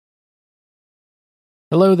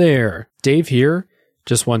Hello there, Dave here.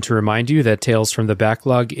 Just want to remind you that Tales from the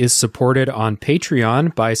Backlog is supported on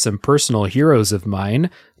Patreon by some personal heroes of mine,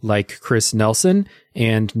 like Chris Nelson,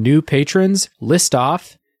 and new patrons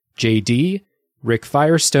Listoff, JD, Rick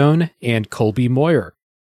Firestone, and Colby Moyer.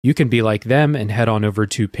 You can be like them and head on over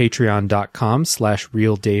to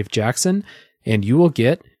patreon.com/realdavejackson, and you will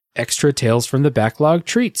get extra Tales from the Backlog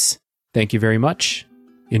treats. Thank you very much.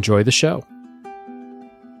 Enjoy the show.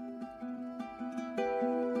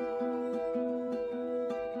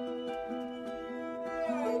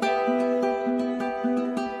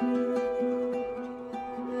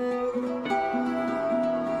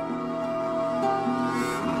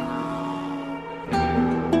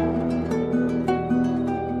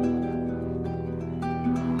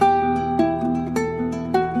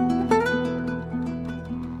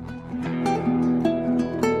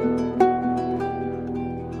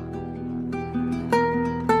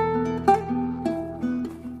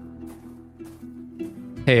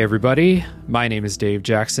 Hey everybody, my name is Dave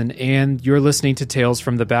Jackson, and you're listening to Tales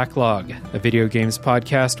from the Backlog, a video games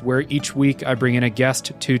podcast where each week I bring in a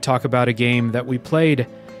guest to talk about a game that we played.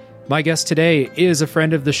 My guest today is a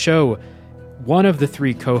friend of the show, one of the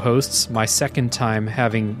three co-hosts, my second time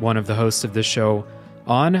having one of the hosts of this show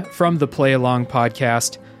on from the Play Along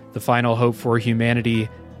podcast, The Final Hope for Humanity,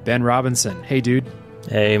 Ben Robinson. Hey dude.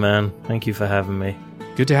 Hey man, thank you for having me.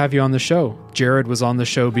 Good to have you on the show. Jared was on the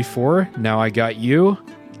show before, now I got you.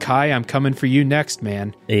 Kai, I'm coming for you next,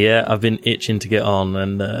 man. Yeah, I've been itching to get on,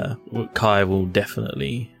 and Kai will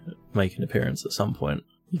definitely make an appearance at some point.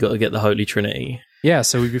 You got to get the Holy Trinity. Yeah,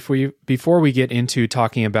 so before we get into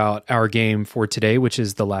talking about our game for today, which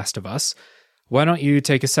is The Last of Us, why don't you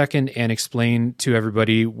take a second and explain to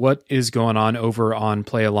everybody what is going on over on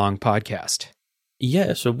Play Along Podcast?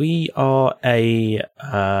 Yeah, so we are a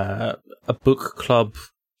book club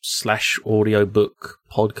 / audiobook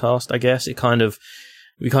podcast, I guess.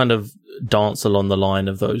 We kind of dance along the line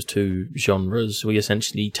of those two genres. We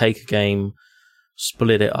essentially take a game,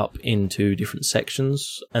 split it up into different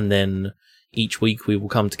sections, and then each week we will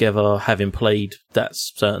come together, having played that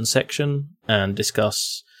certain section, and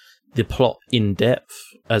discuss the plot in depth,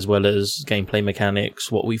 as well as gameplay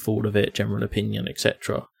mechanics, what we thought of it, general opinion,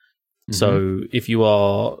 etc. Mm-hmm. So if you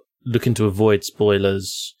are looking to avoid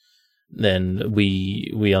spoilers, then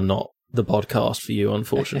we are not the podcast for you,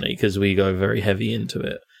 unfortunately, because we go very heavy into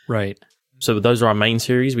it. Right. So those are our main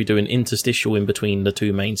series. We do an interstitial in between the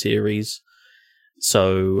two main series.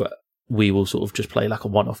 So we will sort of just play like a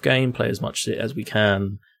one-off game, play as much as we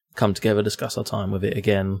can, come together, discuss our time with it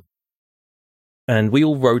again. And we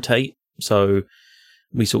all rotate. So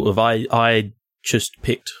we sort of, I just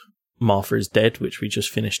picked Martha is Dead, which we just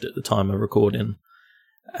finished at the time of recording.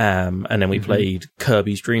 And then we played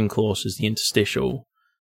Kirby's Dream Course as the interstitial.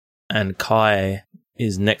 And Kai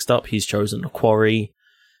is next up. He's chosen a Quarry.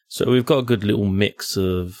 So we've got a good little mix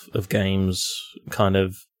of games. Kind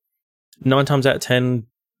of 9 times out of 10,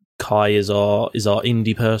 Kai is our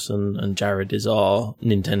indie person, and Jared is our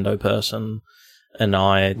Nintendo person, and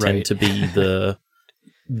I tend to be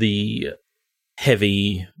the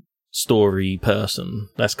heavy story person.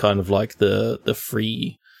 That's kind of like the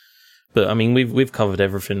free. But I mean, we've covered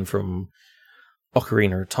everything from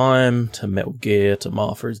Ocarina of Time to Metal Gear to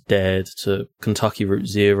Martha is Dead to Kentucky Route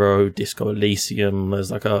Zero, Disco Elysium.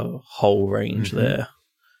 There's like a whole range there.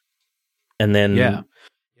 And then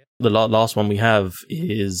the last one we have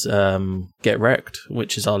is Get Wrecked,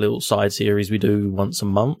 which is our little side series we do once a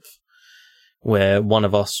month, where one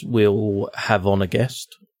of us will have on a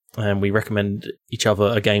guest and we recommend each other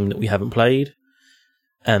a game that we haven't played.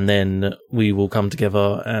 And then we will come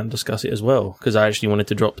together and discuss it as well. Because I actually wanted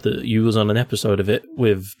to drop that you was on an episode of it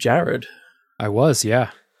with Jared. I was,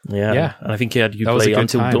 yeah. Yeah. And I think you played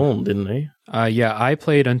Until Dawn, didn't you? Yeah, I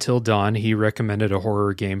played Until Dawn. He recommended a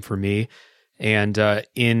horror game for me. And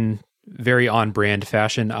in very on-brand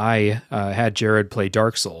fashion, I had Jared play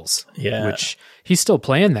Dark Souls. Yeah. Which he's still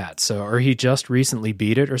playing that. Or he just recently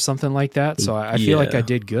beat it or something like that. So I feel like I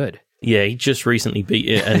did good. Yeah, he just recently beat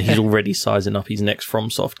it, and he's already sizing up his next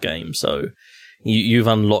FromSoft game, so you've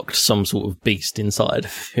unlocked some sort of beast inside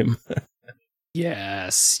of him.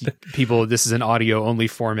 Yes. People, this is an audio-only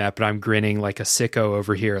format, but I'm grinning like a sicko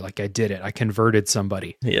over here, like I did it. I converted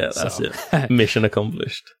somebody. Yeah, that's it. Mission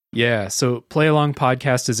accomplished. Yeah, so Play Along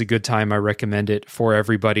Podcast is a good time. I recommend it for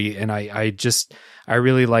everybody, and I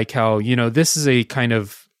really like how, this is a kind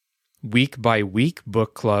of week-by-week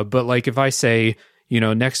book club, but like if I say,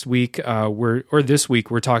 next week this week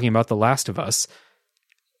we're talking about The Last of Us.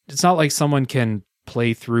 It's not like someone can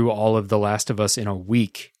play through all of The Last of Us in a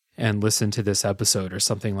week and listen to this episode or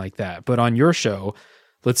something like that. But on your show,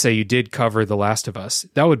 let's say you did cover The Last of Us,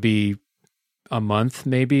 that would be a month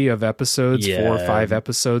maybe of episodes, 4 or 5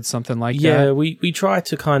 episodes, something like that. Yeah, we try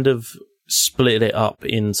to kind of split it up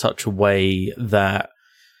in such a way that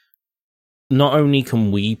not only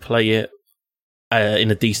can we play it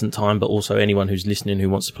in a decent time, but also anyone who's listening who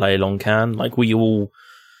wants to play along can. Like, we all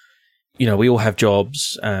have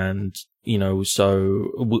jobs, and,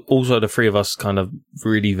 so also the three of us kind of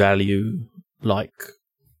really value, like,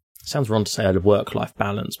 sounds wrong to say a work-life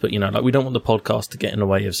balance, but, like, we don't want the podcast to get in the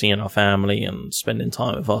way of seeing our family and spending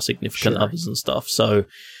time with our significant others and stuff. So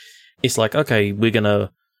it's like, okay,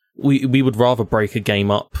 we would rather break a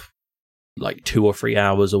game up like 2 or 3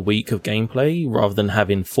 hours a week of gameplay rather than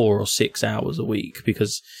having 4 or 6 hours a week,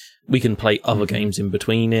 because we can play other games in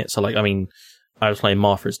between it. So, like, I mean, I was playing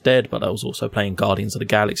Martha's Dead, but I was also playing Guardians of the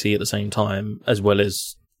Galaxy at the same time, as well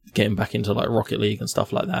as getting back into like Rocket League and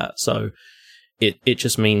stuff like that. So it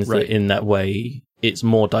just means that in that way, it's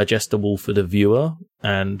more digestible for the viewer,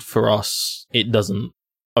 and for us, it doesn't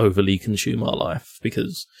overly consume our life,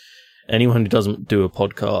 because anyone who doesn't do a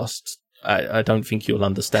podcast, I don't think you'll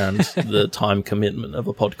understand the time commitment of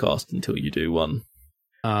a podcast until you do one.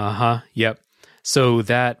 Yep. So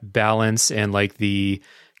that balance and like the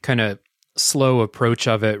kind of slow approach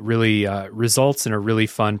of it really results in a really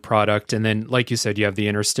fun product. And then, like you said, you have the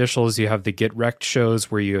interstitials, you have the Get Wrecked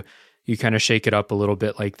shows where you kind of shake it up a little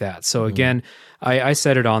bit like that. So again, I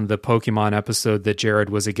said it on the Pokemon episode that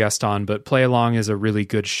Jared was a guest on, but Play Along is a really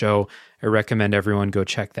good show. I recommend everyone go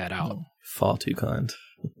check that out. Far too kind.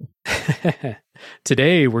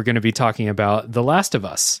 Today, we're going to be talking about The Last of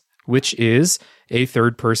Us, which is a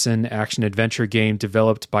third-person action-adventure game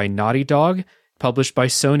developed by Naughty Dog, published by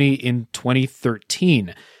Sony in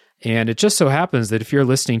 2013. And it just so happens that if you're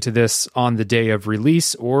listening to this on the day of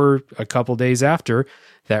release or a couple days after,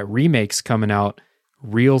 that remake's coming out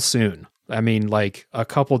real soon. I mean, like a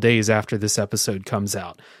couple days after this episode comes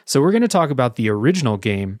out. So we're going to talk about the original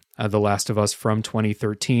game, The Last of Us from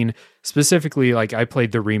 2013. Specifically, like, I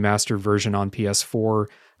played the remastered version on PS4,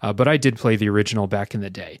 but I did play the original back in the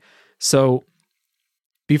day. So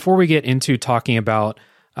before we get into talking about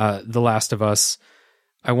The Last of Us,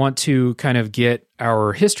 I want to kind of get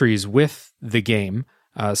our histories with the game.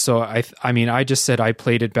 So I mean, I just said I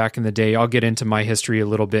played it back in the day. I'll get into my history in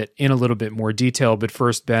a little bit more detail. But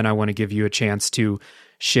first, Ben, I want to give you a chance to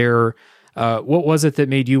share what was it that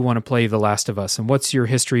made you want to play The Last of Us, and what's your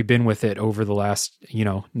history been with it over the last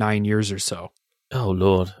 9 years or so? Oh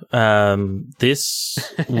Lord, this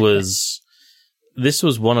was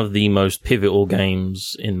one of the most pivotal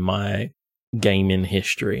games in my gaming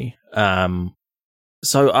history.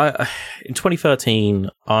 So in 2013,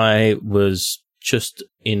 I was just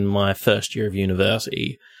in my first year of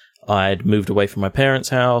university. I'd moved away from my parents'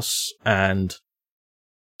 house, and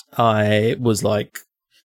I was like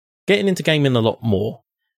getting into gaming a lot more.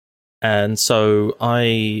 And so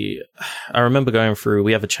I remember going through,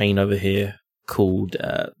 we have a chain over here called,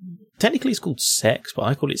 technically it's called Sex, but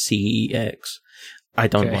I call it CEX. I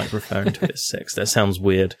don't like referring to it as Sex. That sounds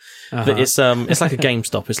weird. But it's like a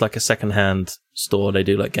GameStop. It's like a secondhand store. They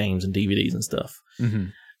do like games and DVDs and stuff. Mm-hmm.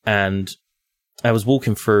 And I was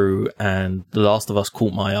walking through, and The Last of Us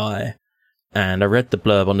caught my eye, and I read the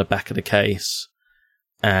blurb on the back of the case,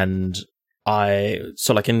 and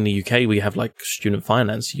so like in the UK, we have like student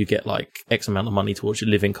finance. You get like X amount of money towards your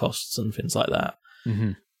living costs and things like that.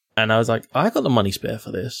 Mm-hmm. And I was like, I got the money spare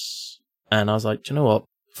for this. And I was like, do you know what?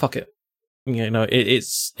 Fuck it.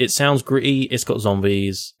 It sounds gritty. It's got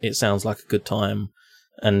zombies. It sounds like a good time.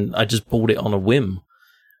 And I just bought it on a whim.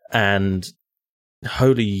 And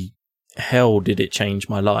holy hell, did it change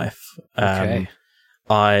my life. I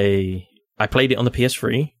played it on the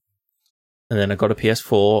PS3, and then I got a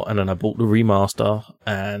PS4, and then I bought the remaster,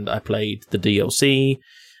 and I played the DLC.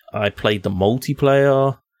 I played the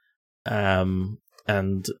multiplayer,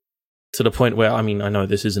 and to the point where, I mean, I know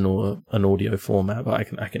this isn't an audio format, but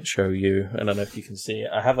I can show you. I don't know if you can see it.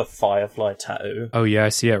 I have a Firefly tattoo. Oh yeah, I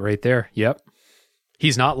see it right there. Yep.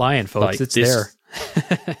 He's not lying, folks. Like, it's there.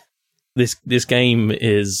 This game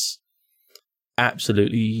is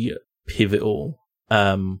absolutely pivotal.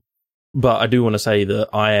 But I do want to say that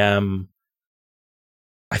I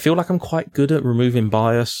feel like I'm quite good at removing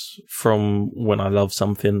bias from when I love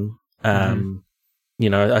something. I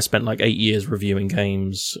spent like 8 years reviewing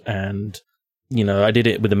games, and, I did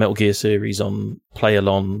it with the Metal Gear series on Play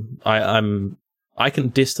Along. I can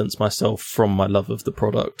distance myself from my love of the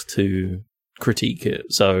product to critique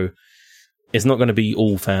it. So it's not going to be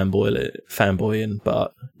all fanboying,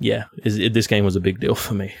 but yeah, this game was a big deal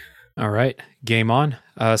for me. All right, game on.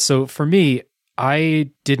 So for me,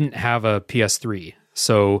 I didn't have a PS3.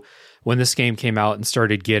 So when this game came out and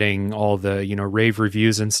started getting all the, rave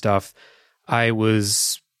reviews and stuff, I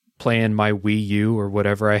was playing my Wii U or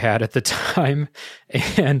whatever I had at the time.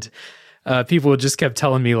 And people just kept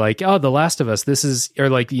telling me like, oh, The Last of Us, this is, or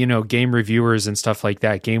like, game reviewers and stuff like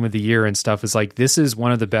that, Game of the Year and stuff is like, this is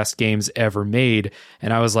one of the best games ever made.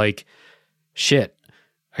 And I was like, shit,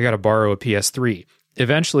 I got to borrow a PS3.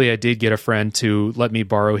 Eventually I did get a friend to let me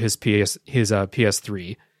borrow his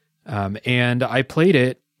PS3. And I played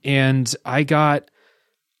it and I got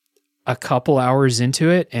a couple hours into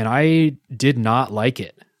it and I did not like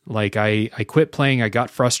it. Like I quit playing. I got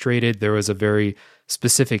frustrated. There was a very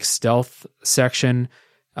specific stealth section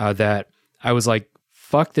that I was like,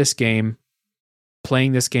 fuck this game.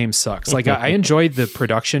 Playing this game sucks. Like I enjoyed the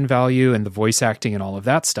production value and the voice acting and all of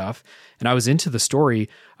that stuff. And I was into the story.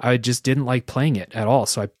 I just didn't like playing it at all.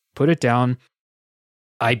 So I put it down.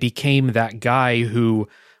 I became that guy who,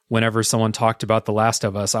 whenever someone talked about The Last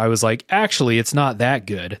of Us, I was like, actually, it's not that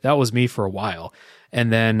good. That was me for a while.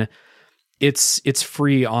 And then it's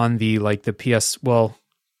free on the PS, well,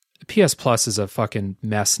 PS Plus is a fucking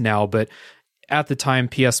mess now, but at the time,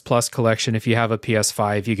 PS Plus collection, if you have a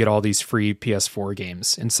PS5, you get all these free PS4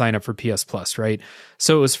 games and sign up for PS Plus, right?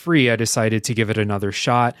 So it was free. I decided to give it another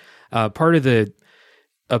shot. Part of the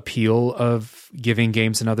appeal of giving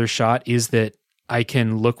games another shot is that I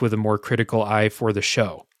can look with a more critical eye for the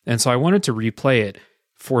show. And so I wanted to replay it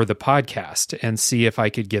for the podcast and see if I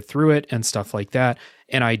could get through it and stuff like that.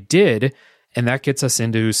 And I did. And that gets us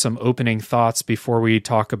into some opening thoughts before we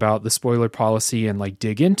talk about the spoiler policy and like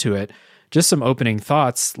dig into it. Just some opening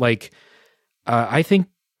thoughts. Like, I think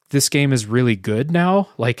this game is really good now.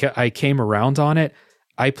 Like I came around on it.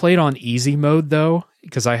 I played on easy mode though,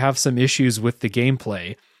 because I have some issues with the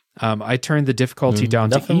gameplay. I turned the difficulty down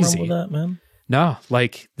to easy. Nothing wrong with that, man. No,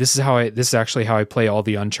 like this is actually how I play all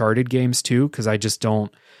the Uncharted games too. Cause I just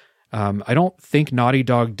don't, I don't think Naughty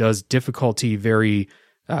Dog does difficulty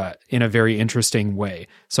in a very interesting way.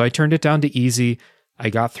 So I turned it down to easy. I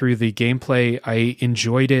got through the gameplay. I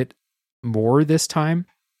enjoyed it more this time.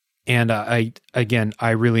 And I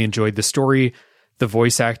really enjoyed the story. The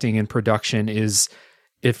voice acting and production is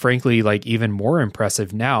frankly like even more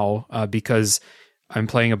impressive now because I'm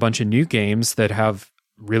playing a bunch of new games that have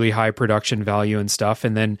really high production value and stuff.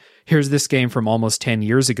 And then here's this game from almost 10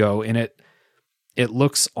 years ago. And it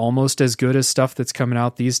looks almost as good as stuff that's coming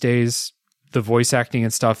out these days. The voice acting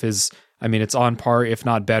and stuff is, it's on par, if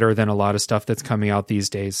not better than a lot of stuff that's coming out these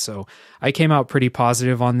days. So I came out pretty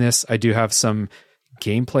positive on this. I do have some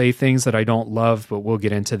gameplay things that I don't love, but we'll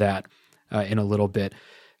get into that in a little bit.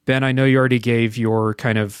 Ben, I know you already gave your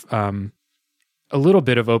kind of a little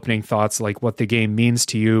bit of opening thoughts, like what the game means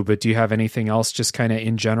to you, but do you have anything else just kind of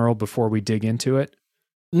in general before we dig into it?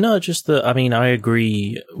 No, just that, I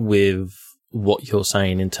agree with what you're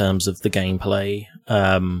saying in terms of the gameplay.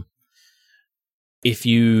 If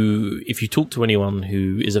you talk to anyone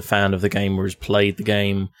who is a fan of the game or has played the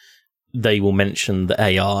game, they will mention the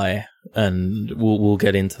AI, and we'll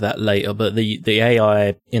get into that later. But the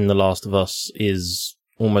AI in The Last of Us is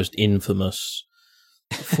almost infamous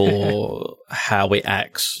for how it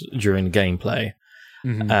acts during gameplay.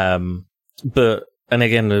 Mm-hmm. And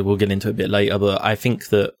again, we'll get into it a bit later. But I think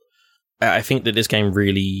that this game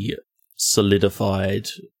really solidified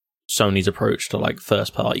Sony's approach to like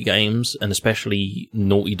first party games, and especially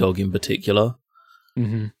Naughty Dog in particular.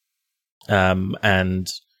 Mm-hmm. And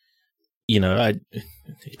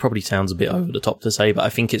it probably sounds a bit over the top to say, but I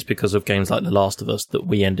think it's because of games like The Last of Us that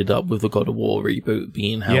we ended up with the God of War reboot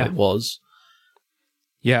being how it was.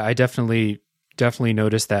 Yeah, I definitely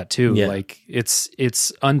noticed that too. Yeah. Like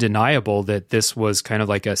it's undeniable that this was kind of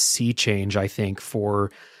like a sea change, I think,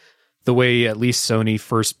 for the way at least Sony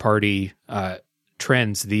first party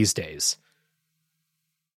trends these days.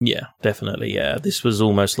 Yeah, definitely. Yeah, this was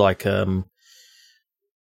almost like a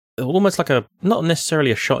not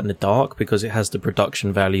necessarily a shot in the dark because it has the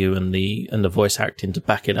production value and the voice acting to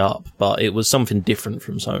back it up, but it was something different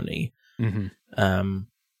from Sony. Mm-hmm.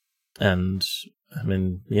 And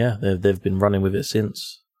they've been running with it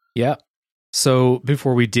since. Yeah. So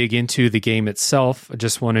before we dig into the game itself, I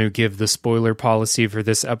just want to give the spoiler policy for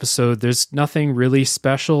this episode. There's nothing really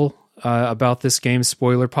special about this game's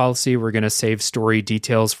spoiler policy. We're going to save story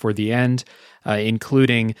details for the end,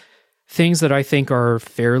 including things that I think are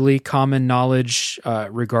fairly common knowledge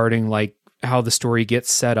regarding like how the story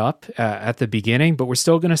gets set up at the beginning, but we're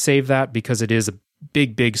still going to save that because it is a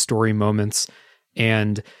big story moments,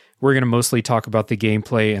 and we're going to mostly talk about the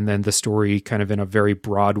gameplay and then the story kind of in a very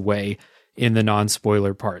broad way in the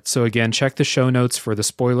non-spoiler part. So again, check the show notes for the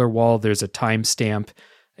spoiler wall. There's a timestamp.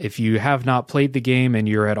 If you have not played the game and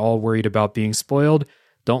you're at all worried about being spoiled,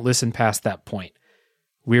 don't listen past that point.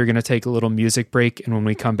 We're going to take a little music break, and when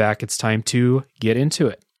we come back, it's time to get into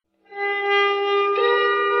it.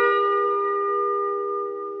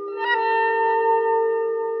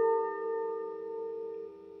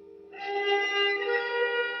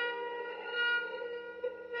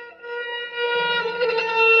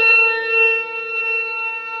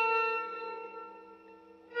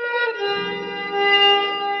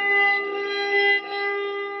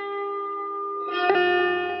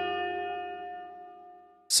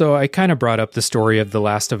 So I kind of brought up the story of The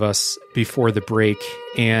Last of Us before the break,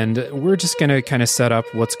 and we're just going to kind of set up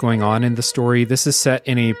what's going on in the story. This is set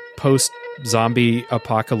in a post-zombie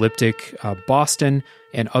apocalyptic Boston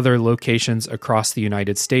and other locations across the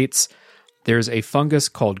United States. There's a fungus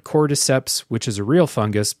called cordyceps, which is a real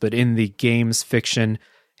fungus, but in the game's fiction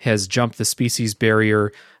has jumped the species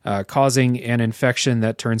barrier, causing an infection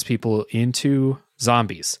that turns people into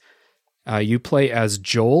zombies. You play as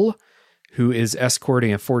Joel, who is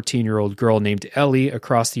escorting a 14-year-old girl named Ellie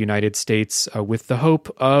across the United States with the hope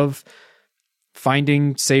of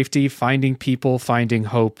finding safety, finding people, finding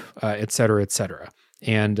hope, et cetera, et cetera.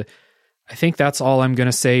 And I think that's all I'm going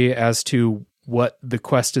to say as to what the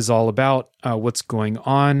quest is all about, what's going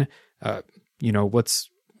on, what's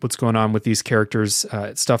going on with these characters,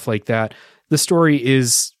 stuff like that. The story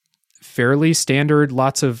is fairly standard,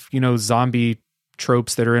 lots of, zombie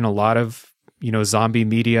tropes that are in a lot of zombie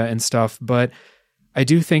media and stuff, but I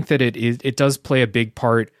do think that it does play a big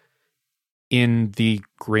part in the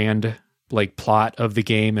grand plot of the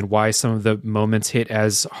game and why some of the moments hit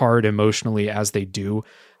as hard emotionally as they do.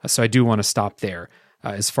 So I do want to stop there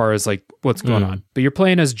as far as what's going on. But you're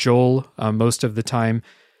playing as Joel most of the time,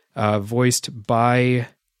 voiced by,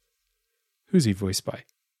 who's he voiced by?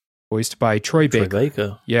 Voiced by Troy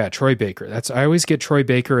Baker. Yeah, Troy Baker. I always get Troy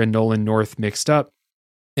Baker and Nolan North mixed up.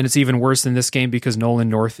 And it's even worse in this game because Nolan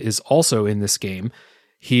North is also in this game.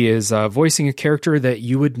 He is voicing a character that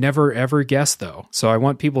you would never, ever guess, though. So I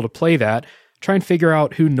want people to play that, try and figure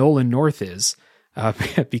out who Nolan North is,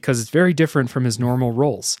 because it's very different from his normal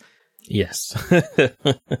roles. Yes.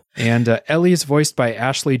 And Ellie is voiced by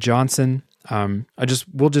Ashley Johnson.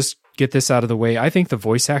 We'll just get this out of the way. I think the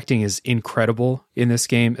voice acting is incredible in this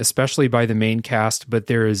game, especially by the main cast, but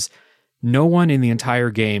there is no one in the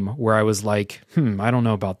entire game where I was like, I don't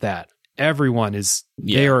know about that. Everyone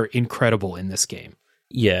they are incredible in this game.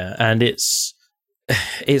 Yeah, and it's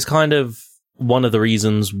kind of one of the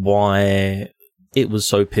reasons why it was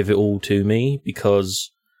so pivotal to me,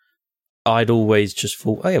 because I'd always just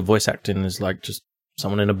thought, voice acting is just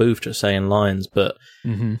someone in a booth just saying lines, but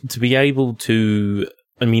to be able to,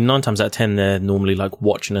 9 times out of 10, they're normally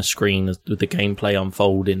watching a screen with the gameplay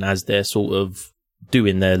unfolding as they're sort of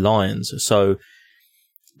doing their lines. So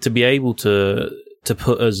to be able to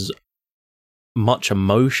put as much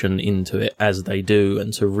emotion into it as they do,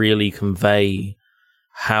 and to really convey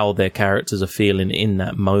how their characters are feeling in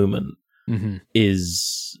that moment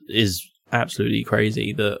is absolutely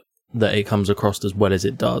crazy that it comes across as well as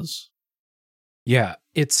it does. Yeah,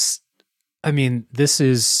 this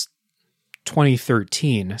is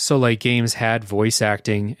 2013, so games had voice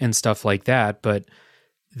acting and stuff like that, but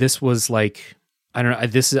this was I don't know,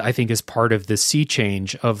 this I think is part of the sea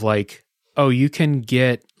change of you can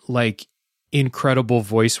get incredible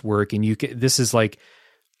voice work, and this is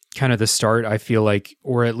kind of the start, I feel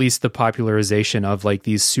or at least the popularization of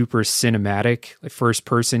these super cinematic first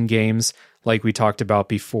person games like we talked about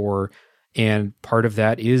before. And part of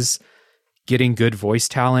that is getting good voice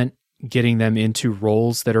talent, getting them into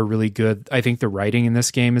roles that are really good. I think the writing in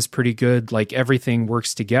this game is pretty good. Everything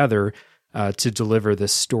works together to deliver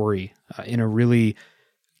this story in a really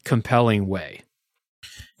compelling way.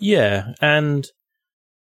 Yeah, and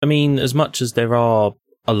as much as there are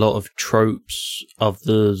a lot of tropes of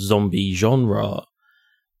the zombie genre,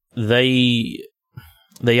 they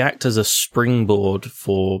act as a springboard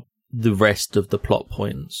for the rest of the plot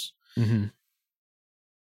points.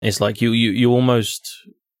 It's you almost,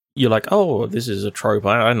 you're oh, this is a trope,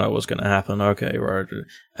 I know what's going to happen, okay, right,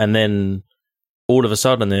 and then all of a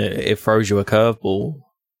sudden it throws you a curveball.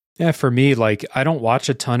 Yeah, for me, I don't watch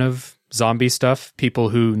a ton of zombie stuff. People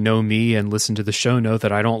who know me and listen to the show know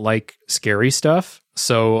that I don't like scary stuff.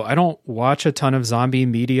 So I don't watch a ton of zombie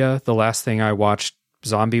media. The last thing I watched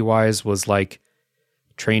zombie-wise was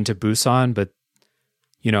Train to Busan, but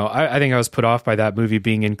I think I was put off by that movie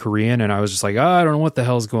being in Korean, and I was just I don't know what the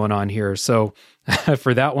hell's going on here. So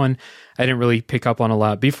for that one, I didn't really pick up on a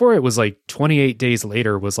lot. Before it was 28 Days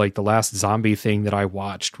Later was the last zombie thing that I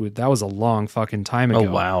watched. That was a long fucking time ago.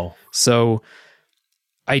 Oh, wow. So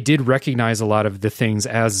I did recognize a lot of the things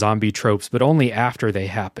as zombie tropes, but only after they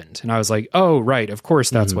happened. And I was like, oh, right, of course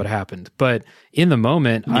that's what happened. But in the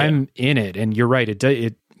moment, I'm in it. And you're right,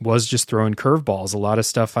 it was just throwing curveballs, a lot of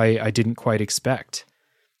stuff I didn't quite expect.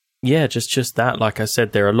 Yeah, just that. Like I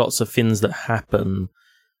said, there are lots of things that happen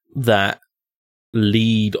that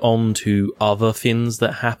lead on to other things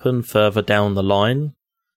that happen further down the line.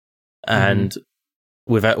 And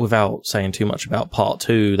without saying too much about part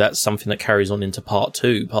 2, that's something that carries on into part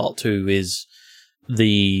 2. Part 2 is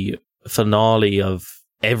the finale of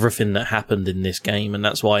everything that happened in this game, and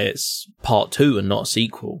that's why it's part 2 and not a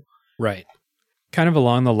sequel. Right. Kind of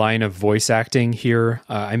along the line of voice acting here,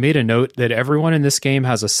 I made a note that everyone in this game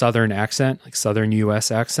has a Southern accent, like Southern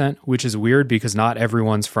U.S. accent, which is weird because not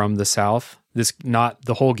everyone's from the South.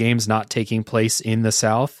 The whole game's not taking place in the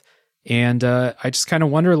South. And I just kind of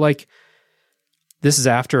wonder, like, this is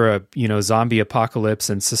after a zombie apocalypse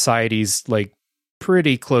and society's like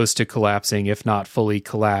pretty close to collapsing, if not fully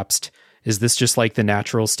collapsed. Is this just like the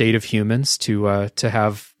natural state of humans to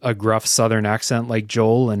have a gruff Southern accent like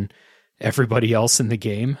Joel and everybody else in the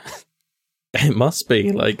game? It must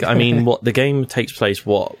be. Like, I mean, the game takes place,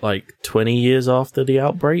 like 20 years after the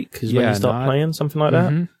outbreak is when you start playing, something like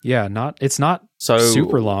that? Yeah, it's not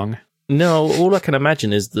super long. No, all I can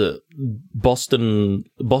imagine is that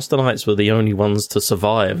Bostonites were the only ones to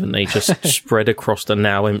survive, and they just spread across the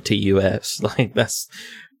now empty US. Like, that's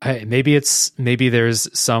maybe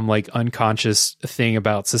there's some like unconscious thing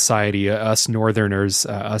about society, us Northerners,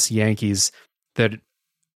 us Yankees, that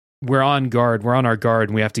we're on our guard,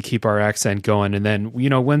 and we have to keep our accent going. And then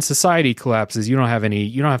when society collapses, you don't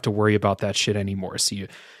have to worry about that shit anymore. So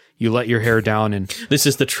you let your hair down, and this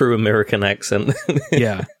is the true American accent.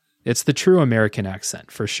 Yeah. It's the true American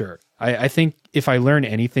accent, for sure. I think if I learn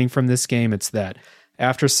anything from this game, it's that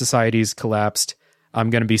after society's collapsed,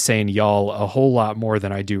 I'm going to be saying y'all a whole lot more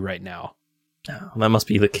than I do right now. Oh, that must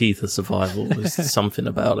be the key to survival. There's something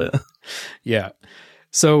about it. Yeah.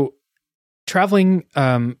 So traveling,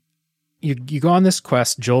 you go on this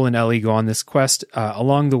quest. Joel and Ellie go on this quest.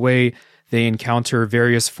 Along the way, they encounter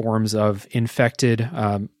various forms of infected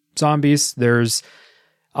zombies. There's,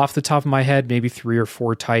 off the top of my head, maybe 3 or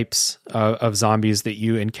 4 types of zombies that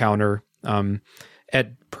you encounter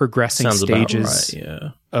at progressing stages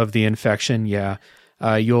of the infection. Yeah.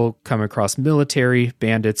 You'll come across military,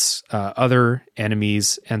 bandits, other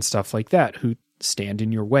enemies, and stuff like that who stand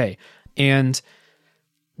in your way. And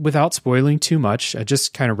without spoiling too much, I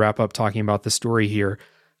just kind of wrap up talking about the story here.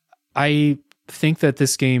 I think that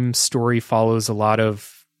this game's story follows a lot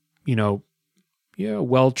of,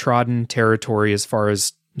 well-trodden territory as far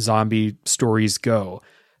as zombie stories go.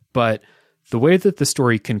 But the way that the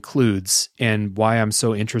story concludes, and why I'm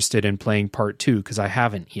so interested in playing part 2, because I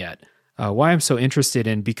haven't yet,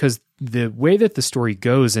 because the way that the story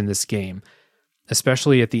goes in this game,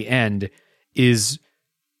 especially at the end, is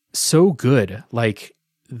so good. Like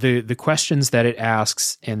the questions that it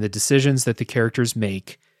asks and the decisions that the characters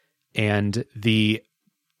make and the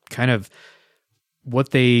kind of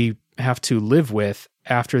what they have to live with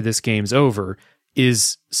after this game's over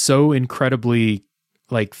is so incredibly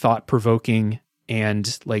like thought-provoking,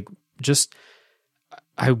 and like just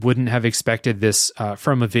I wouldn't have expected this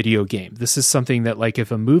from a video game. This is something that, like,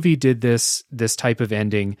 if a movie did this type of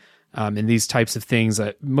ending and these types of things,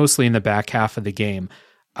 mostly in the back half of the game,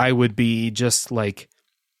 I would be just like,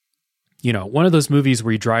 one of those movies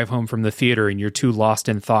where you drive home from the theater and you're too lost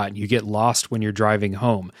in thought and you get lost when you're driving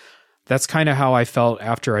home. That's kind of how I felt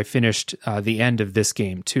after I finished the end of this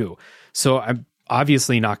game too. So I'm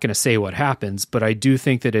obviously not going to say what happens, but I do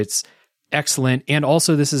think that it's excellent. And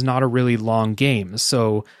also, this is not a really long game.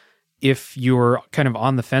 So if you're kind of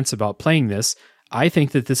on the fence about playing this, I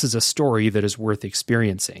think that this is a story that is worth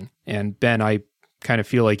experiencing. And Ben, I kind of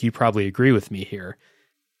feel like you probably agree with me here.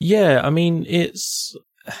 Yeah, I mean, it's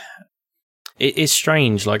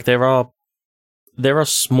strange. Like, there are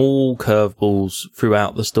small curveballs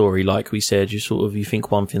throughout the story. Like we said, you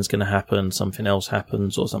think one thing's going to happen, something else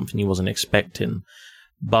happens, or something you wasn't expecting.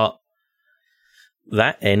 But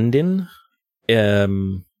that ending, I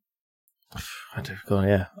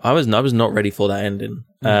was not ready for that ending.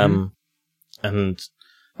 And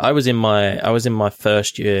I was in my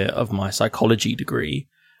first year of my psychology degree,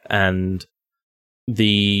 and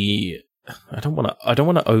I don't want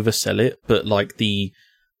to oversell it, but like the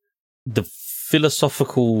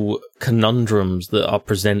philosophical conundrums that are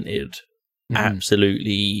presented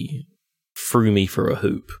absolutely threw me for a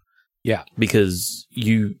hoop. Yeah, because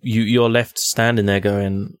you're left standing there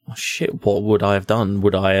going, oh, shit, what would I have done?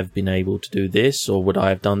 Would I have been able to do this, or would I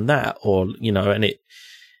have done that? Or, and it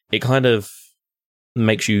kind of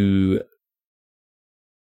makes you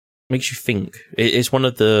makes you think. It's one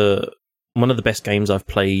of the best games I've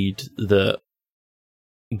played that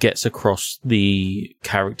gets across the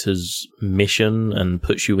character's mission and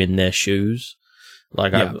puts you in their shoes.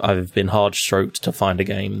 Like, yeah. I've been hard stroked to find a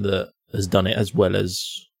game that has done it as well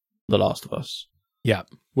as The Last of Us. Yeah,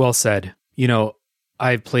 well said. You know,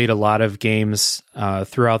 I've played a lot of games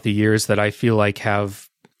throughout the years that I feel like have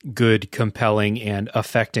good, compelling, and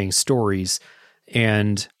affecting stories.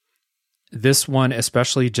 And this one,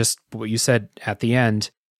 especially just what you said at the end,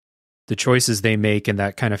 the choices they make and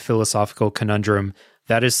that kind of philosophical conundrum,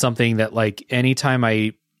 that is something that, like, anytime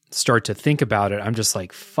I start to think about it, I'm just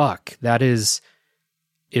like, fuck, that is,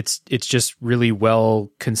 it's just really well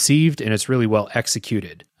conceived and it's really well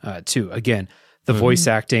executed too. Again, the voice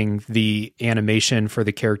acting, the animation for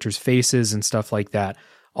the characters' faces and stuff like that,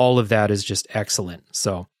 all of that is just excellent.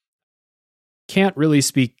 So can't really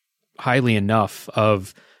speak highly enough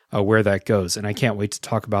of where that goes. And I can't wait to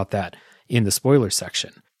talk about that in the spoiler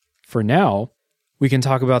section. For now, we can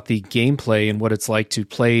talk about the gameplay and what it's like to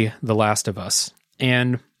play The Last of Us.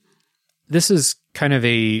 And this is kind of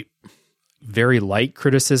a very light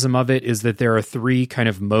criticism of it, is that there are 3 kind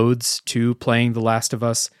of modes to playing The Last of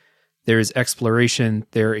Us. There is exploration,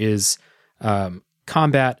 there is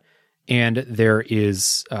combat, and there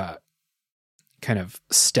is kind of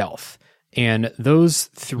stealth. And those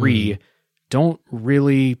 3 don't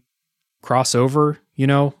really cross over, you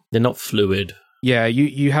know? They're not fluid. Yeah,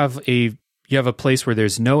 you have a place where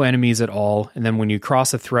there's no enemies at all, and then when you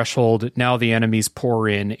cross a threshold, now the enemies pour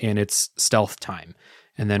in and it's stealth time.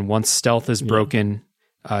 And then once stealth is broken,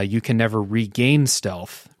 you can never regain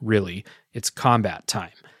stealth, really. It's combat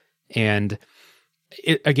time. And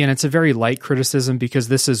it's a very light criticism because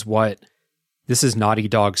this is Naughty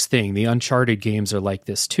Dog's thing. The Uncharted games are like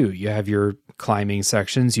this too. You have your climbing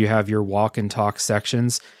sections, you have your walk and talk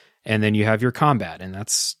sections, and then you have your combat, and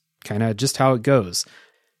that's kind of just how it goes.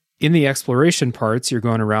 In the exploration parts, you're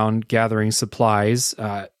going around gathering supplies,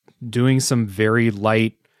 doing some very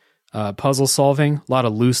light puzzle solving, a lot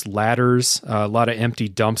of loose ladders, a lot of empty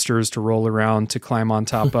dumpsters to roll around to climb on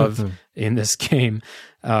top of in this game.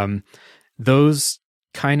 Those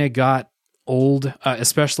kind of got old,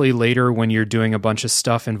 especially later when you're doing a bunch of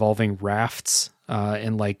stuff involving rafts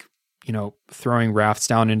and, like, you know, throwing rafts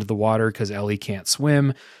down into the water because Ellie can't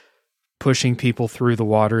swim, pushing people through the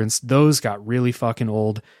water, and those got really fucking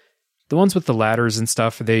old. The ones with the ladders and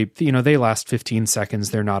stuff, they last 15 seconds.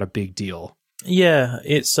 They're not a big deal. Yeah,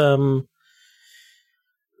 it's when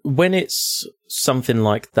it's something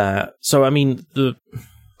like that. So, I mean,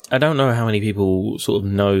 I don't know how many people sort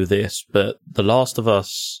of know this, but The Last of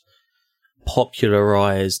Us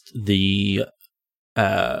popularized the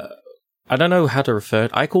I don't know how to refer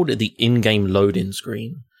it. I called it the in-game loading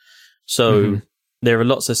screen. So there are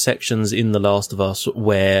lots of sections in The Last of Us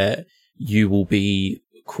where you will be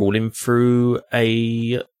crawling through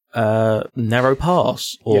a narrow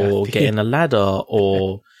pass, or getting a ladder,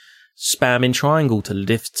 or spamming triangle to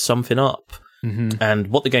lift something up. And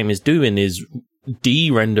what the game is doing is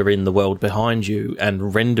de-rendering the world behind you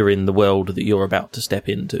and rendering the world that you're about to step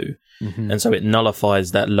into. And so it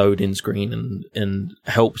nullifies that loading screen and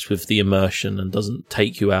helps with the immersion and doesn't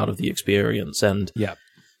take you out of the experience. And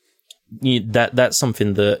that's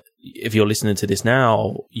something that, if you're listening to this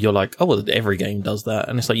now, you're like, oh, well, every game does that.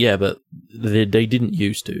 And it's like, yeah, but they didn't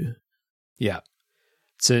used to. Yeah.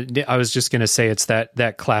 So I was just going to say, it's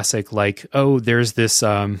that classic, like, oh, there's this,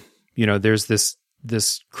 there's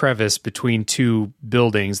this crevice between 2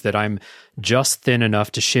 buildings that I'm just thin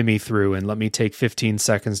enough to shimmy through, and let me take 15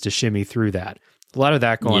 seconds to shimmy through that. A lot of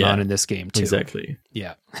that going on in this game too. Exactly.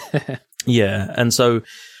 Yeah. Yeah. And so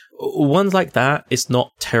ones like that, it's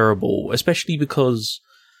not terrible, especially because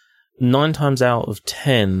 9 times out of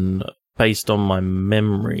 10, based on my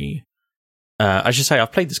memory, I should say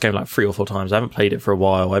I've played this game like 3 or 4 times. I haven't played it for a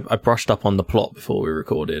while. I brushed up on the plot before we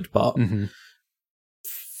recorded, but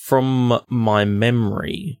from my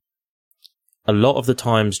memory, a lot of the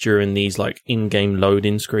times during these like in-game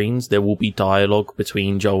loading screens, there will be dialogue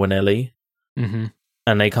between Joel and Ellie, and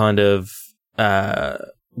they kind of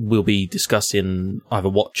will be discussing either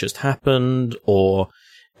what just happened, or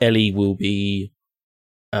Ellie will be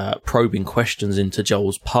probing questions into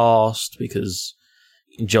Joel's past, because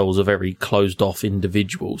Joel's a very closed-off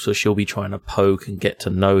individual, so she'll be trying to poke and get to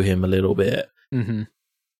know him a little bit.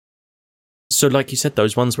 So like you said,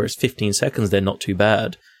 those ones where it's 15 seconds, they're not too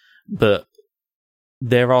bad. But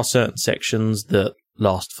there are certain sections that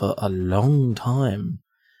last for a long time.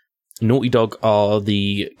 Naughty Dog are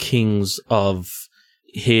the kings of,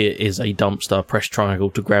 here is a dumpster, press triangle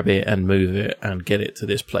to grab it and move it and get it to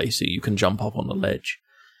this place so you can jump up on the ledge.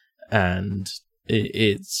 And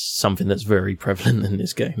it's something that's very prevalent in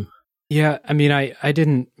this game. Yeah, I mean, I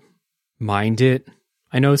didn't mind it.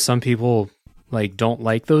 I know some people like don't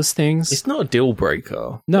like those things. It's not a deal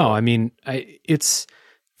breaker. No, I mean, it's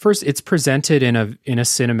presented in a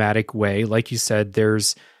cinematic way. Like you said,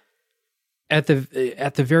 there's at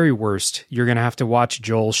the very worst, you're going to have to watch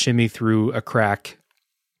Joel shimmy through a crack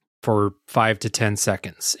for 5 to 10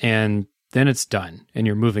 seconds, and then it's done, and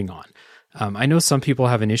you're moving on. I know some people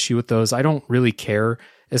have an issue with those. I don't really care,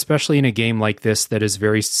 especially in a game like this that is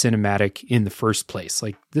very cinematic in the first place.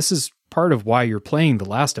 Like, this is part of why you're playing The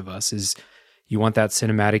Last of Us, is you want that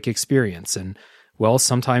cinematic experience. And, well,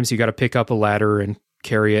 sometimes you got to pick up a ladder and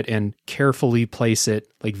carry it and carefully place it,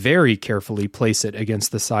 like very carefully place it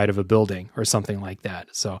against the side of a building or something like that.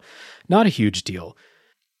 So not a huge deal.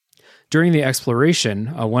 During the exploration,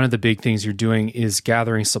 one of the big things you're doing is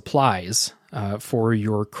gathering supplies for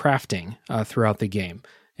your crafting throughout the game.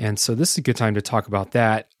 And so this is a good time to talk about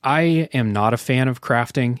that. I am not a fan of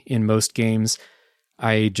crafting in most games.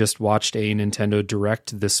 I just watched a Nintendo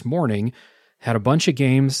Direct this morning, had a bunch of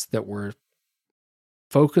games that were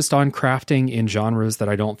focused on crafting in genres that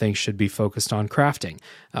I don't think should be focused on crafting.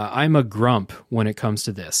 I'm a grump when it comes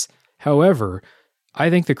to this. However, I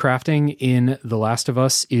think the crafting in The Last of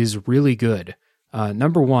Us is really good.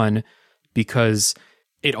 Number one, because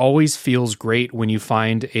it always feels great when you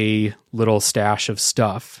find a little stash of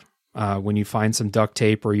stuff, when you find some duct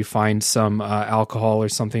tape or you find some alcohol or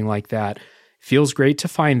something like that. Feels great to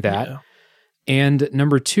find that. Yeah. And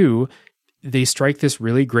number two, they strike this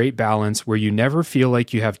really great balance where you never feel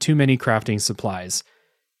like you have too many crafting supplies.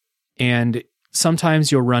 And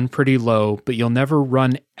sometimes you'll run pretty low, but you'll never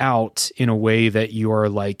run out in a way that you are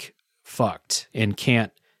like fucked and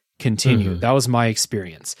can't continue. That was my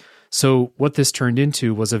experience. So what this turned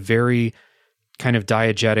into was a very kind of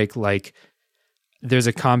diegetic, like there's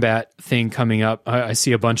a combat thing coming up. I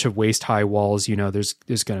see a bunch of waist high walls. You know, there's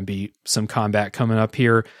going to be some combat coming up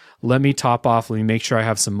here. Let me top off. Let me make sure I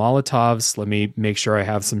have some Molotovs. Let me make sure I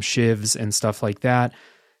have some shivs and stuff like that.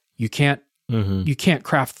 You can't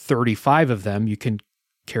craft 35 of them. You can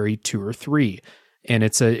carry 2 or 3. And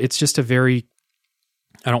it's just a very,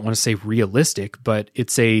 I don't want to say realistic, but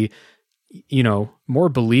it's a, you know, more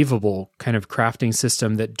believable kind of crafting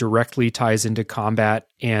system that directly ties into combat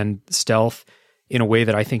and stealth in a way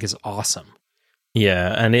that I think is awesome.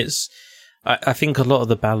 Yeah, and I think a lot of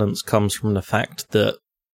the balance comes from the fact that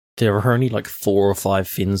there are only like 4 or 5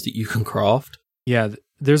 fins that you can craft. Yeah,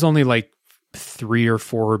 there's only like 3 or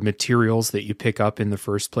 4 materials that you pick up in the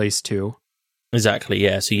first place too. Exactly,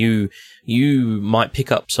 yeah. So you might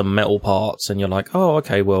pick up some metal parts and you're like, oh,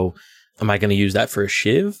 okay, well, am I going to use that for a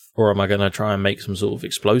shiv? Or am I going to try and make some sort of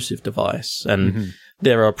explosive device? And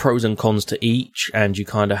there are pros and cons to each, and you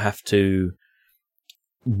kind of have to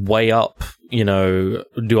weigh up, you know,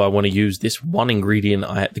 do I want to use this one ingredient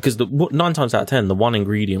because 9 times out of 10, the one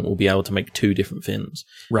ingredient will be able to make 2 different fins.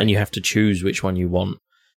 Right. And you have to choose which one you want.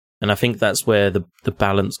 And I think that's where the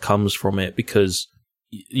balance comes from it, because,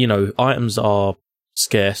 you know, items are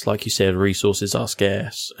scarce, like you said, resources are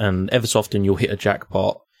scarce, and ever so often you'll hit a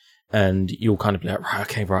jackpot and you'll kind of be like,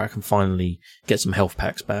 right, I can finally get some health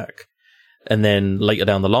packs back. And then later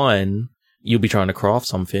down the line, you'll be trying to craft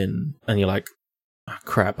something and you're like, oh,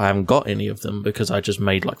 crap, I haven't got any of them because I just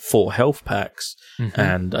made like 4 health packs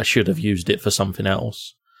and I should have used it for something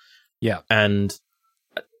else. Yeah. And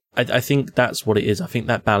I think that's what it is. I think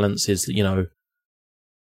that balance is, you know,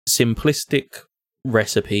 simplistic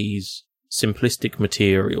recipes, simplistic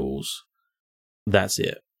materials. That's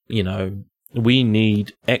it. You know, we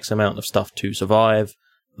need X amount of stuff to survive.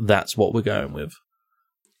 That's what we're going with.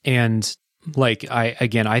 And like, I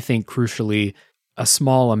think crucially, a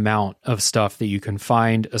small amount of stuff that you can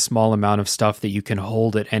find, a small amount of stuff that you can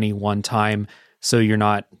hold at any one time. So you're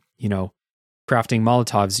not, you know, crafting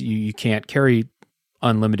Molotovs. You can't carry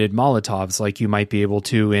unlimited Molotovs like you might be able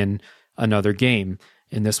to in another game.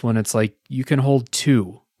 In this one, it's like you can hold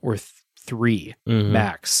 2 or 3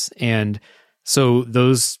 max. And so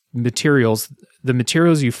those materials, the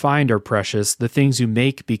materials you find are precious. The things you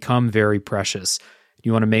make become very precious.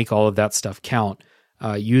 You want to make all of that stuff count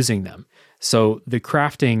using them. So the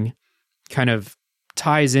crafting kind of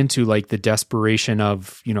ties into like the desperation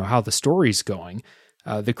of, you know, how the story's going.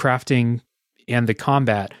 The crafting and the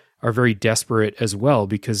combat are very desperate as well,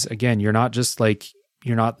 because again, you're not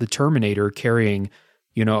the Terminator carrying,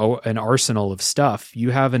 you know, an arsenal of stuff.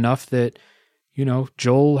 You have enough that, you know,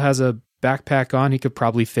 Joel has a backpack on. He could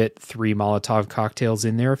probably fit 3 Molotov cocktails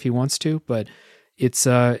in there if he wants to, but it's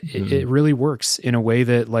it really works in a way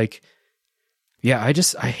that, like, yeah,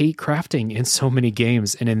 I hate crafting in so many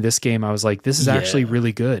games. And in this game, I was like, this is actually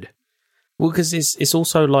really good. Well, because it's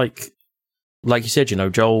also like you said,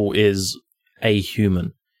 Joel is a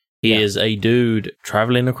human. He is a dude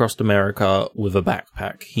traveling across America with a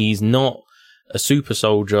backpack. He's not a super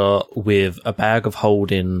soldier with a bag of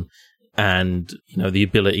holding and, the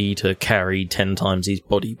ability to carry 10 times his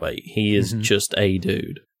body weight. He is just a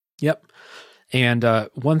dude. Yep. And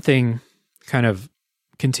one thing, kind of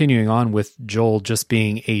continuing on with Joel just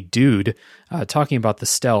being a dude, talking about the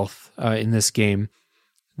stealth in this game,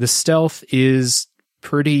 the stealth is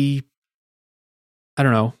pretty, I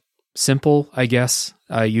don't know, simple, I guess.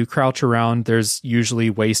 You crouch around. There's usually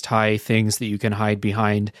waist-high things that you can hide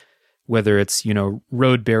behind, whether it's,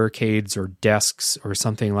 road barricades or desks or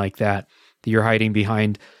something like that you're hiding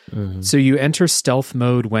behind. Mm-hmm. So you enter stealth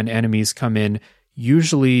mode when enemies come in.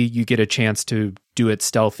 Usually you get a chance to do it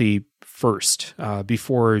stealthy first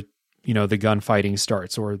before, the gunfighting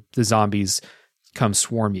starts or the zombies come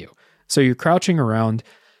swarm you. So you're crouching around.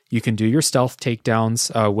 You can do your stealth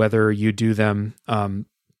takedowns, whether you do them,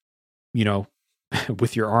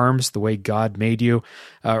 with your arms, the way God made you,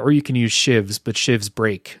 or you can use shivs, but shivs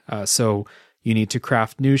break. So you need to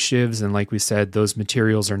craft new shivs. And like we said, those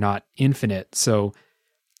materials are not infinite. So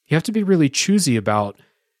you have to be really choosy about,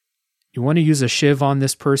 you want to use a shiv on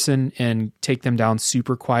this person and take them down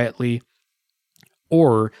super quietly,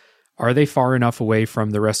 or are they far enough away from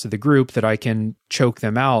the rest of the group that I can choke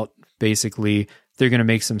them out? Basically, they're going to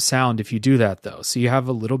make some sound if you do that though. So you have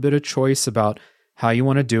a little bit of choice about how you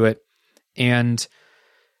want to do it. And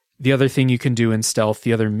the other thing you can do in stealth,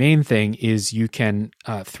 the other main thing is you can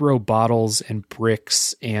throw bottles and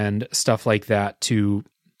bricks and stuff like that to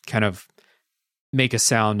kind of make a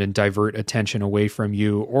sound and divert attention away from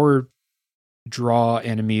you, or draw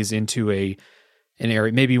enemies into an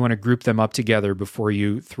area. Maybe you want to group them up together before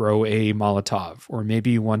you throw a Molotov, or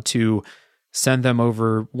maybe you want to send them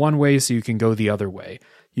over one way so you can go the other way.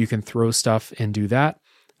 You can throw stuff and do that.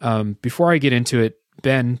 Before I get into it,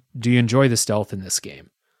 Ben, do you enjoy the stealth in this game?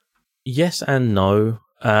 Yes and no.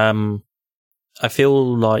 I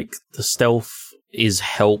feel like the stealth is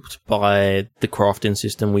helped by the crafting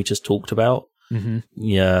system we just talked about.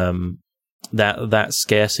 Mm-hmm. That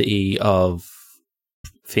scarcity of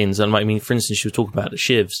things. And I mean, for instance, you were talking about the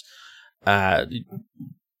shivs. A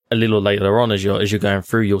little later on, as you're going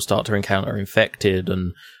through, you'll start to encounter infected,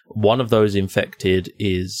 and one of those infected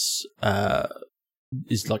is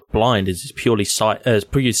like blind. Is purely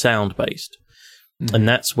purely sound based. Mm-hmm. And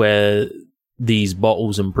that's where these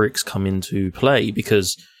bottles and bricks come into play,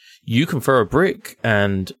 because you can throw a brick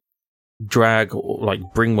and drag or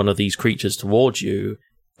bring one of these creatures towards you,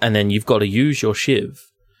 and then you've got to use your shiv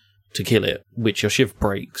to kill it, which your shiv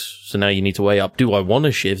breaks. So now you need to weigh up, do I want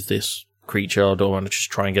to shiv this creature, or do I want to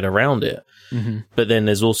just try and get around it? Mm-hmm. But then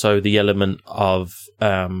there's also the element of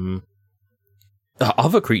other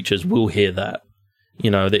creatures will hear that.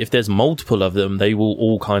 That if there's multiple of them, they will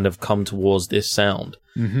all kind of come towards this sound.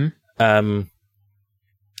 Mm-hmm.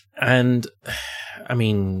 And I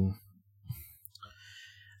mean,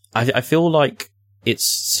 I feel like its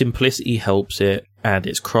simplicity helps it, and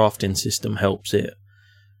its crafting system helps it.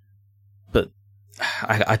 But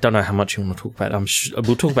I don't know how much you want to talk about it.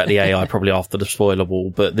 We'll talk about the AI probably after the spoiler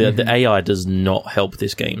wall, but the AI does not help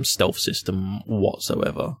this game's stealth system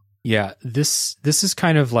whatsoever. Yeah, this is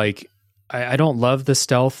kind of like, I don't love the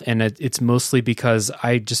stealth, and it's mostly because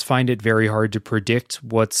I just find it very hard to predict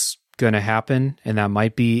what's going to happen, and that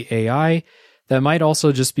might be AI. That might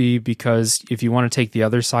also just be because if you want to take the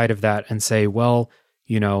other side of that and say, well,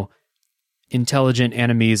 intelligent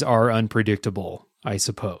enemies are unpredictable, I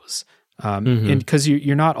suppose. And because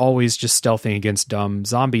you're not always just stealthing against dumb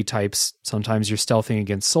zombie types. Sometimes you're stealthing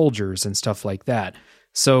against soldiers and stuff like that.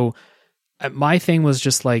 So my thing was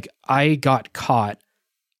just like, I got caught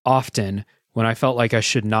often when I felt like I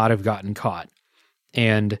should not have gotten caught.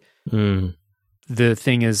 And the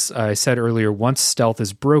thing is, I said earlier, once stealth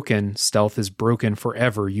is broken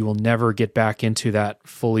forever. You will never get back into that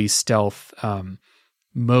fully stealth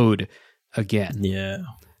mode again. Yeah.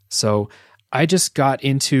 So I just got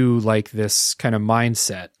into this kind of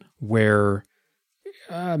mindset where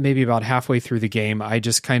maybe about halfway through the game, I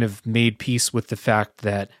just kind of made peace with the fact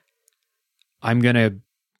that I'm going to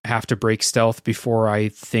have to break stealth before I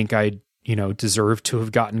think I, deserve to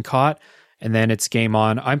have gotten caught. And then it's game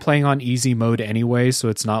on. I'm playing on easy mode anyway, so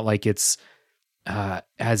it's not like it's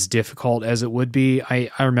as difficult as it would be. I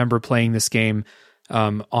remember playing this game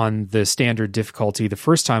on the standard difficulty the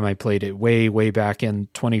first time I played it, way back in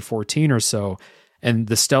 2014 or so. And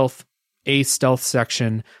the stealth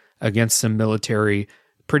section against some military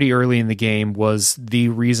pretty early in the game was the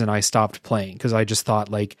reason I stopped playing, because I just thought,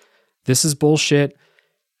 this is bullshit,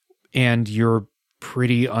 and you're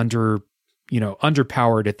pretty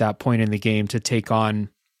underpowered at that point in the game to take on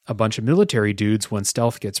a bunch of military dudes when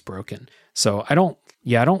stealth gets broken. So I don't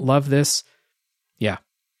love this. Yeah.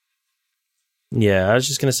 Yeah, I was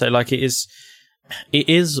just going to say, like, it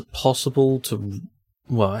is possible to,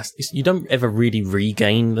 well, you don't ever really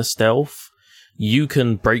regain the stealth. You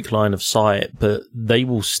can break line of sight, but they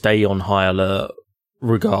will stay on high alert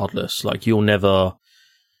regardless. Like, you'll never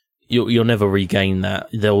regain that.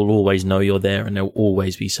 They'll always know you're there, and they'll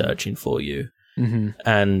always be searching for you. Mm-hmm.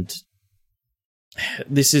 And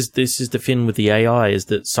this is the thing with the AI, is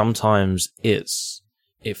that sometimes it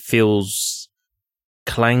feels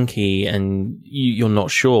clanky and you're not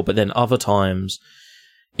sure, but then other times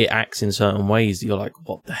it acts in certain ways that you're like,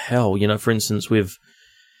 what the hell? For instance, with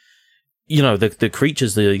the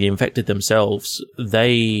creatures, the infected themselves,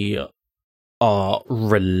 they are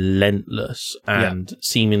relentless and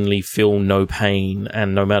seemingly feel no pain,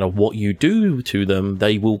 and no matter what you do to them,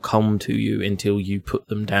 they will come to you until you put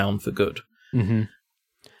them down for good. Mm-hmm.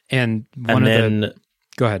 And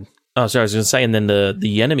go ahead. Oh, sorry, I was going to say, and then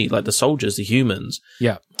the enemy, like the soldiers, the humans,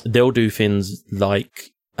 they'll do things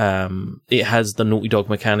like, it has the Naughty Dog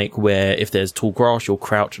mechanic where if there's tall grass, you'll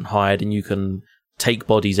crouch and hide, and you can take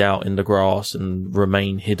bodies out in the grass and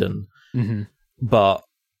remain hidden. Mm-hmm. But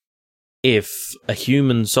if a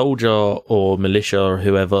human soldier or militia or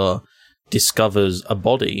whoever discovers a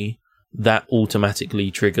body, that automatically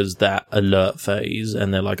triggers that alert phase,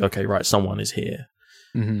 and they're like, okay, right, someone is here.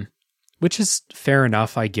 Mm-hmm. Which is fair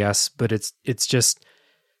enough, I guess, but it's just,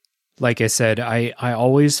 like I said, I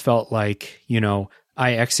always felt like,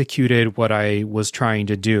 I executed what I was trying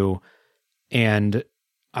to do and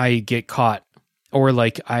I get caught, or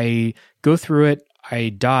like I go through it, I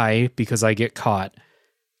die because I get caught.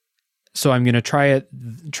 So I'm going to try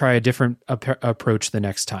a different approach the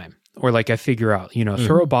next time. Or like I figure out,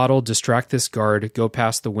 throw a bottle, distract this guard, go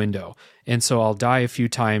past the window. And so I'll die a few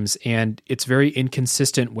times, and it's very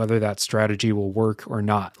inconsistent whether that strategy will work or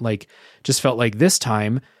not. Like, just felt like this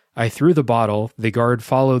time I threw the bottle, the guard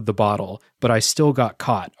followed the bottle, but I still got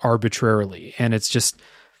caught arbitrarily. And it's just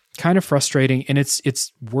kind of frustrating. And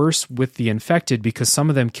it's worse with the infected because some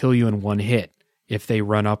of them kill you in one hit if they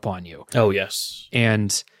run up on you. Oh, yes.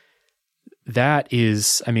 And that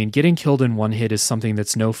is, getting killed in one hit is something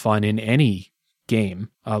that's no fun in any game,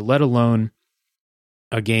 let alone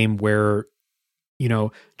a game where,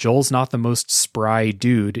 Joel's not the most spry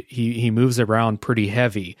dude. He moves around pretty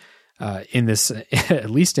heavy in this, at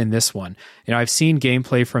least in this one. I've seen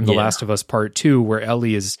gameplay from The Last of Us Part 2 where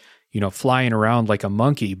Ellie is, flying around like a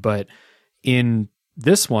monkey, but in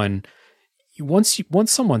this one, once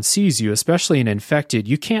someone sees you, especially an infected,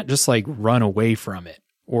 you can't just like run away from it.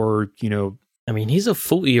 Or, he's a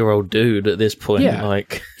 40-year-old dude at this point. Yeah,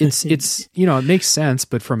 like it's it makes sense,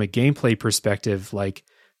 but from a gameplay perspective, like,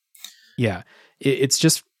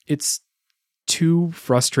 it's too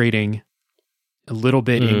frustrating, a little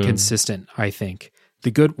bit inconsistent, I think.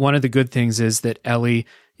 One of the good things is that Ellie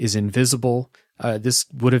is invisible. This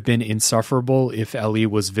would have been insufferable if Ellie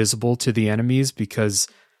was visible to the enemies because,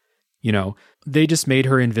 they just made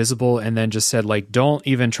her invisible and then just said, like, don't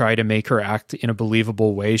even try to make her act in a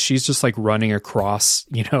believable way. She's just like running across,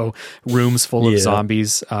 rooms full of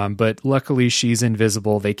zombies. But luckily she's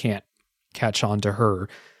invisible. They can't catch on to her.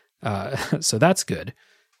 So that's good.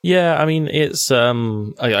 Yeah, it's,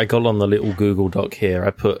 I got on the little Google Doc here.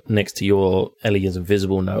 I put next to your Ellie is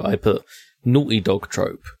invisible note, I put Naughty Dog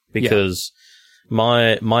trope because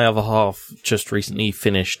my other half just recently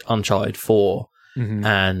finished Uncharted 4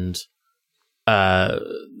 and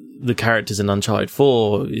the characters in Uncharted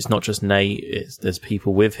 4, it's not just Nate, there's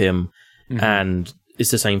people with him, and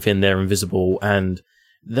it's the same thing, they're invisible, and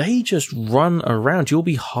they just run around. You'll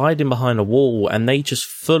be hiding behind a wall, and they just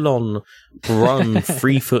full-on run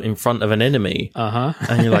 3 foot in front of an enemy,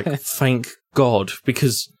 and you're like, thank God,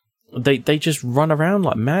 because they just run around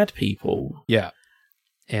like mad people. Yeah,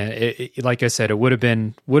 and it, like I said, it would have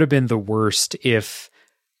been the worst if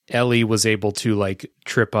Ellie was able to like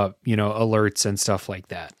trip up, alerts and stuff like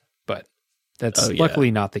that. But that's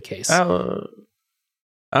luckily not the case. Out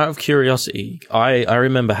of curiosity, I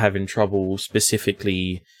remember having trouble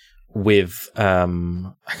specifically with, I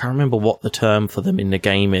can't remember what the term for them in the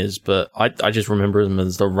game is, but I just remember them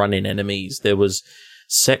as the running enemies. There was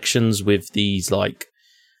sections with these like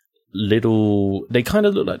little, they kind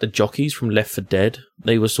of look like the jockeys from Left 4 Dead.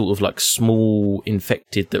 They were sort of like small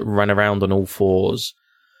infected that ran around on all fours.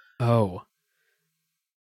 Oh,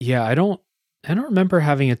 yeah. I don't remember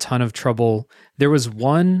having a ton of trouble. There was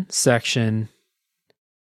one section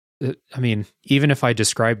that, even if I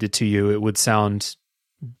described it to you, it would sound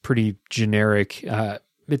pretty generic.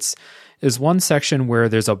 It's There's one section where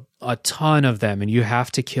there's a ton of them, and you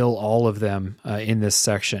have to kill all of them in this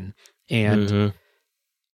section. And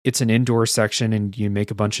it's an indoor section, and you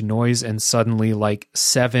make a bunch of noise, and suddenly like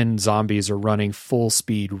 7 zombies are running full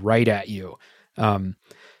speed right at you.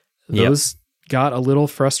 Those got a little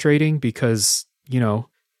frustrating because,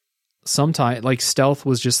 sometimes like stealth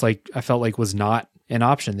was just like, I felt like was not an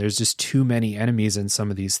option. There's just too many enemies in some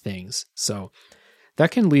of these things. So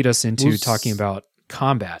that can lead us into talking about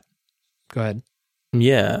combat. Go ahead.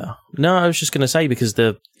 Yeah. No, I was just going to say, because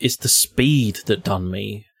it's the speed that done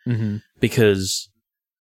me. Because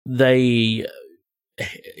it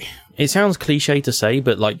sounds cliche to say,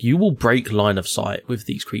 but like you will break line of sight with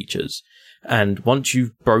these creatures. And once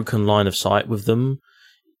you've broken line of sight with them,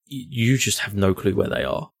 you just have no clue where they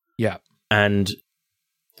are. Yeah. And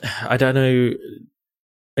I don't know,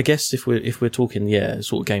 I guess if we're talking,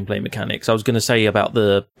 sort of gameplay mechanics, I was going to say about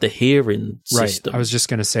the hearing system. Right. I was just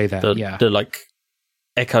going to say that. The like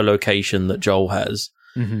echolocation that Joel has.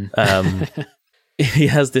 He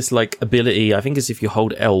has this like ability. I think it's if you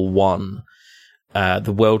hold L1,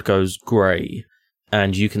 the world goes grey,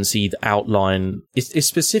 and you can see the outline. It's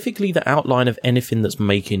specifically the outline of anything that's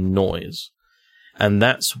making noise, and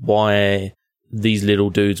that's why these little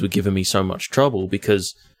dudes were giving me so much trouble,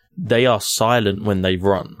 because they are silent when they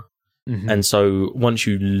run. And so once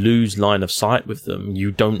you lose line of sight with them,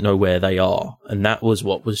 you don't know where they are. And that was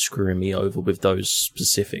what was screwing me over with those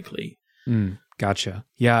specifically. Gotcha.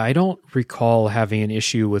 Yeah, I don't recall having an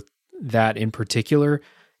issue with that in particular.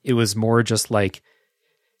 It was more just like,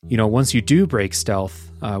 once you do break stealth,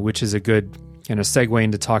 which is a good kind of segue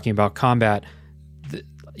into talking about combat,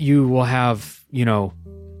 you will have,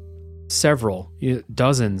 several,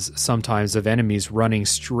 dozens sometimes of enemies running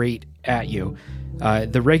straight at you.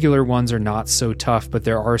 The regular ones are not so tough, but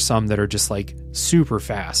there are some that are just like super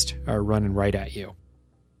fast, running right at you.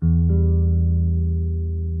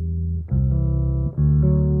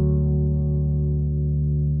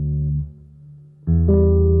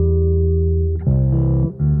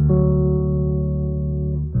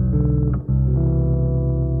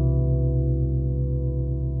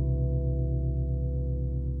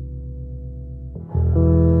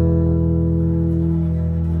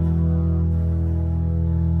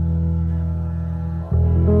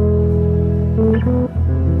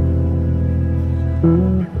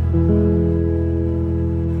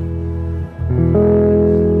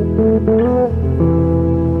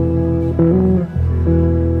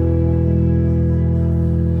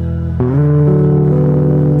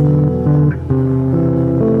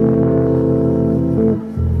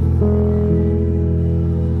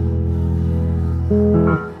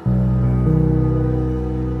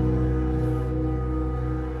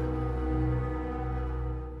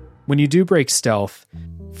 When you do break stealth,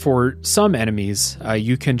 for some enemies,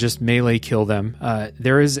 you can just melee kill them.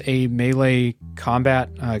 There is a melee combat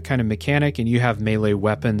kind of mechanic, and you have melee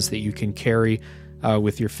weapons that you can carry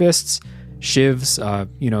with your fists, shivs,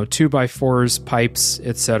 2x4s, pipes,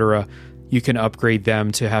 etc. You can upgrade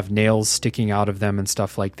them to have nails sticking out of them and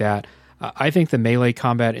stuff like that. I think the melee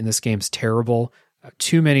combat in this game is terrible.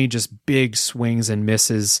 Too many just big swings and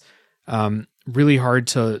misses. Really hard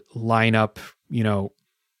to line up,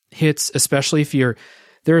 hits, especially if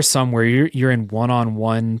there are some where you're in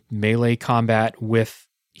one-on-one melee combat with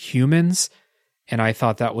humans, and I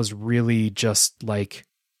thought that was really just like,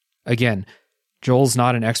 again, Joel's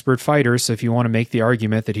not an expert fighter, so if you want to make the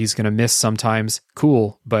argument that he's going to miss sometimes,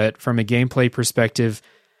 cool, but from a gameplay perspective,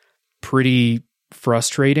 pretty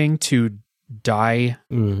frustrating to die,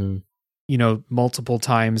 multiple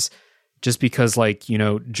times just because,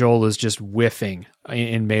 Joel is just whiffing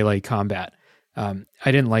in melee combat. I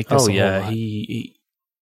didn't like this. Oh yeah, he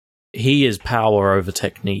is power over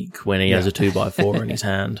technique when he has a 2x4 in his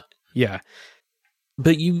hand. Yeah,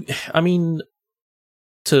 but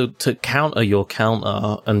to counter your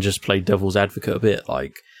counter and just play devil's advocate a bit,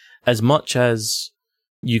 like, as much as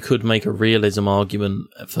you could make a realism argument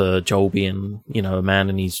for Joel being, a man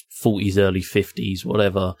in his 40s, early 50s,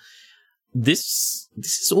 whatever, this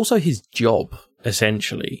is also his job,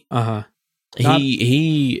 essentially.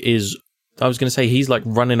 He is. I was going to say he's like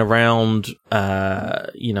running around,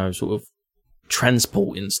 sort of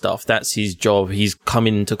transporting stuff. That's his job. He's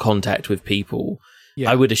coming into contact with people. Yeah.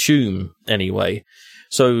 I would assume anyway.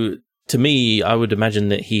 So to me, I would imagine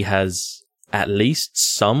that he has at least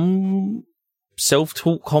some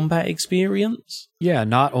self-taught combat experience. Yeah.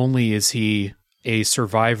 Not only is he a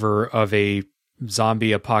survivor of a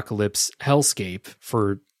zombie apocalypse hellscape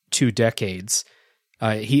for 2 decades,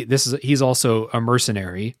 he's also a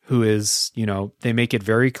mercenary who is, they make it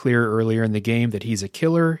very clear earlier in the game that he's a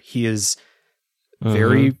killer. He is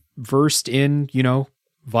very, versed in,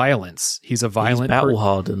 violence. He's a violent, battle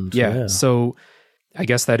hardened. Yeah. So I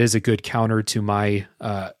guess that is a good counter to my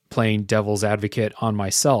playing devil's advocate on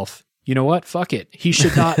myself. You know what? Fuck it. He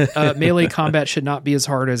should not. Melee combat should not be as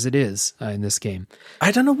hard as it is in this game.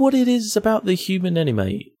 I don't know what it is about the human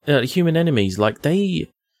enemies. Like they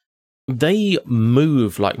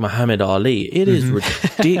move like Muhammad Ali. It is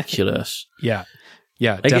ridiculous. Yeah,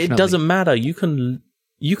 like, definitely. It doesn't matter. You can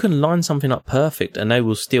line something up perfect, and they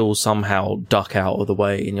will still somehow duck out of the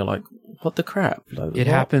way, and you're like, what the crap? Like, it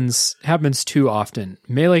happens too often.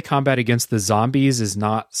 Melee combat against the zombies is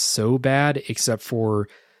not so bad, except for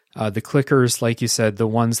the clickers, like you said, the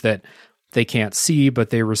ones that they can't see, but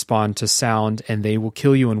they respond to sound, and they will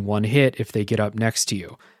kill you in one hit if they get up next to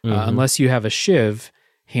you. Unless you have a shiv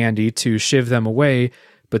handy to shiv them away,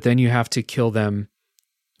 but then you have to kill them,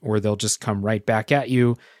 or they'll just come right back at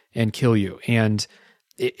you and kill you. And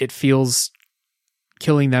it feels,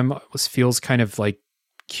 killing them feels kind of like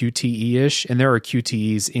QTE-ish, and there are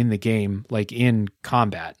QTEs in the game, like in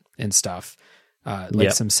combat and stuff,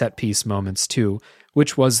 some set piece moments too,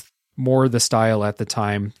 which was more the style at the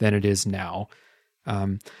time than it is now.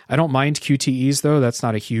 I don't mind QTEs though. That's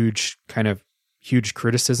not a huge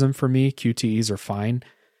criticism for me. QTEs are fine.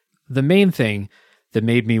 The main thing that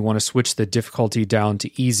made me want to switch the difficulty down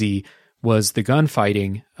to easy was the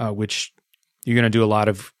gunfighting, which you're going to do a lot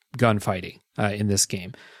of gunfighting in this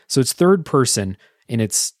game. So it's third person, and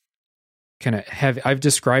it's kind of heavy. I've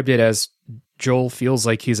described it as Joel feels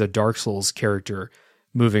like he's a Dark Souls character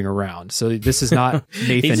moving around. So this is not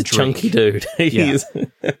Nathan he's a Drake. Chunky dude.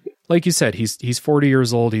 Like you said, he's 40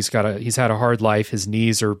 years old. He's had a hard life. His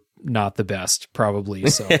knees are not the best, probably.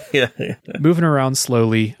 So moving around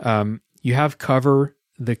slowly. You have cover.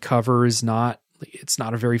 The cover is it's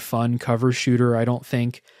not a very fun cover shooter, I don't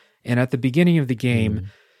think. And at the beginning of the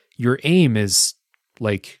game, your aim is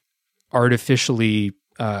like artificially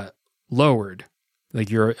lowered,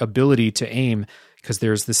 like your ability to aim, because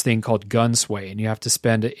there's this thing called gun sway, and you have to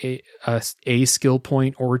spend a skill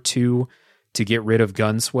point or two to get rid of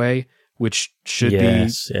gun sway, which should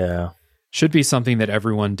be something that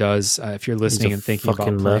everyone does. If you're listening and thinking about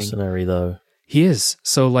playing. Fucking mercenary though. He is.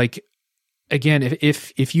 So like, again,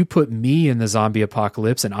 if you put me in the zombie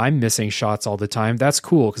apocalypse and I'm missing shots all the time, that's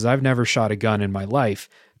cool because I've never shot a gun in my life.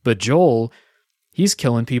 But Joel, he's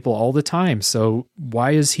killing people all the time. So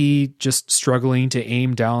why is he just struggling to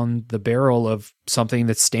aim down the barrel of something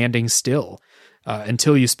that's standing still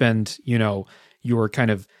until you spend, your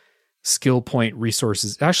kind of skill point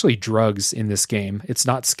resources, actually drugs in this game. It's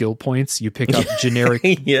not skill points. You pick up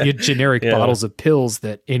generic bottles of pills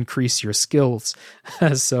that increase your skills.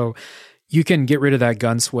 So you can get rid of that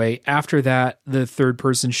gun sway. After that, the third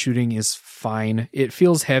person shooting is fine. It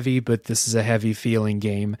feels heavy, but this is a heavy feeling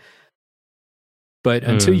game. But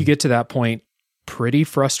until you get to that point, pretty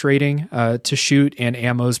frustrating to shoot, and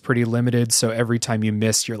ammo's pretty limited. So every time you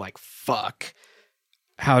miss, you're like, fuck,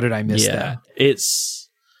 how did I miss that?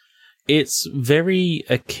 It's very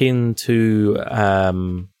akin to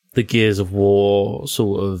the Gears of War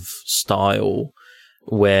sort of style,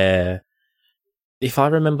 where if I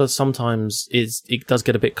remember, sometimes it does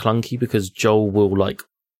get a bit clunky because Joel will like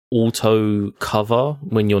auto cover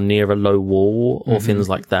when you're near a low wall or things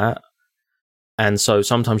like that. And so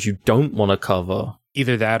sometimes you don't want to cover.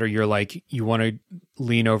 Either that or you're like, you want to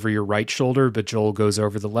lean over your right shoulder, but Joel goes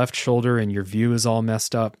over the left shoulder and your view is all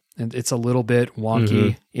messed up. And it's a little bit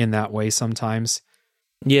wonky in that way sometimes.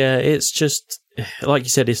 Yeah, it's just, like you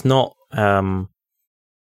said, it's not,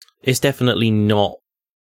 it's definitely not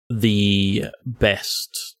the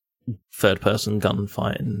best third-person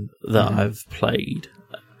gunfighting that I've played.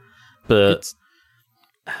 But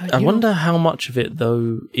I wonder how much of it,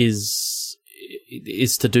 though, is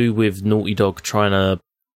to do with Naughty Dog trying to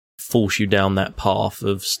force you down that path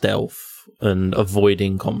of stealth and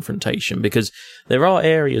avoiding confrontation, because there are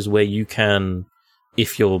areas where you can,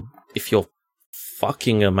 if you're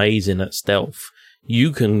fucking amazing at stealth,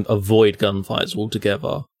 you can avoid gunfights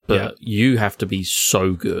altogether, but you have to be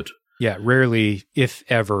so good. Yeah, rarely, if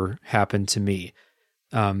ever, happened to me.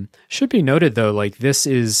 Should be noted though, like this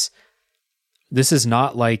is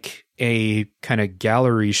not like a kind of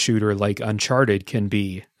gallery shooter like Uncharted can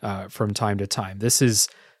be from time to time. This is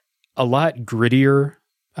a lot grittier,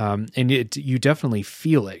 and you definitely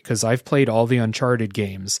feel it, because I've played all the Uncharted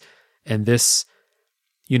games, and this,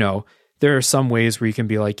 there are some ways where you can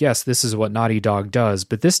be like, yes, this is what Naughty Dog does,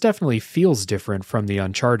 but this definitely feels different from the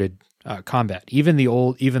Uncharted combat.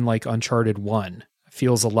 Even like Uncharted 1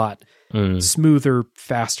 feels a lot smoother,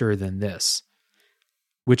 faster than this,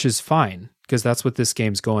 which is fine, because that's what this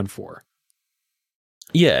game's going for.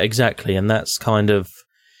 Yeah, exactly. And that's kind of,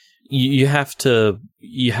 you have to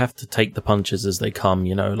take the punches as they come,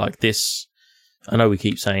 you know, like this. I know we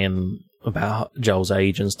keep saying about Joel's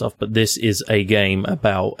age and stuff, but this is a game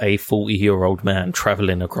about a 40-year-old man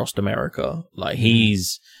traveling across America. Like,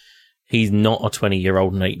 he's not a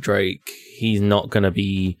 20-year-old Nate Drake. He's not going to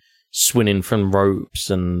be swinging from ropes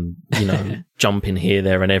and, you know, jumping here,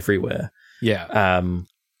 there, and everywhere. Yeah.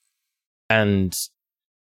 And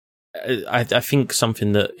I think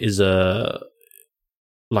something that is a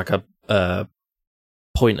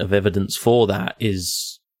point of evidence for that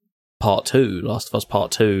is Part 2, Last of Us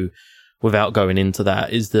Part 2, without going into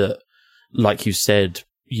that, is that, like you said,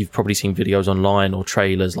 you've probably seen videos online or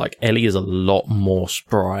trailers, like, Ellie is a lot more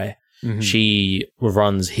spry. Mm-hmm. She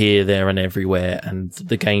runs here, there, and everywhere, and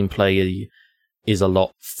the gameplay is a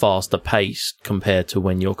lot faster paced compared to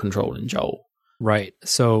when you're controlling Joel. Right.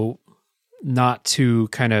 So, not to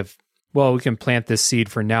kind of, well, we can plant this seed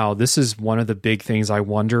for now. This is one of the big things I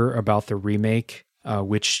wonder about the remake,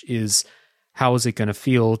 which is, how is it going to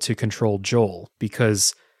feel to control Joel?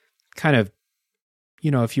 Because kind of,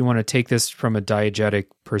 you know, if you want to take this from a diegetic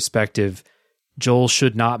perspective, Joel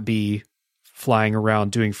should not be flying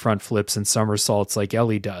around doing front flips and somersaults like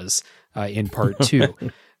Ellie does in Part 2.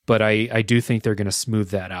 But I do think they're going to smooth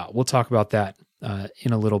that out. We'll talk about that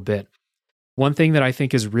in a little bit. One thing that I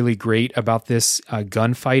think is really great about this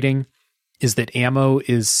gunfighting is that ammo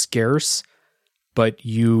is scarce, but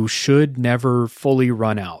you should never fully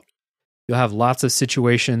run out. You'll have lots of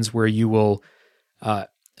situations where you will,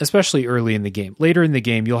 especially early in the game. Later in the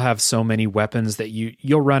game, you'll have so many weapons that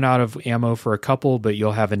you'll run out of ammo for a couple, but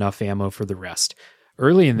you'll have enough ammo for the rest.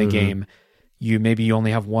 Early in the game, you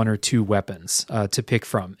only have one or two weapons to pick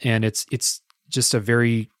from, and it's just a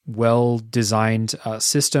very well-designed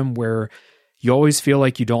system where you always feel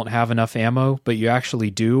like you don't have enough ammo, but you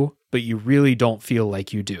actually do, but you really don't feel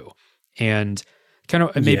like you do. And kind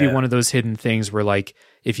of maybe one of those hidden things where, like,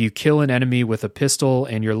 if you kill an enemy with a pistol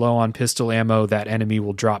and you're low on pistol ammo, that enemy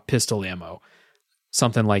will drop pistol ammo,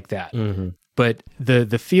 something like that. Mm-hmm. But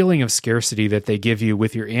the feeling of scarcity that they give you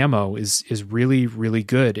with your ammo is really, really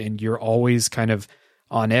good, and you're always kind of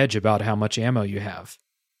on edge about how much ammo you have.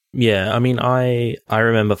 Yeah, I mean, I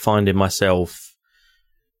remember finding myself,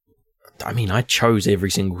 I mean, I chose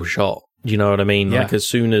every single shot. You know what I mean? Yeah. Like, as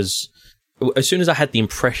soon as I had the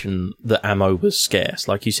impression that ammo was scarce,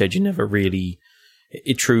 like you said, you never really,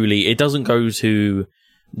 it doesn't go to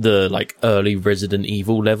the, like, early Resident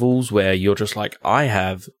Evil levels where you're just like, I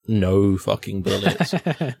have no fucking bullets.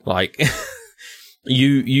 Like,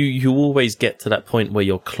 you always get to that point where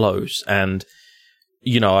you're close, and,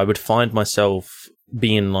 you know, I would find myself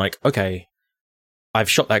being like, okay, I've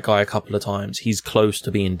shot that guy a couple of times, he's close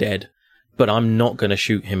to being dead, but I'm not going to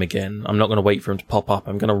shoot him again. I'm not going to wait for him to pop up.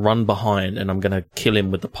 I'm going to run behind and I'm going to kill him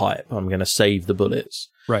with the pipe. I'm going to save the bullets.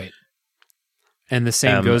 Right. And the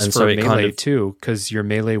same goes for melee kind of, too, because your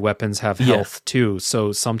melee weapons have health too.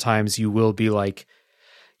 So sometimes you will be like,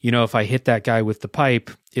 you know, if I hit that guy with the pipe,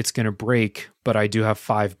 it's going to break, but I do have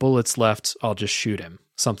 5 bullets left. I'll just shoot him.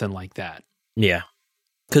 Something like that. Yeah.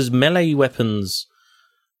 Because melee weapons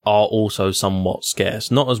are also somewhat scarce.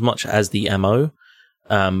 Not as much as the ammo,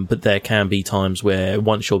 but there can be times where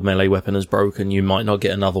once your melee weapon is broken, you might not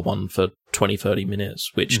get another one for 20, 30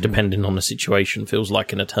 minutes, which, depending on the situation, feels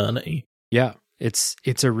like an eternity. Yeah.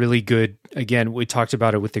 It's a really good, again, we talked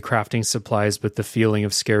about it with the crafting supplies, but the feeling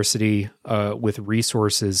of scarcity with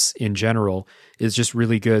resources in general is just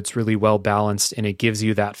really good. It's really well balanced, and it gives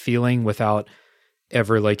you that feeling without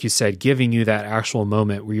ever, like you said, giving you that actual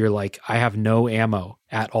moment where you're like, I have no ammo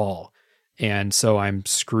at all, and so I'm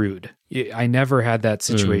screwed. I never had that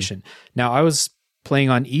situation. Now, I was playing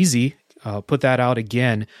on easy, put that out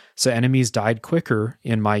again, so enemies died quicker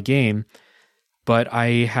in my game, but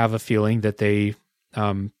I have a feeling that they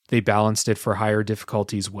balanced it for higher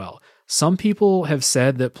difficulties well. Some people have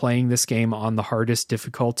said that playing this game on the hardest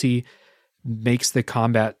difficulty makes the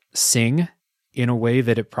combat sing in a way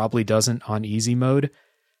that it probably doesn't on easy mode.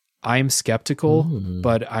 I'm skeptical,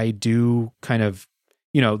 but I do kind of,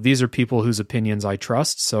 you know, these are people whose opinions I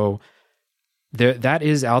trust. So that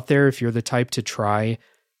is out there if you're the type to try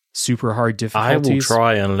super hard difficulties. I will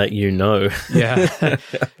try and let you know. Yeah.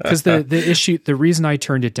 Because the reason I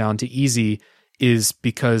turned it down to easy is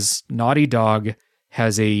because Naughty Dog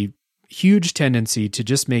has a huge tendency to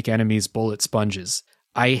just make enemies bullet sponges.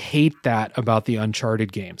 I hate that about the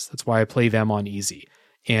Uncharted games. That's why I play them on easy.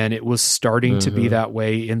 And it was starting to be that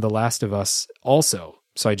way in The Last of Us also.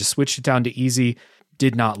 So I just switched it down to easy,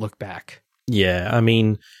 did not look back. Yeah, I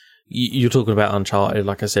mean, you're talking about Uncharted.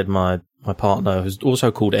 Like I said, my partner, who's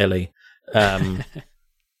also called Ellie,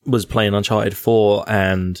 was playing Uncharted 4,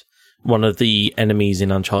 and one of the enemies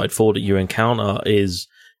in Uncharted 4 that you encounter is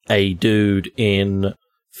a dude in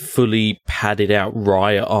fully padded out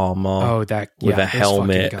riot armor with a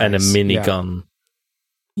helmet and a minigun.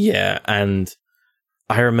 Yeah, and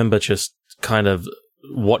I remember just kind of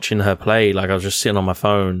watching her play. Like, I was just sitting on my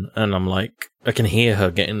phone and I'm like, I can hear her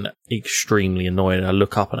getting extremely annoyed. I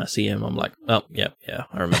look up and I see him. I'm like, oh, yeah,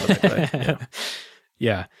 I remember that guy.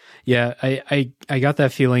 Yeah. I got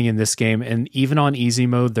that feeling in this game. And even on easy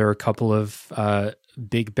mode, there are a couple of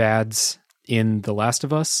big bads in The Last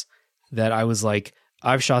of Us that I was like,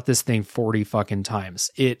 I've shot this thing 40 fucking times.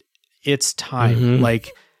 It's time. Mm-hmm.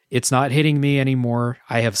 Like, it's not hitting me anymore.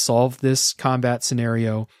 I have solved this combat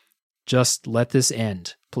scenario. Just let this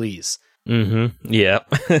end, please. Mm-hmm. Yeah.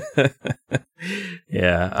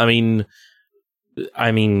 Yeah. I mean,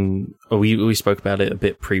 we spoke about it a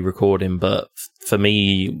bit pre-recording, but for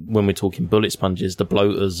me, when we're talking bullet sponges, the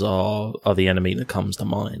bloaters are the enemy that comes to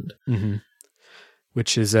mind. Mm-hmm.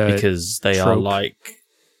 Which is because they trope. are like,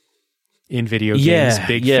 in video games,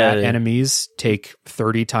 big fat enemies take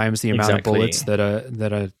 30 times the amount of bullets that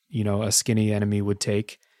a skinny enemy would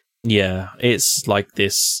take. Yeah, it's like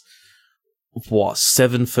this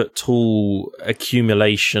 7 foot tall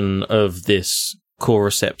accumulation of this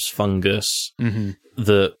cordyceps fungus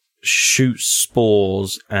that shoots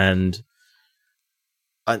spores, and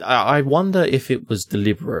I wonder if it was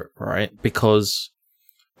deliberate, right? Because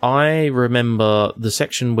I remember the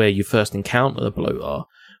section where you first encounter the bloater.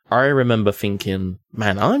 I remember thinking,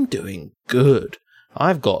 man, I'm doing good.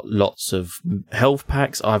 I've got lots of health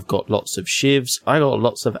packs. I've got lots of shivs. I got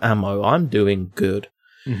lots of ammo. I'm doing good.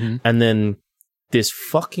 Mm-hmm. And then this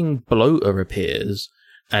fucking bloater appears.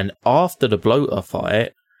 And after the bloater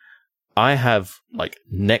fight, I have like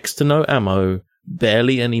next to no ammo,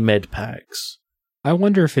 barely any med packs. I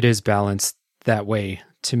wonder if it is balanced that way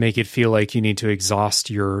to make it feel like you need to exhaust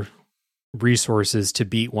your resources to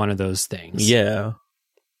beat one of those things. Yeah.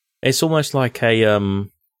 It's almost like a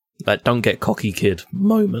like don't get cocky kid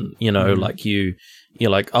moment, like you're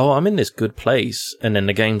like, oh, I'm in this good place, and then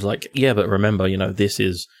the game's like, yeah, but remember, this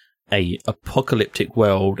is a apocalyptic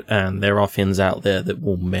world and there are things out there that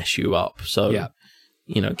will mess you up. So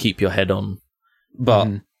keep your head on.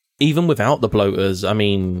 But even without the bloaters,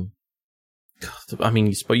 you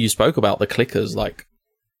spoke about the clickers. Like,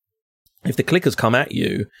 if the clickers come at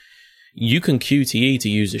you, you can QTE to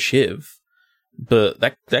use a shiv. But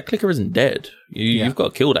that clicker isn't dead. You've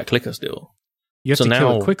got to kill that clicker still. You have to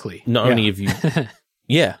kill it quickly. Not only have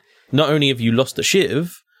you lost the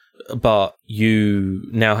shiv, but you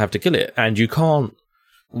now have to kill it, and you can't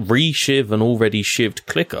re-shiv an already shivved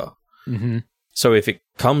clicker. Mm-hmm. So if it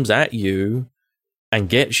comes at you and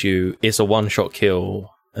gets you, it's a one-shot kill,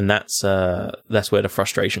 and that's where the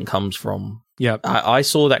frustration comes from. Yeah, I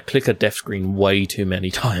saw that clicker death screen way too many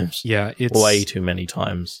times. Yeah, it's way too many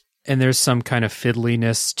times. And there's some kind of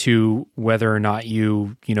fiddliness to whether or not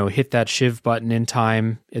you hit that shiv button in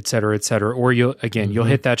time, et cetera, or you'll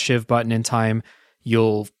hit that shiv button in time.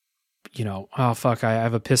 You'll, oh fuck, I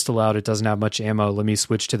have a pistol out. It doesn't have much ammo. Let me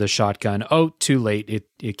switch to the shotgun. Oh, too late.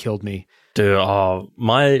 It killed me. Dude,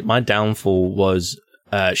 my downfall was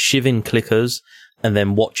shivving clickers and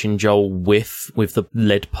then watching Joel whiff with the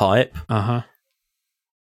lead pipe. Uh-huh.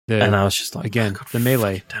 And I was just like, again, the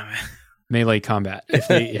melee. Damn it. Melee combat.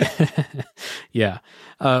 Yeah.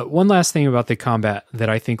 One last thing about the combat that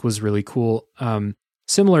I think was really cool,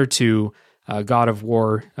 similar to God of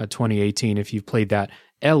War 2018, if you've played that,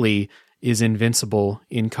 Ellie is invincible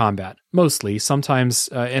in combat, mostly. Sometimes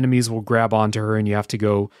enemies will grab onto her and you have to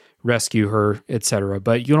go rescue her, etc.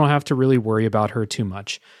 But you don't have to really worry about her too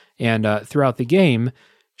much. And throughout the game,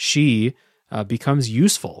 she becomes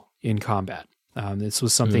useful in combat. This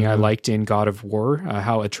was something I liked in God of War,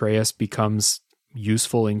 how Atreus becomes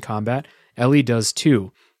useful in combat. Ellie does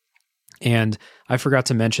too. And I forgot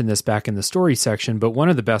to mention this back in the story section, but one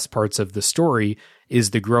of the best parts of the story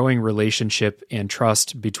is the growing relationship and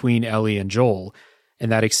trust between Ellie and Joel, and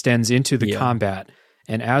that extends into the combat.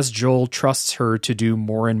 And as Joel trusts her to do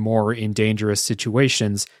more and more in dangerous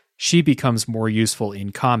situations, she becomes more useful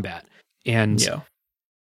in combat. And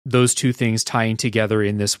those two things tying together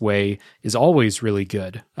in this way is always really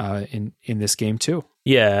good in this game too.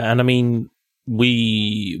 Yeah, and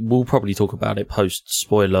we will probably talk about it post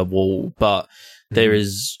spoiler wall, but there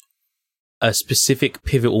is a specific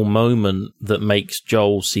pivotal moment that makes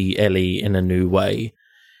Joel see Ellie in a new way.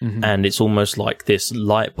 Mm-hmm. And it's almost like this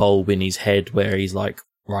light bulb in his head where he's like,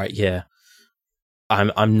 right, yeah,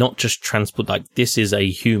 I'm not just this is a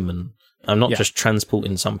human. I'm not just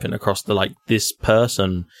transporting something across this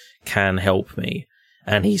person can help me.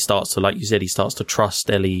 And he starts to, like you said, he starts to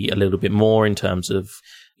trust Ellie a little bit more in terms of,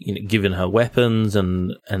 giving her weapons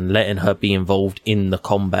and letting her be involved in the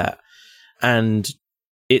combat. And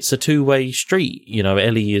it's a two-way street.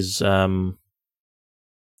 Ellie is,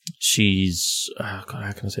 she's, God,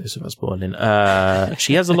 how can I say this without spoiling?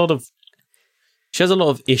 She has a lot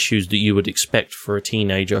of issues that you would expect for a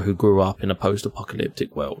teenager who grew up in a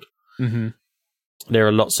post-apocalyptic world. Mm-hmm. There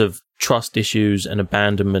are lots of trust issues and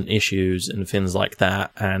abandonment issues and things like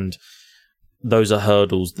that. And those are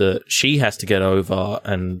hurdles that she has to get over,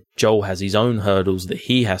 and Joel has his own hurdles that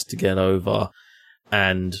he has to get over.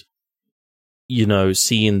 And,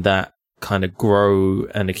 seeing that kind of grow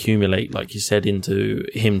and accumulate, like you said, into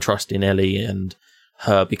him trusting Ellie and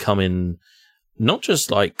her becoming not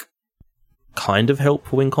just like kind of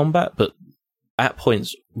helpful in combat, but at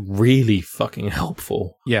points really fucking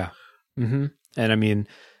helpful. Yeah. Mm-hmm. And I mean,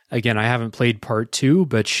 again, I haven't played part 2,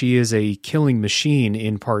 but she is a killing machine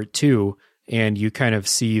in part 2, and you kind of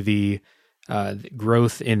see the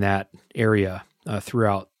growth in that area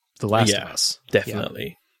throughout The Last of Us. Definitely.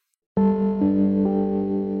 Yeah.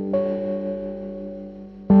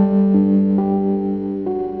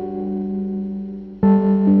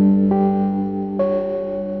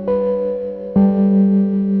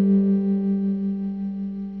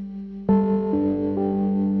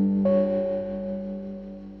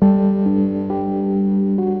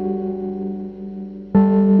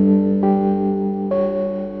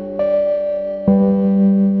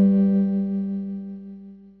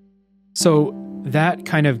 So that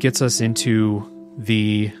kind of gets us into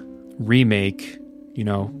the remake,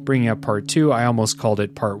 bringing up part 2. I almost called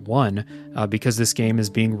it part 1 because this game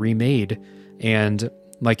is being remade. And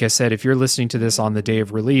like I said, if you're listening to this on the day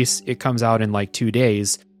of release, it comes out in like 2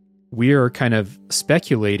 days. We are kind of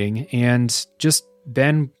speculating, and just,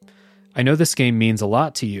 Ben, I know this game means a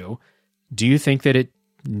lot to you. Do you think that it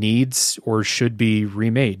needs or should be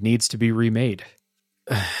remade, needs to be remade?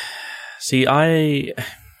 See,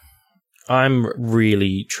 I'm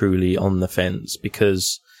really, truly on the fence,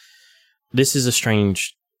 because this is a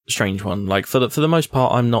strange one. Like, for the most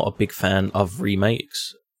part, I'm not a big fan of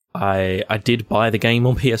remakes. I did buy the game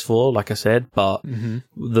on PS4, like I said, but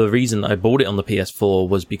the reason I bought it on the PS4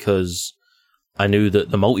 was because I knew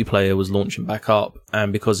that the multiplayer was launching back up,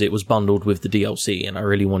 and because it was bundled with the DLC, and I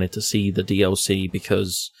really wanted to see the DLC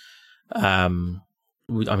because, I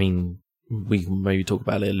mean, we can maybe talk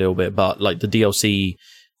about it a little bit, but like the DLC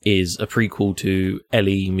is a prequel to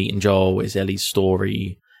Ellie meeting Joel. It's Ellie's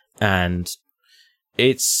story, and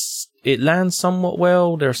it lands somewhat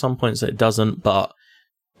well. There are some points that it doesn't, but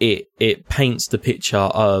it paints the picture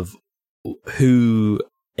of who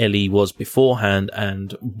Ellie was beforehand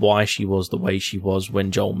and why she was the way she was when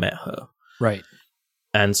Joel met her. Right.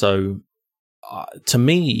 And so, to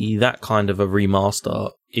me, that kind of a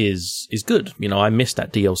remaster is good. I missed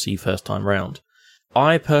that DLC first time round.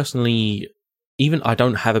 I personally, I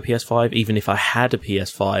don't have a PS5. Even if I had a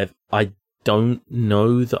PS5, I don't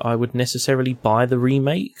know that I would necessarily buy the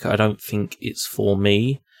remake. I don't think it's for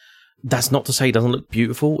me. That's not to say it doesn't look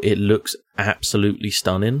beautiful. It looks absolutely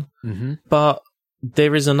stunning. Mm-hmm. But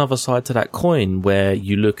there is another side to that coin where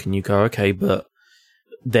you look and you go, okay, but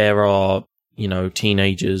there are,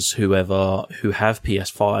 teenagers, who have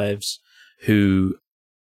PS5s who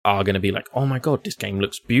are going to be like, oh my God, this game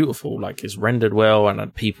looks beautiful. Like, it's rendered well,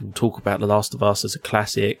 and people talk about The Last of Us as a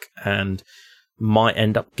classic, and might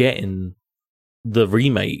end up getting the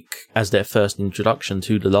remake as their first introduction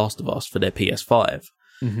to The Last of Us for their PS5.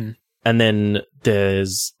 Mm-hmm. And then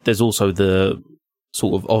there's also the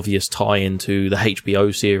sort of obvious tie into the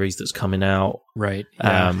HBO series that's coming out. Right.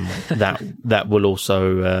 Yeah. That will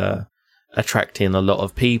also attract in a lot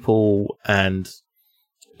of people. And,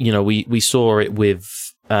 we saw it with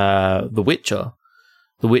The Witcher.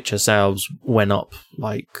 The Witcher sales went up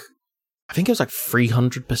like, I think it was like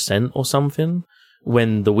 300% or something.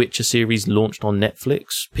 When the Witcher series launched on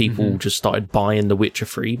Netflix, people just started buying The Witcher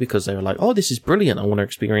 3 because they were like, oh, this is brilliant. I want to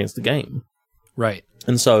experience the game. Right.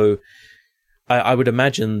 And so I would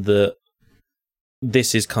imagine that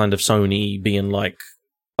this is kind of Sony being like,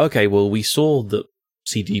 okay, well, we saw that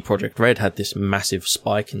CD Projekt Red had this massive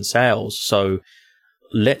spike in sales, so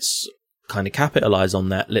let's kind of capitalize on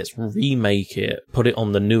that. Let's remake it, put it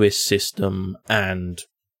on the newest system, and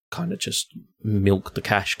kind of just milk the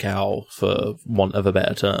cash cow, for want of a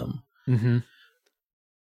better term. Mm-hmm.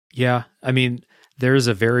 Yeah, I mean, there's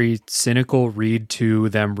a very cynical read to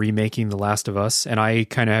them remaking The Last of Us, and I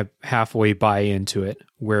kind of halfway buy into it,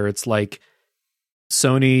 where it's like,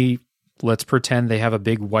 Sony, let's pretend they have a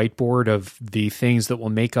big whiteboard of the things that will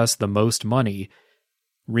make us the most money.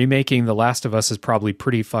 Remaking The Last of Us is probably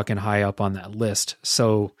pretty fucking high up on that list.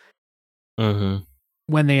 So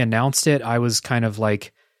when they announced it, I was kind of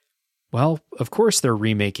like, well, of course they're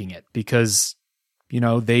remaking it because,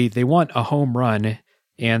 they want a home run,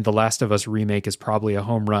 and The Last of Us remake is probably a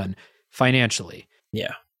home run financially.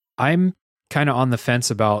 Yeah. I'm kind of on the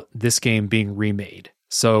fence about this game being remade.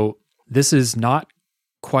 So this is not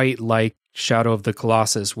quite like Shadow of the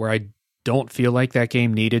Colossus, where I don't feel like that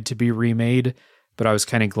game needed to be remade, but I was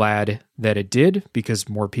kind of glad that it did because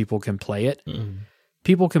more people can play it. Mm.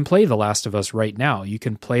 People can play The Last of Us right now. You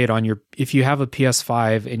can play it on if you have a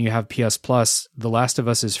PS5 and you have PS Plus, The Last of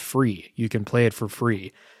Us is free. You can play it for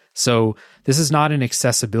free. So this is not an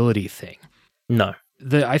accessibility thing. No.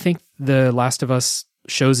 I think The Last of Us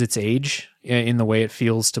shows its age in the way it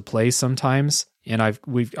feels to play sometimes. And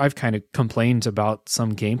I've kind of complained about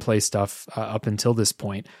some gameplay stuff up until this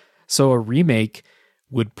point. So a remake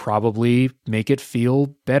would probably make it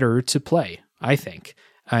feel better to play, I think.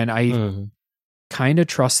 And I kind of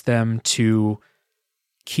trust them to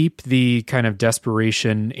keep the kind of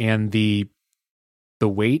desperation and the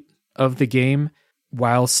weight of the game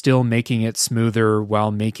while still making it smoother,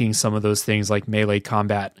 while making some of those things like melee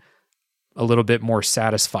combat a little bit more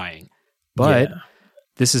satisfying. But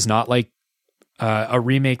this is not like a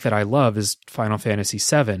remake that I love is Final Fantasy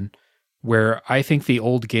VII, where I think the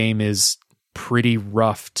old game is pretty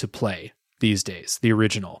rough to play these days, the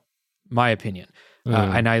original, my opinion.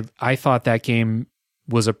 And I thought that game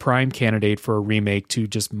was a prime candidate for a remake to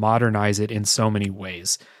just modernize it in so many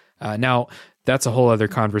ways. Now, that's a whole other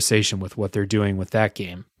conversation with what they're doing with that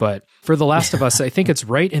game. But for The Last of Us, I think it's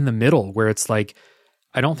right in the middle where it's like,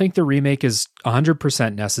 I don't think the remake is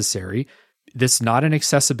 100% necessary. This is not an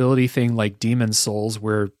accessibility thing like Demon's Souls,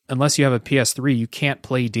 where unless you have a PS3, you can't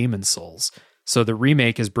play Demon's Souls. So the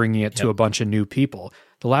remake is bringing it to a bunch of new people.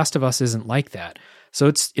 The Last of Us isn't like that. So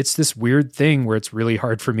it's this weird thing where it's really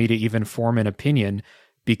hard for me to even form an opinion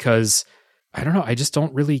because, I don't know, I just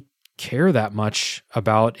don't really care that much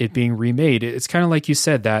about it being remade. It's kind of like you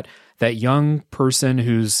said, that young person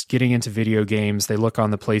who's getting into video games, they look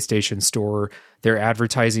on the PlayStation Store, they're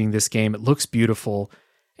advertising this game, it looks beautiful,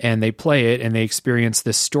 and they play it and they experience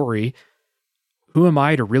this story. Who am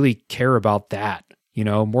I to really care about that?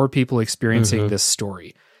 More people experiencing this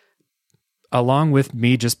story. Along with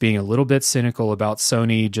me just being a little bit cynical about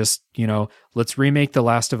Sony, just, let's remake The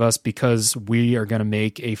Last of Us because we are going to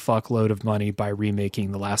make a fuckload of money by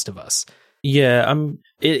remaking The Last of Us. Yeah,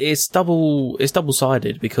 it's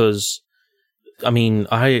double-sided because, I mean,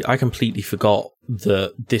 I completely forgot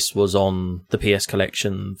that this was on the PS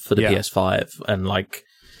Collection for the PS5, and like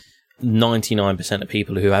 99% of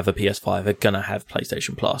people who have a PS5 are going to have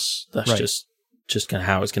PlayStation Plus. That's just kind of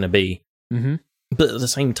how it's going to be. Mm-hmm. But at the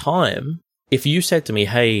same time, if you said to me,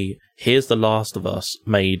 hey, here's The Last of Us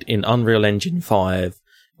made in Unreal Engine 5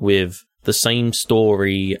 with the same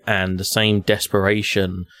story and the same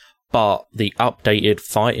desperation, but the updated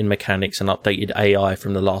fighting mechanics and updated AI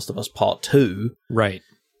from The Last of Us Part 2, right,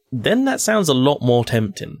 then that sounds a lot more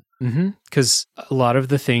tempting. Because a lot of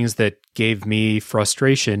the things that gave me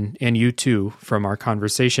frustration, and you too, from our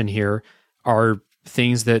conversation here, are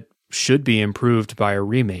things that should be improved by a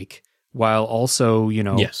remake, while also,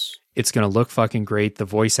 it's going to look fucking great. The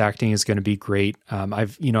voice acting is going to be great.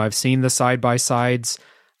 I've seen the side-by-sides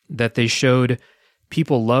that they showed.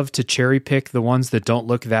 People love to cherry pick the ones that don't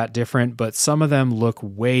look that different, but some of them look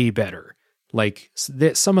way better. Like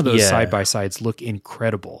some of those side-by-sides look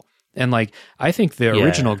incredible. And like, I think the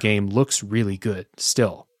original game looks really good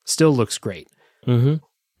still looks great. Mm-hmm.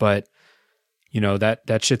 But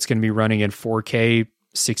that shit's going to be running in 4K,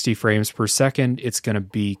 60 frames per second. It's going to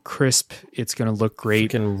be crisp. It's going to look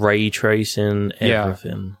great. Freaking ray tracing,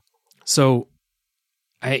 everything. So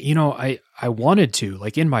I wanted to,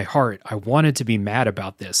 like, in my heart, I wanted to be mad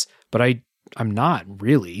about this, but I'm not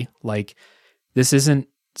really. Like, this isn't,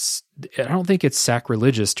 I don't think it's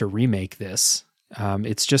sacrilegious to remake this.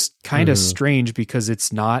 It's just kind of strange because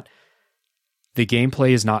it's not, the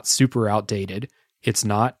gameplay is not super outdated. It's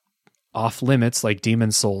not off limits like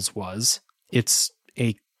Demon's Souls was. It's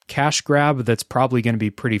a cash grab that's probably going to be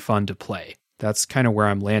pretty fun to play. That's kind of where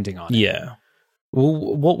I'm landing on it. Yeah.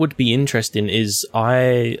 Well, what would be interesting is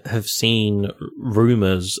I have seen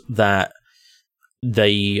rumors that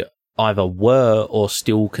they either were or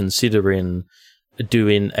still considering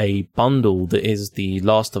doing a bundle that is The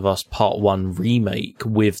Last of Us Part 1 remake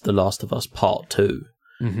with The Last of Us Part 2.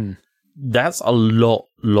 Mm-hmm. That's a lot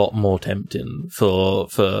more tempting for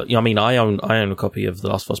I mean, I own a copy of The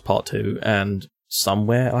Last of Us Part 2, and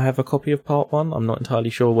somewhere I have a copy of Part 1. I'm not entirely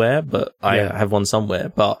sure where, but I have one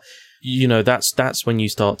somewhere. But that's when you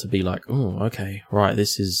start to be like, oh, okay, right,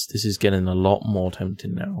 this is getting a lot more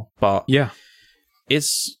tempting now. But yeah,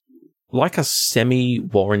 it's like a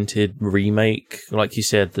semi-warranted remake. Like you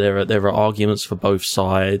said, there are arguments for both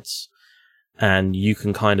sides, and you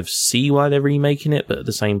can kind of see why they're remaking it, but at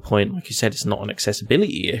the same point, like you said, it's not an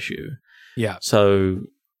accessibility issue. Yeah. So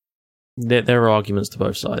there are arguments to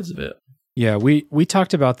both sides of it. Yeah, we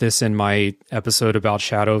talked about this in my episode about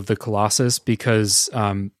Shadow of the Colossus, because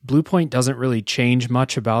Bluepoint doesn't really change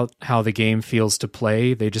much about how the game feels to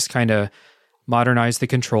play. They just kind of modernize the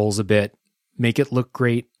controls a bit, make it look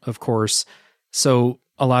great, of course. So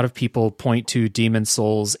a lot of people point to Demon's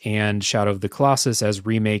Souls and Shadow of the Colossus as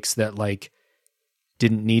remakes that like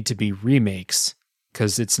didn't need to be remakes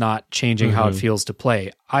because it's not changing how it feels to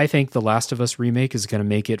play. I think The Last of Us remake is going to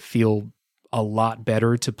make it feel a lot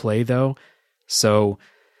better to play, though. So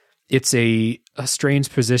it's a strange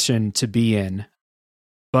position to be in.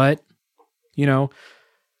 But, you know,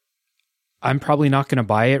 I'm probably not going to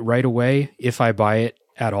buy it right away if I buy it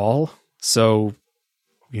at all. So,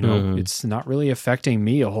 you know, it's not really affecting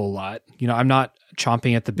me a whole lot. You know, I'm not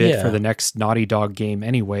chomping at the bit for the next Naughty Dog game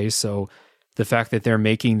anyway. So the fact that they're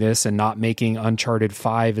making this and not making Uncharted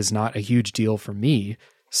 5 is not a huge deal for me.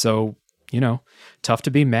 So, you know, tough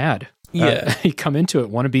to be mad. Yeah. You come into it,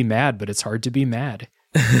 want to be mad, but it's hard to be mad.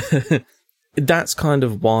 That's kind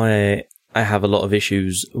of why I have a lot of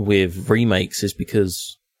issues with remakes, is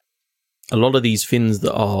because a lot of these things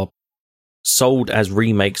that are sold as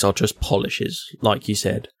remakes are just polishes, like you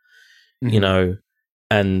said, you know,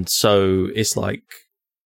 and so it's like,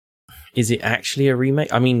 is it actually a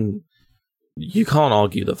remake? I mean, you can't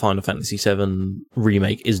argue that Final Fantasy VII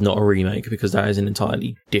Remake is not a remake, because that is an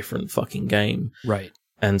entirely different fucking game. Right.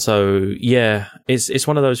 And so, yeah, it's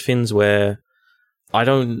one of those things where I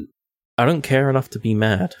don't care enough to be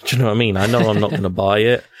mad. Do you know what I mean? I know I'm not going to buy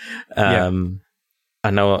it. I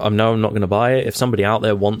know I'm not going to buy it. If somebody out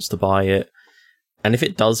there wants to buy it, and if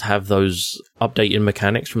it does have those updated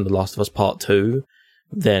mechanics from The Last of Us Part 2,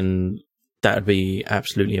 then that would be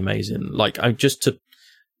absolutely amazing. Like,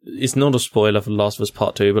 it's not a spoiler for The Last of Us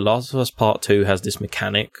Part 2, but Last of Us Part 2 has this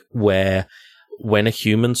mechanic where when a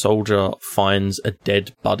human soldier finds a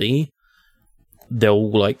dead buddy, they'll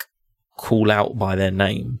like call out by their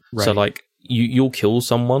name. Right. So like you'll kill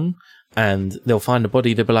someone and they'll find a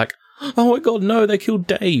body. They'll be like, "Oh my god, no! They killed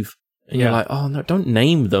Dave." And you're like, "Oh no! Don't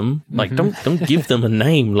name them. Like don't give them a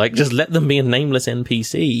name. Like just let them be a nameless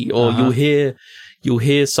NPC." Or you'll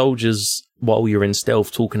hear soldiers while you're in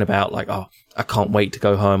stealth talking about like, "Oh, I can't wait to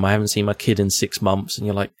go home. I haven't seen my kid in 6 months." And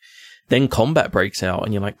you're like, then combat breaks out,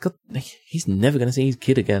 and you're like, God, he's never going to see his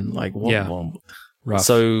kid again. Like, what? Yeah. Rough.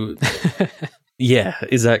 So, yeah,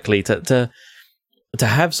 exactly. To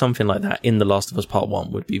have something like that in The Last of Us Part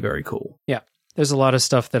 1 would be very cool. Yeah. There's a lot of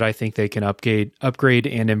stuff that I think they can upgrade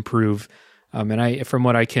and improve. And from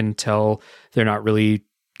what I can tell, they're not really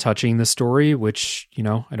touching the story, which, you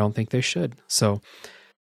know, I don't think they should. So,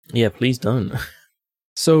 yeah, please don't.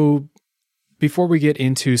 So, before we get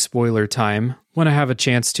into spoiler time, want to have a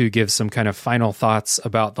chance to give some kind of final thoughts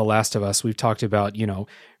about The Last of Us. We've talked about, you know,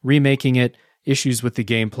 remaking it, issues with the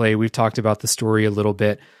gameplay. We've talked about the story a little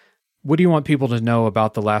bit. What do you want people to know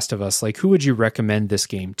about The Last of Us? Like, who would you recommend this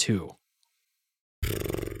game to?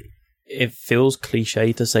 It feels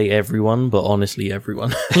cliche to say everyone, but honestly,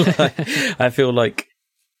 everyone. I feel like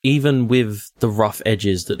even with the rough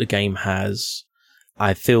edges that the game has,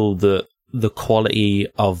 I feel that the quality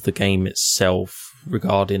of the game itself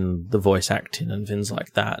regarding the voice acting and things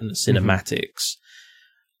like that and the cinematics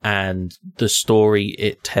and the story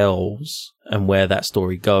it tells and where that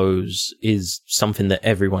story goes is something that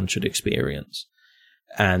everyone should experience.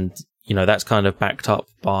 And, you know, that's kind of backed up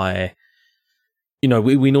by, you know,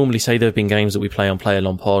 we normally say there have been games that we play on Play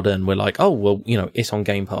Along Pod and we're like, oh, well, you know, it's on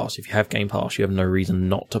Game Pass. If you have Game Pass, you have no reason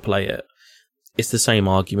not to play it. It's the same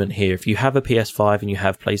argument here. If you have a PS5 and you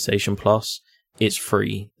have PlayStation Plus, it's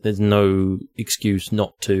free. There's no excuse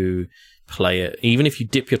not to play it. Even if you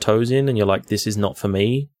dip your toes in and you're like, this is not for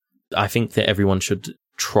me, I think that everyone should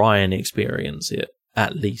try and experience it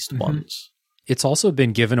at least once. It's also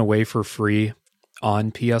been given away for free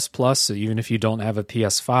on PS Plus. So even if you don't have a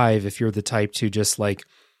PS5, if you're the type to just like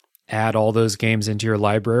add all those games into your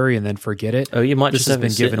library and then forget it, you might this just has have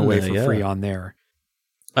been given away for free yeah. on there.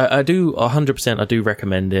 I do 100%. I do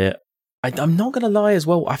recommend it. I'm not going to lie as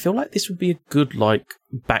well. I feel like this would be a good, like,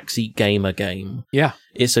 backseat gamer game. Yeah.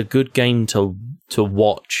 It's a good game to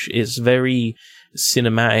watch. It's very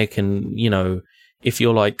cinematic and, you know, if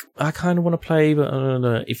you're like, I kind of want to play,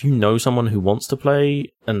 but if you know someone who wants to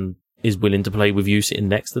play and is willing to play with you sitting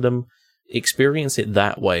next to them, experience it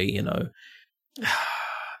that way, you know.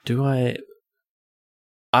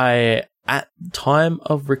 At time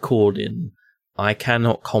of recording, I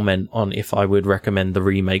cannot comment on if I would recommend the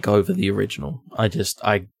remake over the original.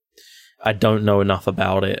 I don't know enough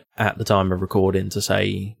about it at the time of recording to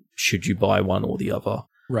say should you buy one or the other.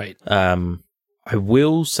 Right. I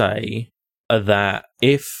will say that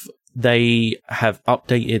if they have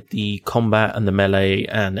updated the combat and the melee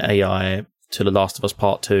and AI to The Last of Us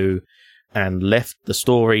Part 2 and left the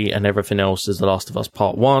story and everything else as The Last of Us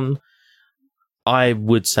Part 1, I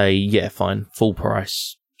would say, yeah, fine. Full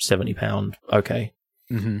price, £70. Okay.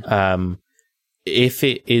 Mm-hmm. If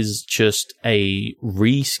it is just a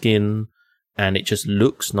reskin and it just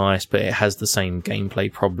looks nice, but it has the same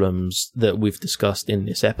gameplay problems that we've discussed in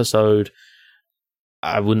this episode,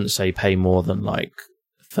 I wouldn't say pay more than like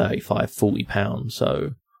 £35-40.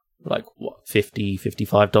 So like what,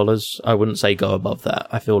 $50-55? I wouldn't say go above that.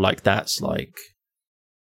 I feel like that's like,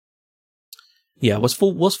 yeah, what's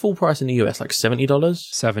full price in the US? Like $70?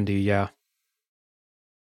 70, yeah.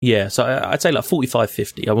 Yeah, so I'd say like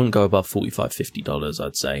 $45-50. I wouldn't go above $45-50,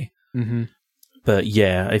 I'd say. Mm-hmm. But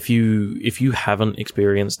yeah, if you haven't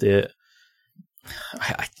experienced it,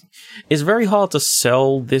 it's very hard to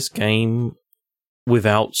sell this game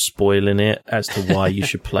without spoiling it as to why you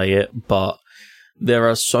should play it. But there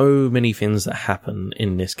are so many things that happen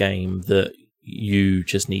in this game that you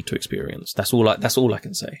just need to experience. That's all I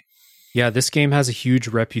can say. Yeah, this game has a huge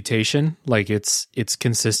reputation. Like it's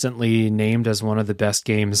consistently named as one of the best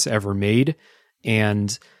games ever made.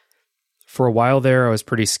 And for a while there, I was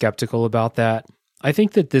pretty skeptical about that. I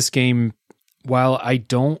think that this game, while I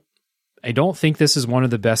don't think this is one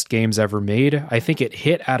of the best games ever made, I think it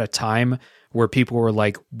hit at a time where people were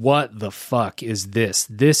like, what the fuck is this?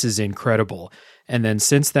 This is incredible. And then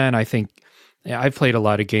since then, I think I've played a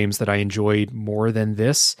lot of games that I enjoyed more than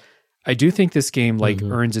this. I do think this game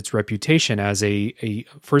earns its reputation as a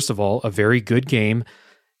first of all, a very good game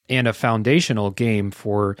and a foundational game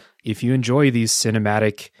for if you enjoy these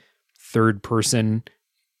cinematic third person,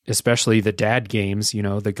 especially the dad games, you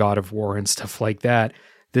know, the God of War and stuff like that.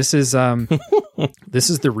 This is this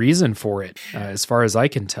is the reason for it, as far as I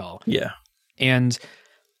can tell. Yeah. And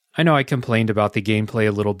I know I complained about the gameplay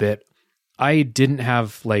a little bit. I didn't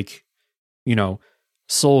have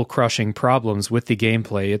soul-crushing problems with the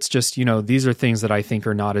gameplay. It's just, these are things that I think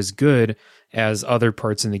are not as good as other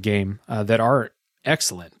parts in the game that are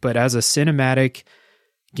excellent. But as a cinematic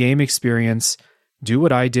game experience, do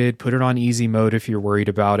what I did, put it on easy mode if you're worried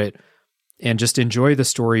about it, and just enjoy the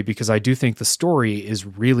story, because I do think the story is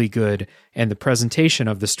really good, and the presentation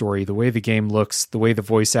of the story, the way the game looks, the way the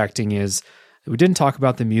voice acting is. We didn't talk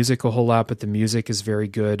about the music a whole lot, but the music is very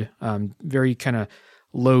good. Very kind of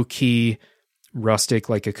low-key, rustic,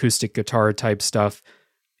 like acoustic guitar type stuff.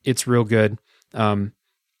 It's real good.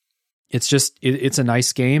 It's a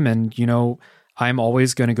nice game, and I'm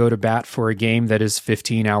always going to go to bat for a game that is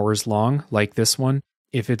 15 hours long like this one.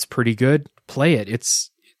 If it's pretty good, play it.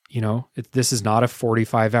 This is not a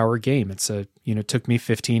 45-hour game. It took me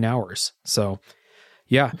 15 hours. So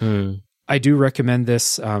yeah, I do recommend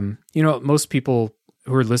this. Most people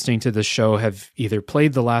who are listening to this show have either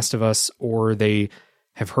played The Last of Us or they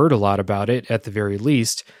have heard a lot about it at the very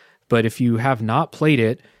least. But if you have not played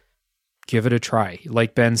it, give it a try.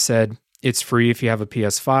 Like Ben said, it's free if you have a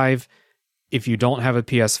PS5. If you don't have a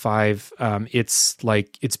PS5,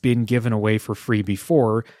 it's been given away for free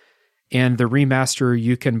before. And the remaster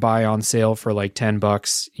you can buy on sale for like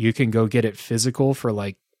 $10. You can go get it physical for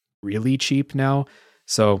like really cheap now.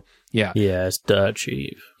 So yeah. Yeah, it's dirt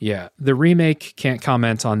cheap. Yeah. The remake, can't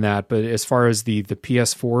comment on that. But as far as the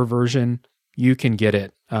PS4 version, you can get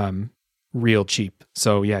it real cheap.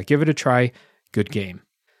 So yeah, give it a try. Good game.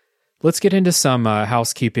 Let's get into some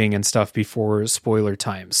housekeeping and stuff before spoiler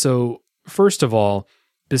time. So first of all,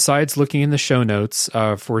 besides looking in the show notes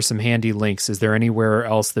for some handy links, is there anywhere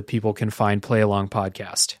else that people can find Play Along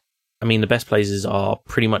Podcast? I mean, the best places are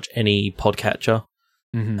pretty much any podcatcher.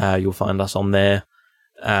 Mm-hmm. You'll find us on there.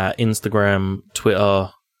 Instagram,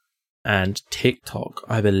 Twitter, and TikTok,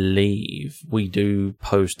 I believe we do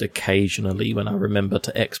post occasionally when I remember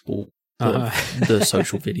to export the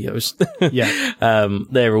social videos. Yeah.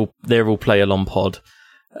 They're all Play Along Pod.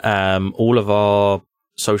 All of our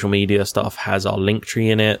social media stuff has our link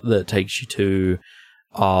tree in it that takes you to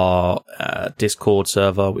our Discord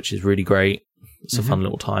server, which is really great. It's a fun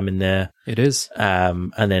little time in there. It is.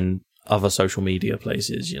 And then other social media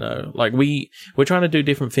places, like we're trying to do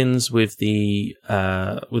different things with the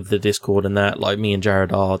Discord and that. Like me and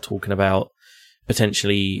Jared are talking about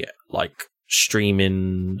potentially like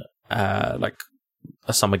streaming like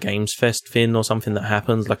a Summer Games Fest thing or something that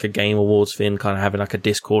happens, like a Game Awards thing, kind of having like a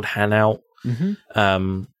Discord hangout.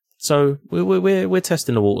 So we're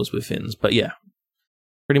testing the waters with things, but yeah,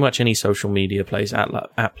 pretty much any social media place at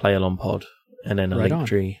PlayAlongPod, and then a Right link on.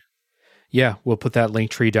 tree. Yeah, we'll put that link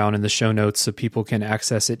tree down in the show notes so people can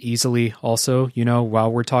access it easily. Also, while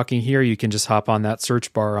we're talking here, you can just hop on that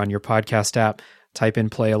search bar on your podcast app, type in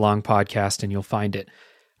Play Along Podcast, and you'll find it.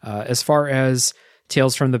 As far as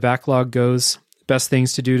Tales from the Backlog goes, best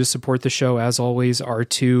things to do to support the show, as always, are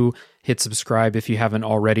to hit subscribe if you haven't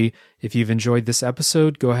already. If you've enjoyed this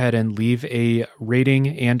episode, go ahead and leave a rating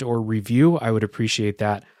and or review. I would appreciate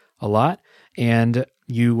that a lot. And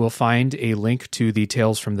you will find a link to the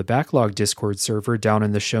Tales from the Backlog Discord server down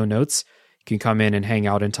in the show notes. You can come in and hang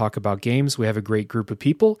out and talk about games. We have a great group of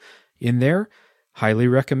people in there. Highly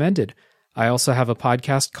recommended. I also have a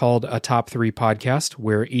podcast called A Top 3 Podcast,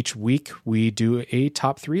 where each week we do a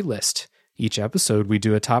top 3 list. Each episode we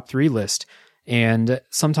do a top 3 list. And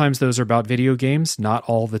sometimes those are about video games, not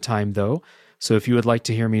all the time though. So if you would like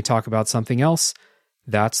to hear me talk about something else,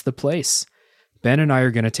 that's the place. Ben and I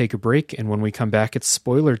are going to take a break, and when we come back, it's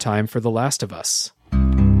spoiler time for The Last of Us.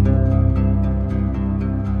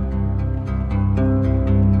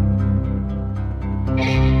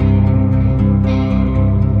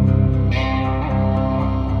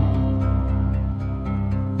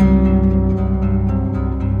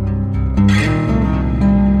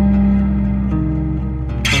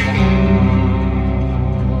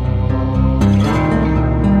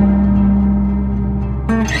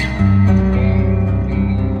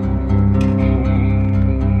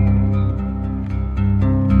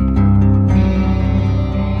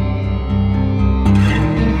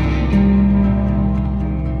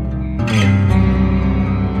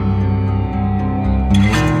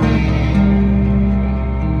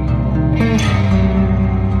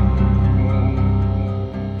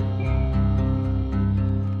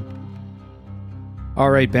 All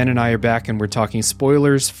right, Ben and I are back, and we're talking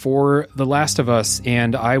spoilers for The Last of Us,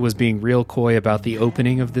 and I was being real coy about the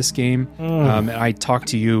opening of this game. And I talked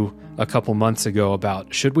to you a couple months ago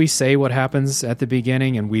about, should we say what happens at the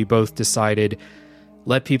beginning? And we both decided,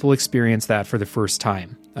 let people experience that for the first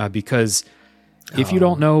time. Because if you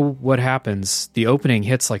don't know what happens, the opening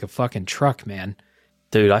hits like a fucking truck, man.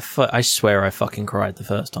 Dude, I swear I fucking cried the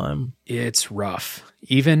first time. It's rough.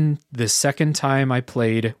 Even the second time I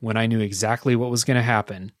played, when I knew exactly what was going to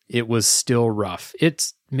happen, it was still rough.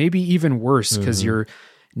 It's maybe even worse because you're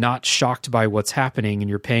not shocked by what's happening and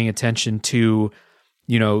you're paying attention to,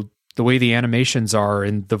 the way the animations are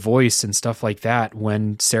and the voice and stuff like that.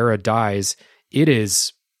 When Sarah dies, it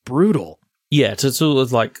is brutal. Yeah, to sort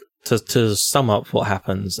of like, to sum up what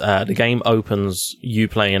happens, the game opens you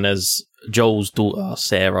playing as Joel's daughter,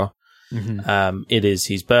 Sarah. Mm-hmm. It is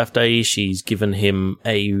his birthday. She's given him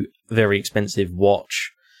a very expensive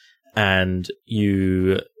watch, and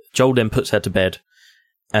Joel then puts her to bed,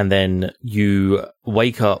 and then you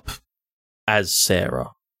wake up as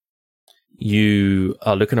Sarah. You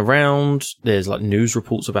are looking around. There's like news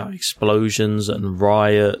reports about explosions and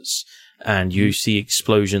riots, and you see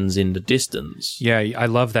explosions in the distance. Yeah, I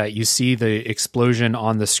love that. You see the explosion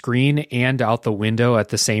on the screen and out the window at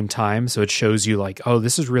the same time. So it shows you like, oh,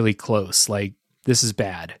 this is really close. Like, this is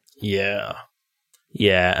bad. Yeah.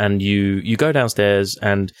 Yeah, and you go downstairs,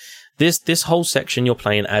 and this whole section you're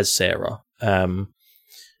playing as Sarah.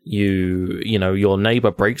 Your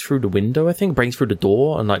neighbor breaks through the window, I think, breaks through the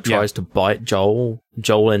door and like tries to bite Joel.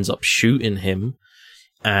 Joel ends up shooting him,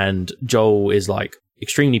 and Joel is like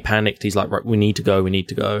extremely panicked. He's like, right, we need to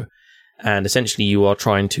go. And essentially you are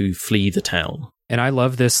trying to flee the town. And I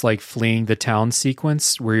love this like fleeing the town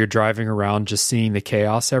sequence where you're driving around just seeing the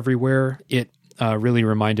chaos everywhere. It really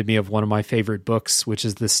reminded me of one of my favorite books, which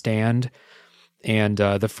is The Stand. And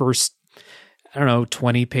the first,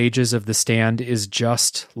 20 pages of The Stand is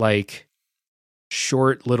just like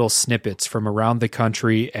short little snippets from around the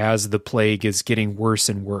country as the plague is getting worse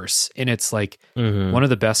and worse. And it's like one of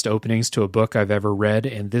the best openings to a book I've ever read.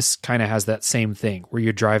 And this kind of has that same thing where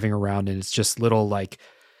you're driving around and it's just little like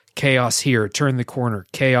chaos here, turn the corner,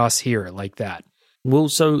 chaos here, like that. Well,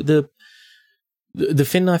 so the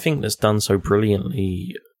thing I think that's done so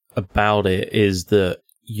brilliantly about it is that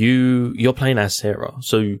you're playing as Sarah,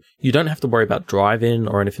 so you don't have to worry about driving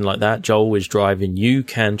or anything like that. Joel is driving. You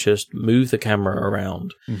can just move the camera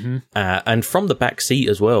around and from the back seat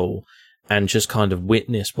as well, and just kind of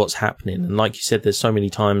witness what's happening. And like you said, there's so many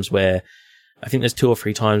times where I think there's 2 or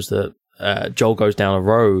 3 times that Joel goes down a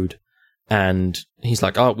road and he's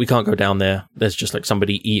like, oh, we can't go down there. There's just like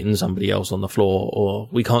somebody eating somebody else on the floor, or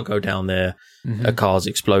we can't go down there. A car's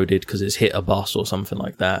exploded because it's hit a bus or something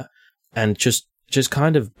like that. And just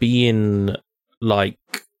kind of being like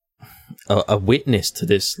a witness to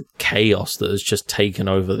this chaos that has just taken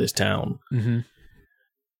over this town.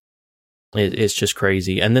 It's just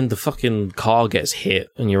crazy. And then the fucking car gets hit,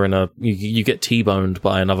 and you get T-boned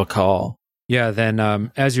by another car. Yeah,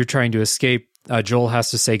 then as you're trying to escape, Joel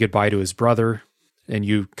has to say goodbye to his brother, and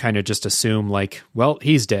you kind of just assume, like, well,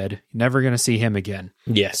 he's dead. Never going to see him again.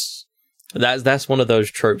 Yes. That's one of those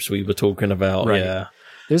tropes we were talking about, right. Yeah.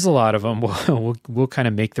 There's a lot of them. We'll kind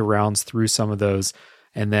of make the rounds through some of those.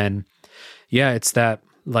 And then, yeah, it's that,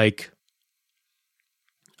 like,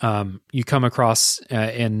 you come across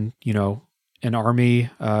an army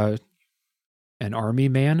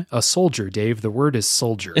man, a soldier, Dave. The word is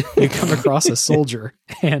soldier. You come across a soldier,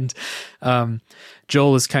 and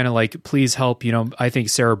Joel is kind of like, please help. I think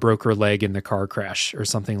Sarah broke her leg in the car crash or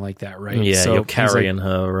something like that, right? Yeah, so you're carrying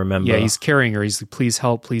her, remember? Yeah, he's carrying her. He's like, please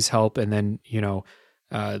help. And then,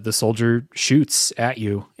 the soldier shoots at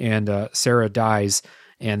you, and Sarah dies.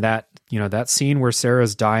 And that scene where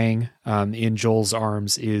Sarah's dying in Joel's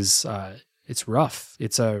arms is, it's rough.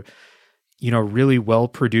 It's a, really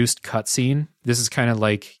well-produced cutscene. This is kind of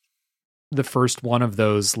like the first one of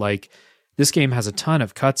those, like, this game has a ton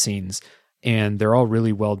of cutscenes, and they're all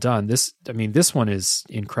really well done. This one is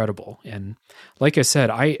incredible. And like I said,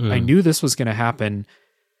 I knew this was going to happen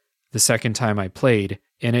the second time I played,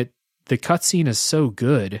 and the cutscene is so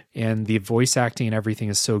good, and the voice acting and everything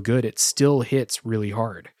is so good, it still hits really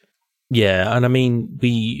hard. Yeah, and I mean,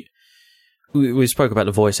 we spoke about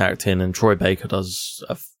the voice acting, and Troy Baker does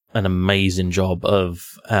an amazing job of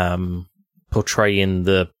portraying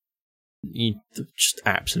the just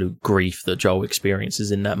absolute grief that Joel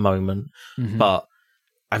experiences in that moment. Mm-hmm. But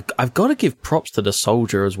I've got to give props to the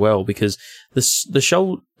soldier as well, because the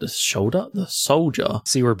soldier.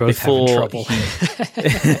 See, we're both having trouble.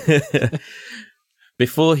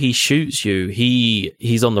 Before he shoots you,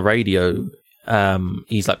 he's on the radio.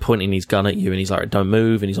 He's like pointing his gun at you, and he's like, "Don't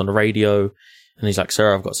move." And he's on the radio, and he's like,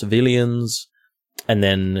 "Sir, I've got civilians." And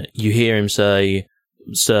then you hear him say,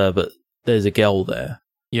 "Sir, but there's a girl there."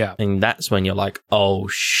 Yeah. And that's when you're like, "Oh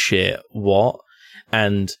shit, what?"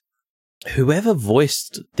 And whoever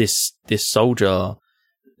voiced this soldier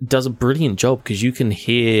does a brilliant job, because you can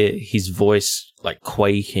hear his voice like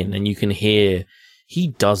quaking, and you can hear he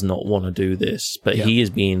does not want to do this, but he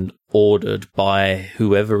is being ordered by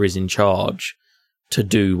whoever is in charge to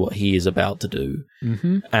do what he is about to do.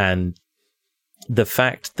 Mm-hmm. And the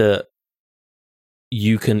fact that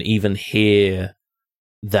you can even hear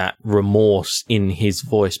that remorse in his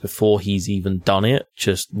voice before he's even done it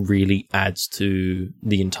just really adds to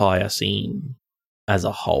the entire scene as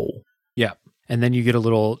a whole. Yeah. And then you get a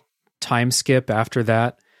little time skip after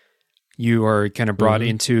that. You are kind of brought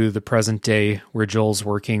into the present day, where Joel's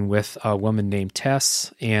working with a woman named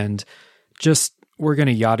Tess, and just we're going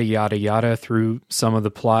to yada through some of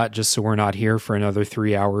the plot just so we're not here for another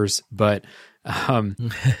 3 hours. But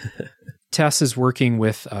Tess is working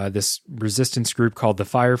with this resistance group called the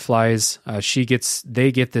Fireflies.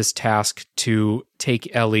 They get this task to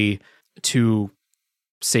take Ellie to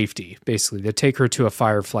safety. Basically, they take her to a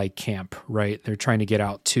Firefly camp, right? They're trying to get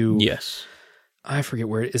out to... Yes. I forget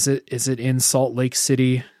where is it. Is it in Salt Lake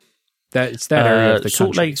City? It's that area of the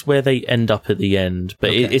Salt country. Lake's where they end up at the end, but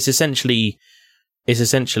okay. It's essentially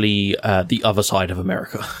the other side of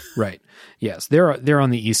America. Right. Yes, they're on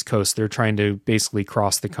the East Coast. They're trying to basically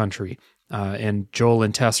cross the country, and Joel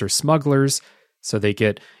and Tess are smugglers, so they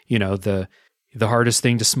get the hardest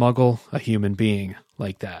thing to smuggle, a human being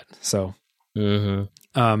like that. So, one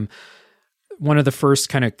of the first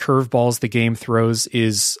kind of curveballs the game throws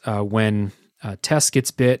is when Tess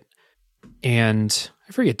gets bit, and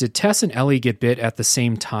I forget, did Tess and Ellie get bit at the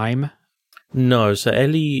same time? No, so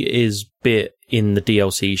Ellie is bit in the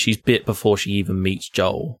DLC. She's bit before she even meets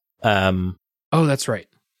Joel. Oh, that's right.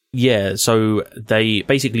 Yeah, so they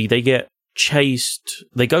get chased.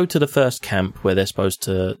 They go to the first camp where they're supposed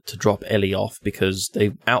to drop Ellie off, because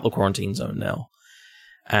they're out the quarantine zone now.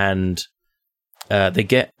 And they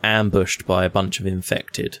get ambushed by a bunch of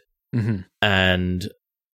infected. Mm-hmm. And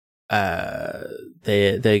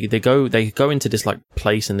they go into this like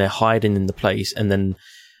place, and they're hiding in the place, and then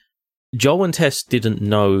Joel and Tess didn't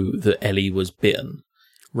know that Ellie was bitten.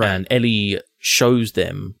 Right. And Ellie shows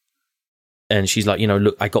them, and she's like,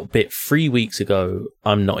 look, I got bit 3 weeks ago,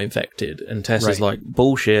 I'm not infected. And Tess is like,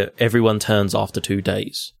 bullshit, everyone turns after 2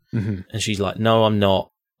 days. Mm-hmm. And she's like, no, I'm not.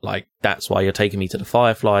 Like, that's why you're taking me to the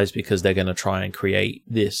Fireflies, because they're going to try and create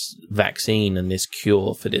this vaccine and this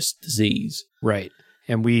cure for this disease. Right.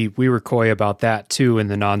 And we were coy about that too in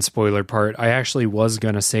the non-spoiler part. I actually was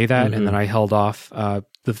going to say that, and then I held off.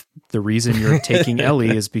 The reason you're taking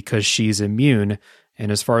Ellie is because she's immune,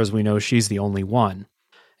 and as far as we know, she's the only one.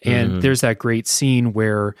 And there's that great scene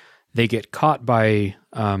where they get caught by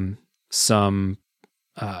some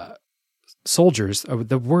soldiers.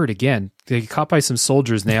 The word again, they get caught by some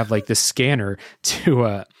soldiers, and they have like this scanner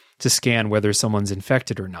to scan whether someone's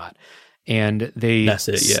infected or not. And That's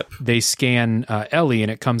it, yep. They scan Ellie,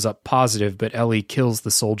 and it comes up positive, but Ellie kills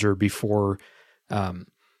the soldier before.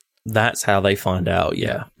 That's how they find out.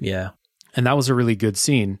 Yeah. And that was a really good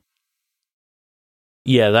scene.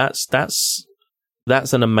 Yeah,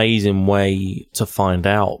 that's an amazing way to find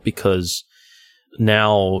out, because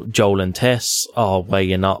now Joel and Tess are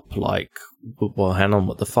weighing up like, well, hang on,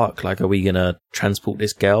 what the fuck? Like, are we going to transport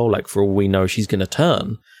this girl? Like, for all we know, she's going to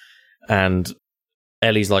turn. And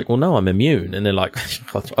Ellie's like, well, no, I'm immune. And they're like,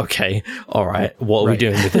 okay, all right, what are we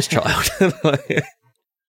doing with this child?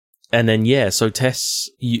 And then, yeah, so Tess,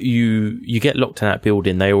 you get locked in that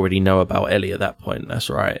building. They already know about Ellie at that point. That's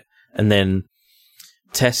right. And then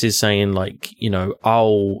Tess is saying, like, you know,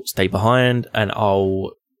 I'll stay behind and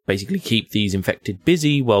I'll basically keep these infected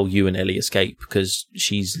busy while you and Ellie escape, because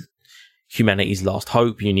she's humanity's last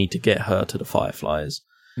hope. You need to get her to the Fireflies.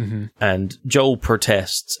 Mm-hmm. And Joel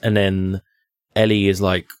protests, and then Ellie is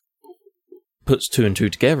like, puts two and two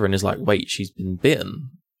together and is like, wait, she's been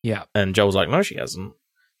bitten. Yeah. And Joel's like, no, she hasn't.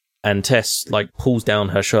 And Tess like pulls down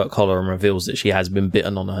her shirt collar and reveals that she has been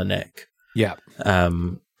bitten on her neck. Yeah.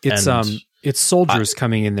 It's soldiers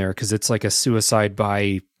coming in there, because it's like a suicide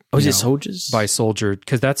by. Oh, is it soldiers? By soldier,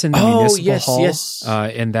 because that's in the municipal hall. Yes.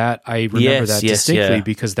 And that I remember that distinctly,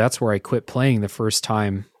 because that's where I quit playing the first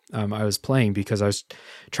time I was playing, because I was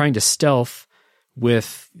trying to stealth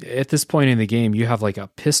with, at this point in the game, you have like a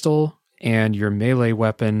pistol and your melee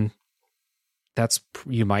weapon.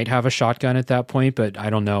 You might have a shotgun at that point, but I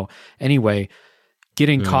don't know. Anyway,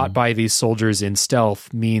 getting caught by these soldiers in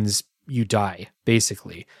stealth means you die,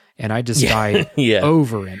 basically. And I just died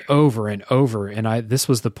over and over and over. And this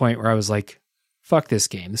was the point where I was like, fuck this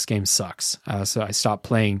game. This game sucks. So I stopped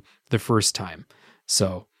playing the first time.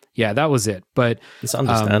 So yeah, that was it. But it's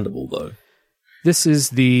understandable though. This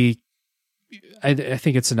is I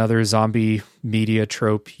think it's another zombie media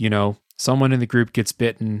trope. You know, someone in the group gets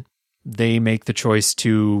bitten. They make the choice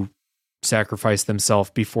to sacrifice themselves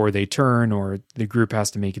before they turn, or the group has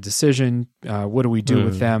to make a decision. What do we do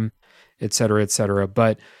with them, et cetera, et cetera.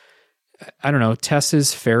 But I don't know. Tess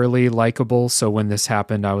is fairly likable. So when this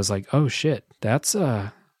happened, I was like, oh shit, that's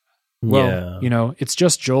you know, it's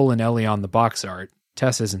just Joel and Ellie on the box art.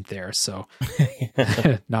 Tess isn't there. So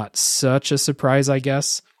not such a surprise, I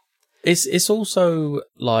guess. It's also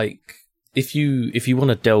like, if you want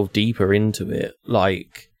to delve deeper into it,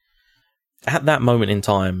 like at that moment in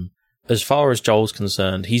time, as far as Joel's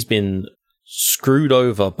concerned, he's been screwed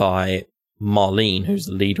over by Marlene, who's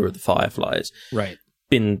the leader of the Fireflies. Right.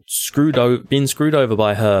 Been screwed over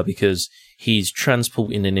by her because he's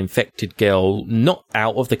transporting an infected girl not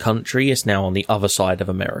out of the country. It's now on the other side of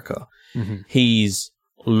America. Mm-hmm. He's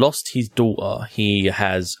lost his daughter. He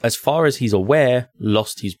has, as far as he's aware,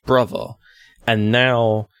 lost his brother. And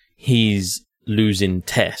now he's losing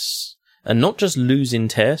Tess. And not just losing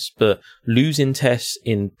Tess, but losing Tess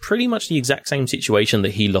in pretty much the exact same situation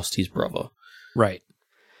that he lost his brother. Right.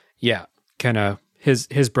 Yeah. Kind of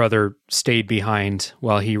his brother stayed behind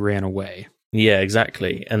while he ran away. Yeah,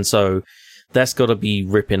 exactly. And so that's got to be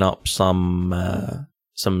ripping up some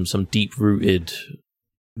deep-rooted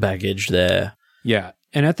baggage there. Yeah.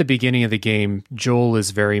 And at the beginning of the game, Joel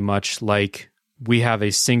is very much like, we have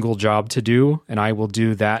a single job to do, and I will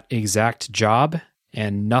do that exact job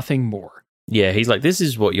and nothing more. Yeah, he's like, this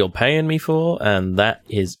is what you're paying me for, and that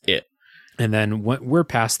is it. And then we're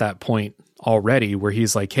past that point already where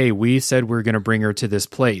he's like, hey, we said we're going to bring her to this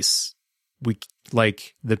place.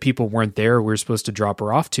 The people weren't there. We're supposed to drop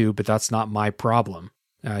her off to, but that's not my problem.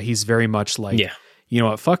 He's very much like, you know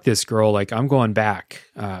what, fuck this girl. Like, I'm going back.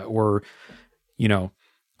 Or, you know,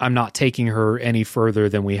 I'm not taking her any further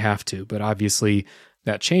than we have to. But obviously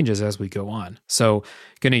that changes as we go on. So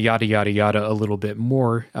going to yada, yada, yada a little bit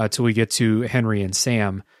more till we get to Henry and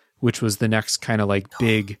Sam, which was the next kind of like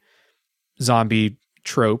big zombie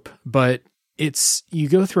trope. But you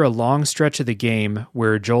go through a long stretch of the game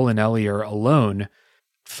where Joel and Ellie are alone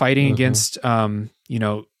fighting against,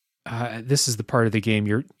 this is the part of the game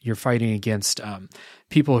you're fighting against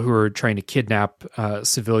people who are trying to kidnap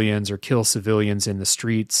civilians or kill civilians in the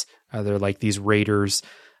streets. They're like these raiders.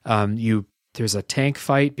 There's a tank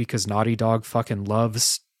fight because Naughty Dog fucking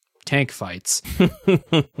loves tank fights.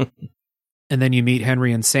 And then you meet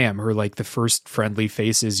Henry and Sam, who are like the first friendly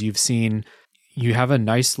faces you've seen. You have a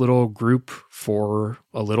nice little group for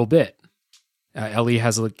a little bit. Ellie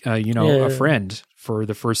has a friend for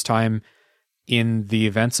the first time in the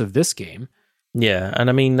events of this game. Yeah, and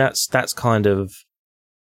I mean that's kind of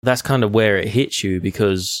where it hits you,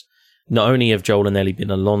 because not only have Joel and Ellie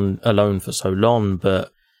been alone for so long,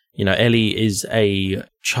 but, you know, Ellie is a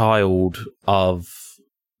child of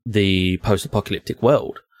the post-apocalyptic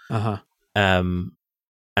world. Uh-huh.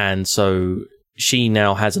 And so she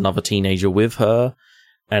now has another teenager with her.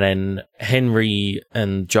 And then Henry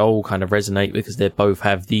and Joel kind of resonate because they both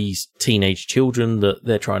have these teenage children that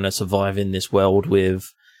they're trying to survive in this world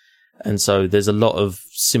with. And so there's a lot of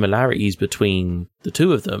similarities between the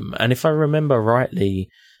two of them. And if I remember rightly,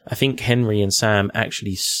 I think Henry and Sam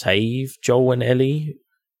actually save Joel and Ellie.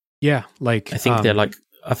 Yeah, like I think they're like,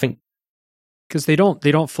 I think because they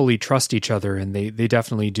don't fully trust each other, and they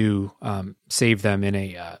definitely do save them in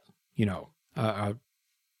a a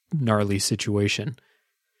gnarly situation.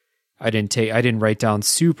 I didn't write down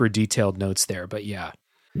super detailed notes there, but yeah.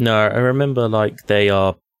 No, I remember like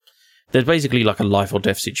there's basically like a life or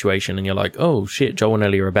death situation, and you're like, oh shit, Joel and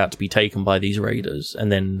Ellie are about to be taken by these raiders,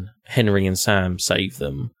 and then Henry and Sam save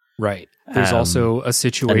them. Right. There's also a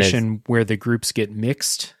situation where the groups get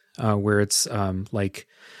mixed, where it's like,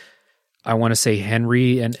 I want to say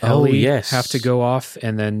Henry and Ellie have to go off,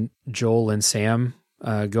 and then Joel and Sam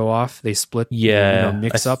go off. They split,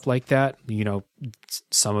 mix up like that. You know,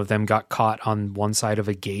 some of them got caught on one side of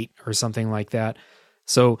a gate or something like that.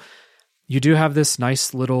 So you do have this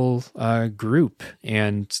nice little group,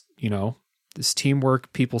 and, you know, this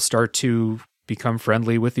teamwork, people start to become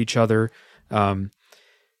friendly with each other.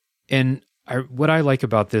 And what I like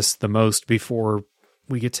about this the most before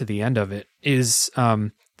we get to the end of it is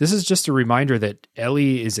this is just a reminder that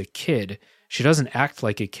Ellie is a kid. She doesn't act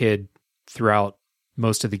like a kid throughout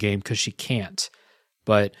most of the game because she can't.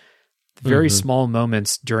 But very small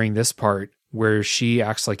moments during this part where she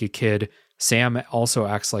acts like a kid, Sam also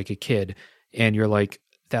acts like a kid, and you're like,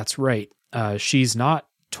 that's right. She's not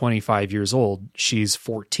 25 years old. She's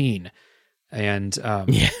 14. And so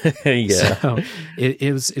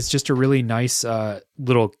it's just a really nice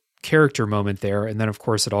little character moment there. And then, of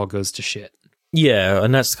course, it all goes to shit. Yeah,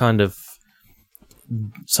 and that's kind of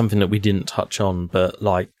something that we didn't touch on, but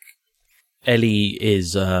like Ellie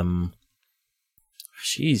is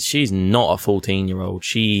she's not a 14-year-old.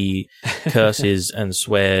 She curses and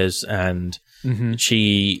swears, and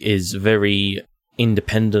she is very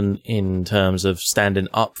independent in terms of standing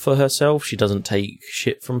up for herself. She doesn't take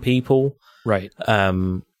shit from people. Right.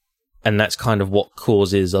 And that's kind of what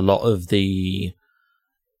causes a lot of the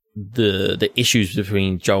issues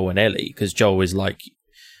between Joel and Ellie, because Joel is like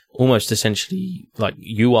almost essentially like,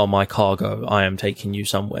 you are my cargo, I am taking you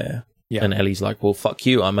somewhere. Yeah. And Ellie's like, well, fuck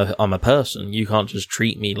you, I'm a person, you can't just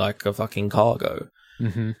treat me like a fucking cargo.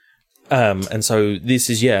 And so this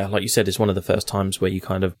is, like you said, it's one of the first times where you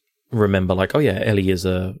kind of remember like, oh yeah, Ellie she's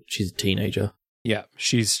a teenager. Yeah,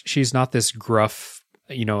 she's not this gruff,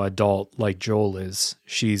 you know, adult like Joel is.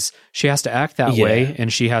 She has to act that way,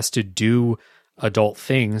 and she has to do adult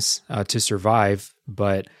things to survive.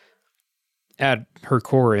 But at her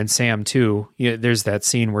core, and Sam too, there's that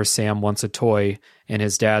scene where Sam wants a toy, and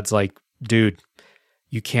his dad's like, dude,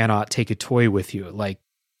 you cannot take a toy with you. Like,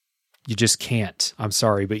 you just can't. I'm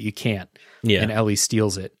sorry, but you can't. Yeah. And Ellie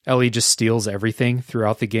steals it. Ellie just steals everything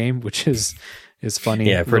throughout the game, which is funny.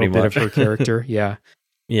 Yeah, pretty much. Bit of her character. Yeah.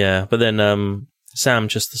 Yeah, but then Sam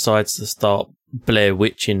just decides to start Blair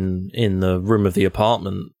Witching in the room of the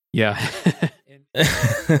apartment. Yeah.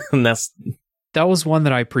 And that was one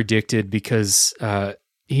that I predicted, because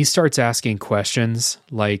he starts asking questions.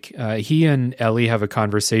 Like, he and Ellie have a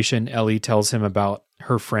conversation. Ellie tells him about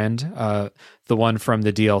her friend, the one from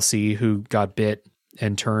the DLC who got bit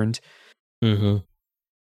and turned.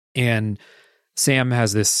 And Sam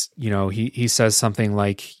has this, you know, he says something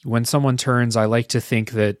like, when someone turns, I like to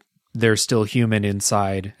think that they're still human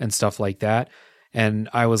inside and stuff like that. And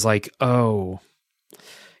I was like, oh,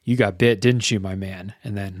 you got bit, didn't you, my man?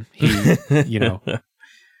 And then he,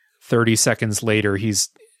 30 seconds later, he's,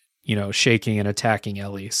 shaking and attacking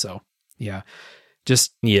Ellie. So yeah,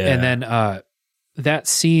 and then that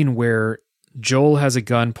scene where Joel has a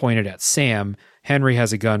gun pointed at Sam, Henry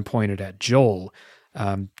has a gun pointed at Joel.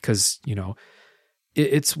 Cause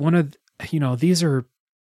it's one of, these are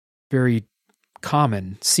very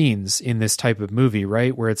common scenes in this type of movie,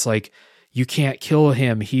 right? Where it's like, you can't kill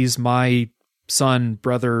him. He's my son,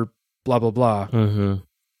 brother, blah, blah, blah.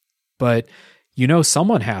 But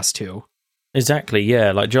someone has to. Exactly.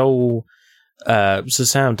 Yeah. Like Joel, so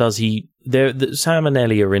Sam Sam and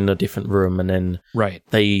Ellie are in a different room, and then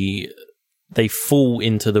they fall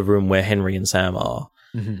into the room where Henry and Sam are.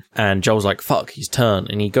 And Joel's like, fuck, he's turned,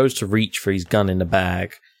 and he goes to reach for his gun in the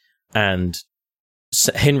bag, and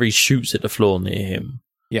Henry shoots at the floor near him.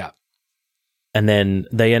 Yeah. And then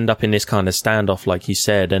they end up in this kind of standoff, like he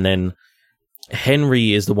said, and then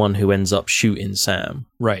Henry is the one who ends up shooting Sam.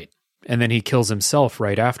 Right. And then he kills himself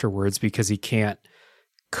right afterwards because he can't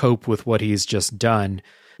cope with what he's just done.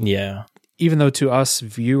 Yeah. Even though to us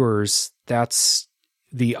viewers, that's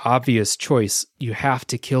the obvious choice. You have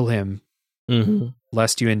to kill him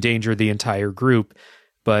lest you endanger the entire group.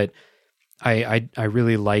 But I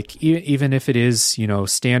really like, even if it is, you know,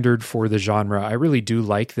 standard for the genre, I really do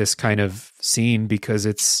like this kind of scene because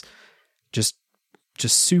it's just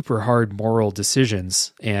super hard moral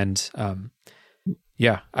decisions. And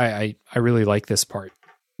yeah, I really like this part.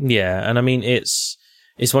 Yeah, and I mean, it's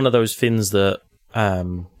one of those things that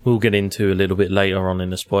we'll get into a little bit later on in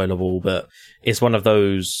the spoiler wall, but it's one of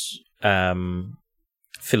those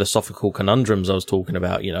philosophical conundrums I was talking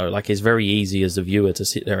about. You know, like, it's very easy as the viewer to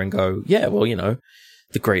sit there and go, yeah, well, you know,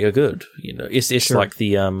 the greater good. You know, it's sure. Like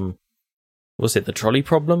the was it the trolley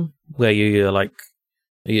problem, where you're like,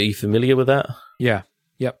 are you familiar with that? Yeah.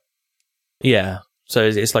 Yep. Yeah. So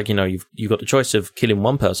it's like, you know, you've got the choice of killing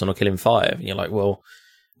one person or killing 5, and you're like, well,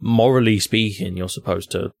 morally speaking, you're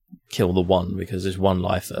supposed to kill the one because there's one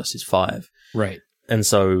life versus 5. Right. And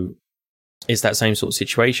so it's that same sort of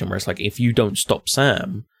situation where it's like, if you don't stop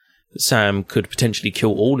Sam could potentially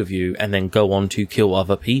kill all of you and then go on to kill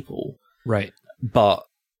other people. Right. But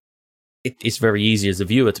it's very easy as a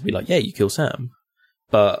viewer to be like, yeah, you kill Sam.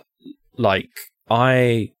 But like,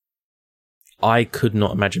 I could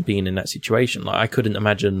not imagine being in that situation. Like, I couldn't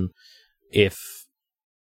imagine if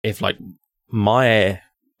like my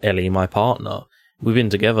Ellie, my partner, we've been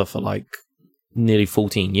together for like nearly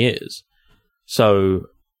 14 years. So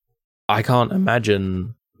I can't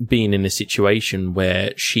imagine being in a situation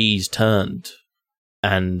where she's turned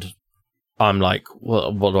and I'm like,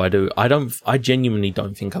 well, what do? I genuinely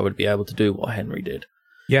don't think I would be able to do what Henry did.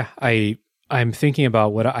 Yeah, I'm thinking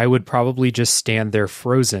about what I would probably just stand there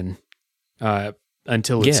frozen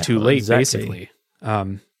until it's too late, exactly.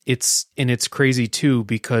 Basically. It's crazy too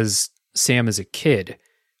because Sam is a kid,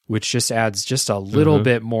 which just adds just a little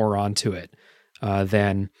bit more onto it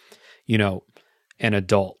than, you know, an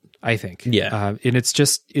adult, I think. Yeah. And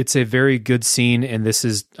it's a very good scene, and this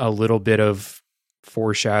is a little bit of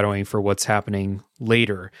foreshadowing for what's happening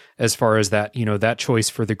later as far as that, you know, that choice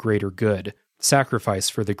for the greater good, sacrifice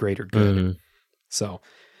for the greater good. So,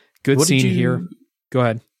 good scene here. Go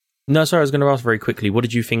ahead. No, sorry, I was going to ask very quickly, what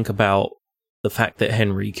did you think about the fact that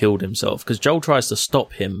Henry killed himself? Because Joel tries to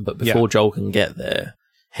stop him, but before Joel can get there,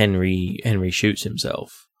 Henry shoots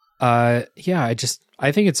himself. I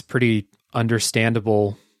think it's pretty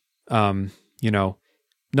understandable. You know,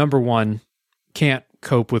 number one, can't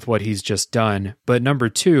cope with what he's just done. But number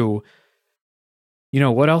two, you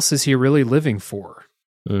know, what else is he really living for?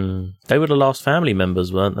 They were the last family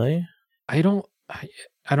members, weren't they? I don't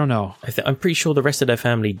know. I'm pretty sure the rest of their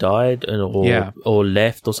family died or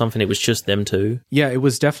left or something. It was just them two. Yeah, it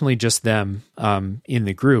was definitely just them in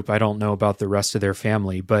the group. I don't know about the rest of their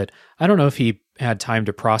family, but I don't know if he had time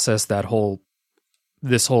to process this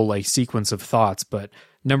whole like sequence of thoughts. But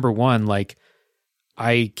number one, like,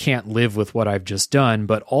 I can't live with what I've just done,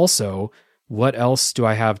 but also, what else do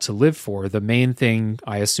I have to live for? The main thing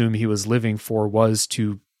I assume he was living for was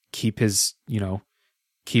to keep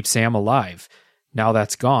Sam alive. Now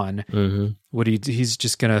that's gone. He's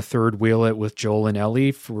just going to third wheel it with Joel and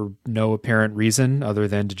Ellie for no apparent reason other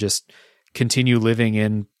than to just continue living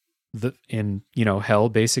in hell,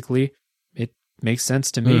 basically. It makes sense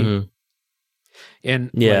to me. And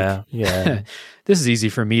yeah. This is easy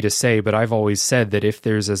for me to say, but I've always said that if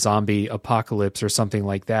there's a zombie apocalypse or something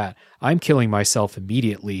like that, I'm killing myself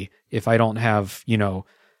immediately if I don't have, you know,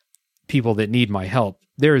 people that need my help.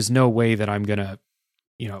 There is no way that I'm going to,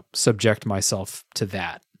 you know, subject myself to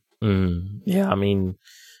that. Yeah, I mean,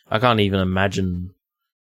 I can't even imagine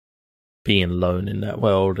being alone in that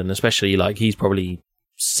world, and especially like he's probably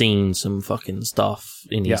seen some fucking stuff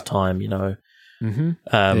in his time, you know.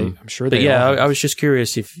 I'm sure they. But I was just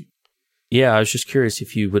curious if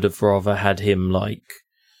you would have rather had him like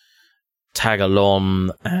tag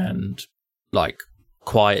along and like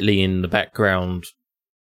quietly in the background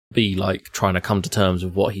be like trying to come to terms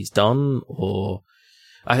with what he's done, or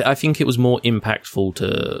I think it was more impactful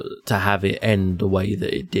to have it end the way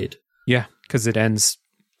that it did. Yeah, because it ends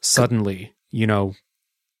suddenly. You know,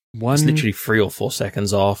 it's literally 3 or 4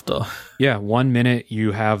 seconds after. Yeah, 1 minute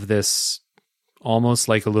you have this almost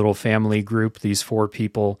like a little family group. These 4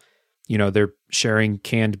 people, you know, they're sharing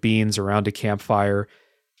canned beans around a campfire.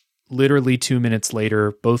 Literally 2 minutes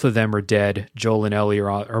later, both of them are dead. Joel and Ellie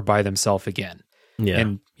are by themselves again. Yeah,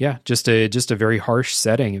 and yeah, just a very harsh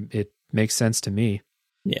setting. It makes sense to me.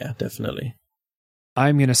 Yeah, definitely.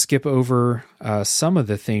 I'm going to skip over some of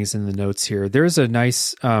the things in the notes here. There's a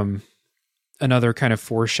nice another kind of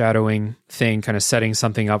foreshadowing thing, kind of setting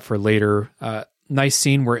something up for later. Nice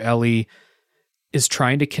scene where Ellie is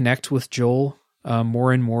trying to connect with Joel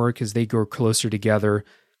more and more because they grow closer together.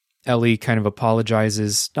 Ellie kind of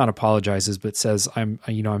not apologizes, but says,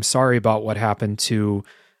 I'm sorry about what happened to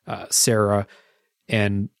Sarah.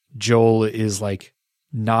 And Joel is like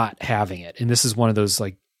not having it. And this is one of those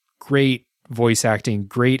like great voice acting,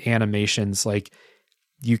 great animations. Like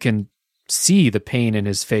you can see the pain in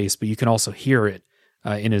his face, but you can also hear it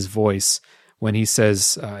in his voice when he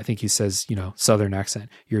says, I think he says, Southern accent,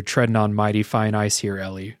 "You're treading on mighty fine ice here,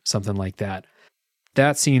 Ellie," something like that.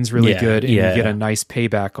 That scene's really good, and you get a nice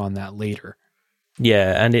payback on that later.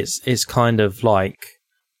 Yeah, and it's kind of like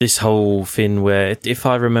this whole thing where, if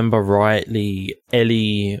I remember rightly,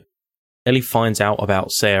 Ellie finds out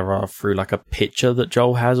about Sarah through like a picture that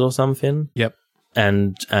Joel has or something. Yep.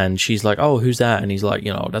 And she's like, "Oh, who's that?" And he's like,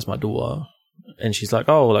 "That's my daughter." And she's like,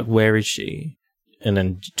 "Oh, like, where is she?" And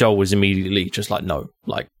then Joel was immediately just like, "No,"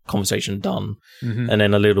 like, conversation done. Mm-hmm. And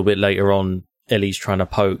then a little bit later on, Ellie's trying to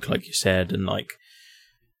poke, like you said, and like,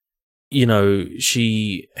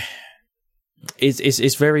 she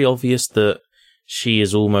it's very obvious that she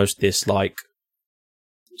is almost this like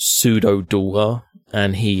pseudo daughter,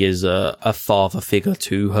 and he is a father figure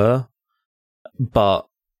to her. But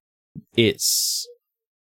it's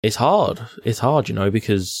hard. It's hard,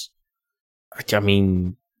 because I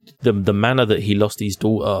mean, the manner that he lost his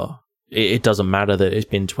daughter, it doesn't matter that it's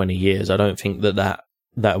been 20 years. I don't think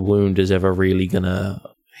that wound is ever really gonna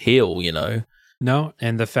heal, No,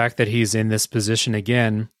 and the fact that he's in this position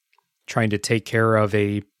again, trying to take care of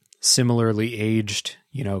a similarly aged,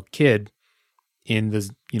 kid in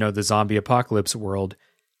the zombie apocalypse world.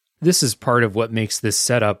 This is part of what makes this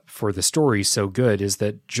setup for the story so good, is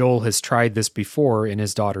that Joel has tried this before and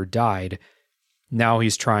his daughter died. Now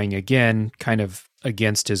he's trying again, kind of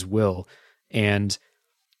against his will. And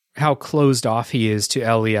how closed off he is to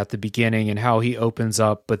Ellie at the beginning and how he opens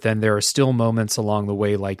up, but then there are still moments along the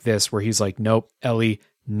way like this where he's like, "Nope, Ellie,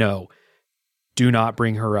 no. Do not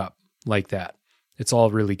bring her up like that." It's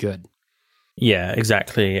all really good. Yeah,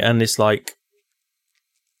 exactly. And it's like,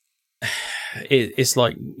 it's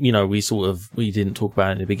like, we didn't talk about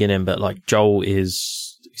it in the beginning, but like Joel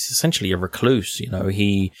is essentially a recluse.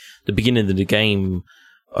 The beginning of the game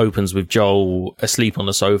opens with Joel asleep on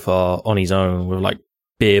the sofa on his own with like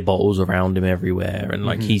beer bottles around him everywhere, and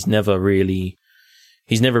like he's never really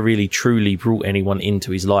truly brought anyone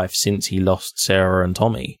into his life since he lost Sarah and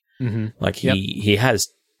Tommy. Like he has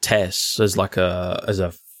Tess as like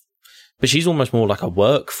but she's almost more like a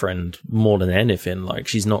work friend more than anything. Like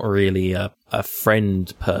she's not really a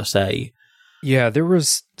friend per se. Yeah, there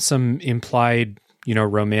was some implied,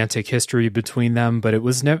 romantic history between them, but it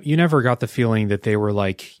was you never got the feeling that they were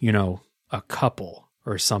like, a couple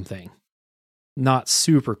or something. Not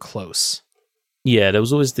super close. Yeah, there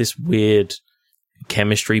was always this weird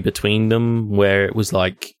chemistry between them where it was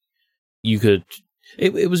like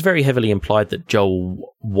it was very heavily implied that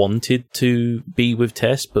Joel wanted to be with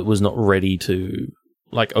Tess, but was not ready to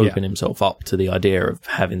like open himself up to the idea of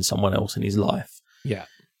having someone else in his life. Yeah.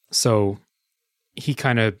 So he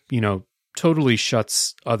kind of, totally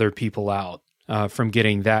shuts other people out from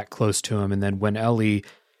getting that close to him. And then when Ellie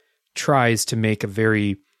tries to make a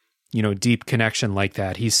very, deep connection like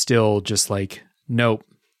that, he's still just like, "Nope,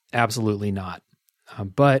 absolutely not."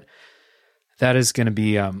 But that is going to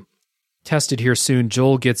be tested here soon.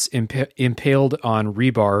 Joel gets impaled on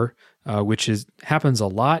rebar, which happens a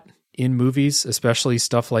lot in movies, especially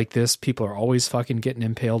stuff like this. People are always fucking getting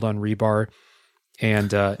impaled on rebar.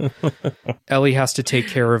 And Ellie has to take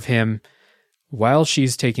care of him. While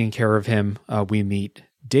she's taking care of him, we meet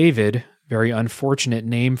David, very unfortunate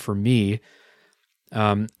name for me,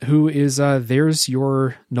 who is, there's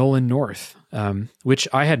your Nolan North, which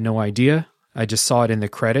I had no idea. I just saw it in the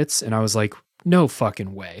credits and I was like, no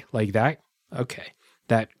fucking way. Like that? Okay.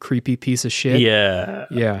 That creepy piece of shit. Yeah.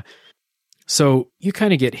 Yeah. So you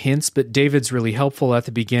kind of get hints, but David's really helpful at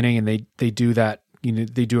the beginning, and they do that,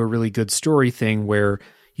 they do a really good story thing where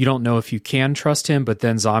you don't know if you can trust him, but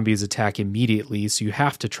then zombies attack immediately, so you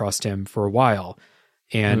have to trust him for a while.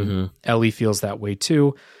 And Ellie feels that way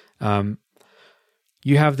too.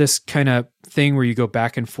 You have this kind of thing where you go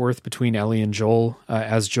back and forth between Ellie and Joel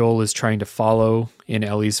as Joel is trying to follow in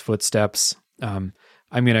Ellie's footsteps. I'm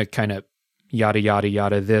going to kind of yada, yada,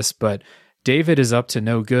 yada this, but David is up to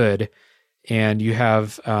no good. And you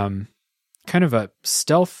have kind of a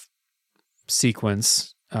stealth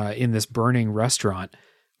sequence in this burning restaurant,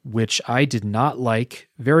 which I did not like.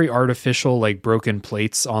 Very artificial, like broken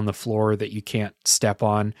plates on the floor that you can't step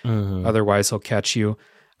on. Otherwise he'll catch you.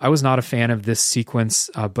 I was not a fan of this sequence,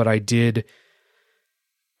 but I did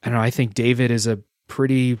I don't know, I think David is a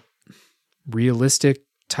pretty realistic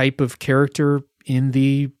type of character in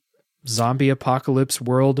the zombie apocalypse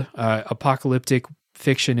world, apocalyptic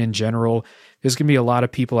fiction in general. There's going to be a lot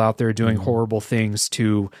of people out there doing horrible things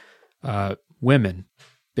to women,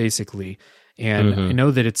 basically. And I know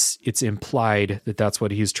that it's implied that that's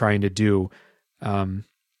what he's trying to do.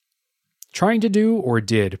 Trying to do or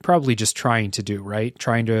did? Probably just trying to do, right?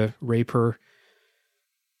 Trying to rape her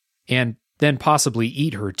and then possibly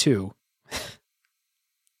eat her too.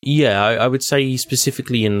 Yeah, I would say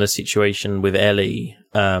specifically in the situation with Ellie,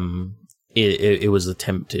 it was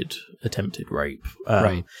attempted rape.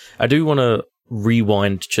 Right. I do want to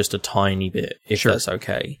rewind just a tiny bit, if that's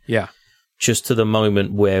okay. Yeah. Just to the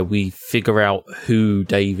moment where we figure out who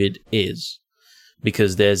David is,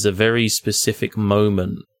 because there's a very specific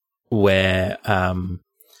moment where,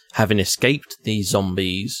 having escaped these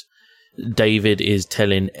zombies, David is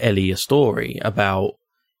telling Ellie a story about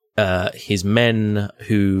his men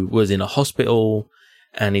who was in a hospital,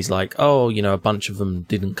 and he's like, oh, you know, a bunch of them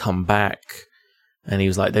didn't come back. And he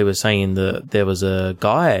was like, they were saying that there was a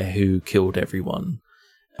guy who killed everyone.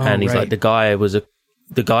 And he's like, the guy was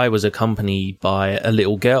accompanied by a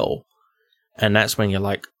little girl. And that's when you're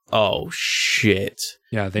like, oh shit.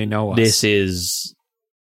 Yeah, they know us. This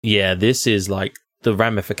is like the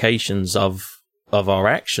ramifications of our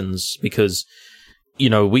actions, because, you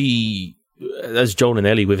know, we, as Joel and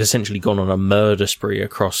Ellie, we've essentially gone on a murder spree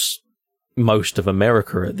across most of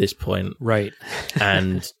America at this point. Right.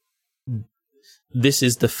 And this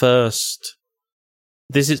is the first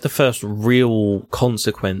real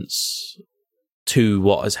consequence to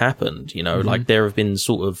what has happened. You know, like there have been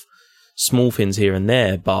sort of small things here and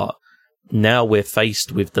there, but now we're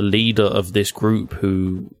faced with the leader of this group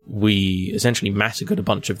who we essentially massacred a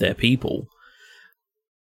bunch of their people.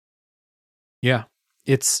 Yeah.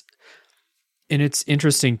 It's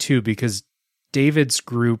interesting too, because David's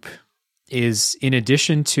group is, in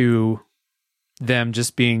addition to them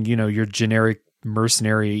just being, you know, your generic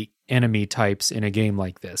mercenary enemy types in a game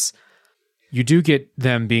like this, you do get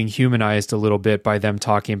them being humanized a little bit by them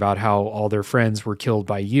talking about how all their friends were killed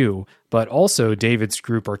by you, but also David's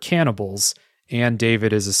group are cannibals and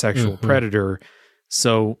David is a sexual predator.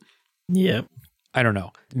 So, yeah, I don't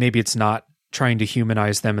know. Maybe it's not trying to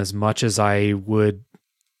humanize them as much as I was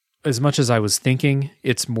thinking.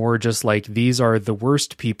 It's more just like, these are the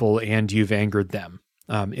worst people and you've angered them.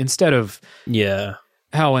 Instead of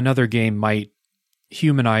how another game might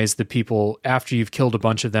humanize the people after you've killed a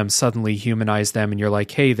bunch of them, suddenly humanize them and you're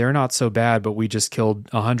like, hey, they're not so bad, but we just killed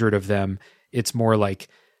 100 of them. It's more like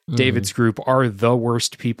David's group are the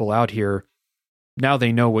worst people out here. Now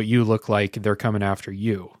they know what you look like. They're coming after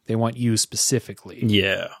you. They want you specifically.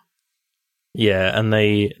 Yeah. Yeah. And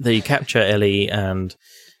they capture Ellie and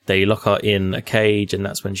they lock her in a cage, and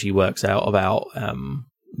that's when she works out about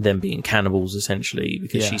them being cannibals, essentially,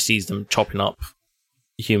 because she sees them chopping up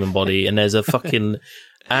human body. And there's a fucking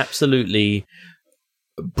absolutely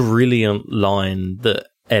brilliant line that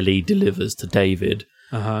Ellie delivers to David.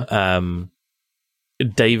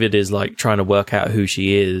 David is like trying to work out who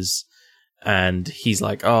she is, and he's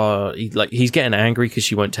like, he's getting angry because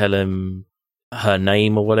she won't tell him her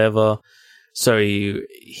name or whatever. So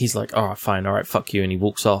he's like, all right, fine, all right, fuck you. And he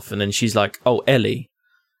walks off, and then she's like, oh, Ellie.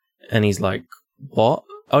 And he's like, what?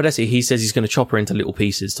 Oh, that's it. He says he's going to chop her into little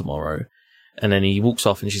pieces tomorrow. And then he walks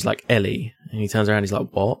off, and she's like, Ellie. And he turns around, he's like,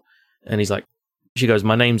 what? And he's like, she goes,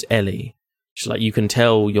 my name's Ellie. She's like, you can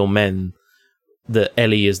tell your men that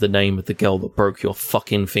Ellie is the name of the girl that broke your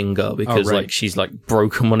fucking finger, because like she's like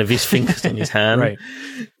broken one of his fingers on his hand. Right.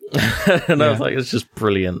 And I was like, it's just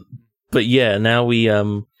brilliant. But yeah, now we've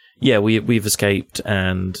escaped,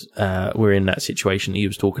 and we're in that situation that he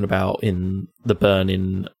was talking about in the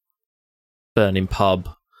burning pub,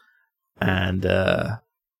 and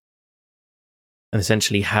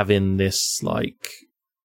essentially having this like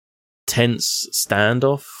tense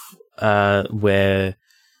standoff where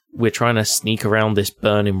we're trying to sneak around this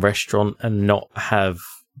burning restaurant and not have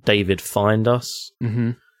David find us.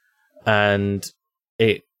 And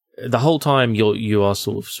the whole time you are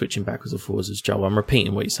sort of switching backwards and forwards as Joe. I'm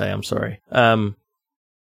repeating what you say. I'm sorry. But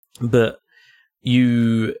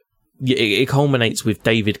it culminates with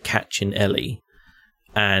David catching Ellie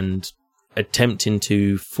and attempting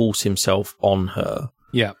to force himself on her.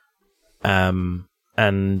 Yeah.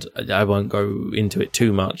 And I won't go into it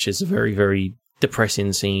too much. It's a very, very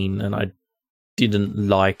depressing scene, and I didn't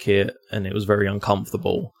like it, and it was very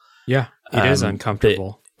uncomfortable. Yeah, it is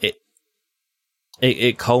uncomfortable.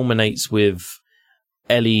 It culminates with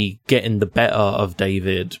Ellie getting the better of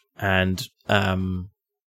David and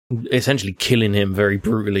essentially killing him very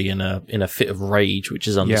brutally in a fit of rage, which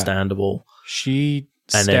is understandable. She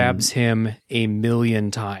stabs him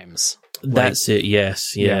 1,000,000 times. That's it.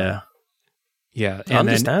 Yes. Yeah. Yeah. And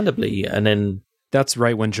understandably. And then that's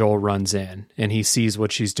right when Joel runs in and he sees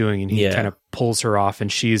what she's doing and he kind of pulls her off,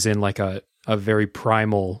 and she's in like a very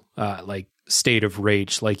primal, like state of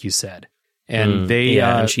rage, like you said. And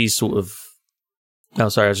and she's sort of, oh,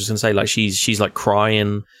 sorry, I was just going to say, like, she's like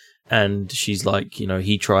crying, and she's like, you know,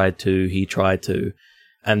 he tried to.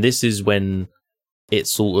 And this is when it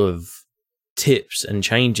sort of tips and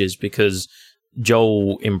changes, because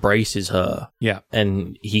Joel embraces her. Yeah.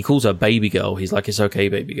 And he calls her baby girl. He's like, it's okay,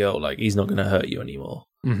 baby girl. Like, he's not going to hurt you anymore.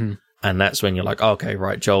 Mm-hmm. And that's when you're like, okay,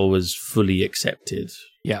 right, Joel has fully accepted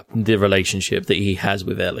the relationship that he has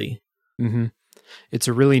with Ellie. Mm-hmm. It's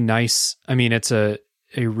a really nice, I mean, it's a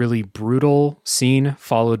really brutal scene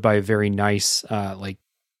followed by a very nice,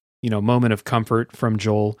 moment of comfort from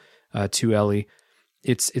Joel to Ellie.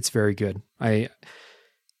 It's very good. I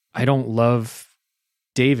don't love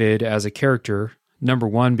David as a character, number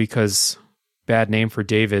one, because bad name for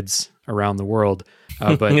Davids around the world.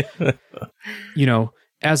 But,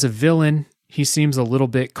 as a villain, he seems a little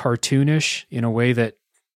bit cartoonish in a way that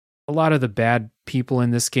a lot of the bad people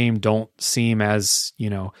in this game don't seem as,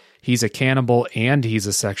 he's a cannibal and he's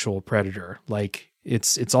a sexual predator. Like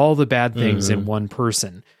it's all the bad things in one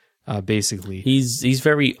person, basically. He's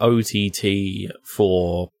very OTT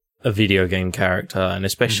for a video game character, and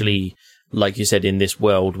especially like you said, in this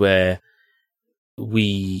world where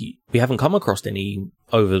we haven't come across any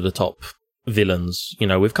over the top villains.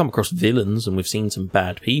 We've come across villains and we've seen some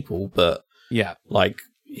bad people, but like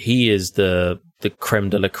he is the creme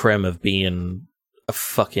de la creme of being a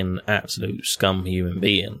fucking absolute scum human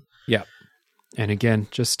being. Yeah. And again,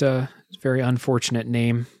 just a very unfortunate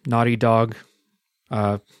name, Naughty Dog.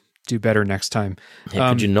 Do better next time. Yeah,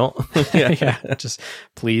 could you not? Just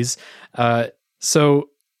please. So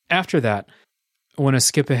after that, I want to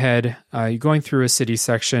skip ahead. You're going through a city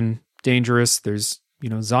section, dangerous. There's,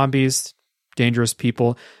 zombies, dangerous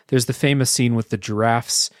people. There's the famous scene with the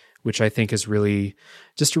giraffes, which I think is really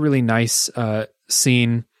just a really nice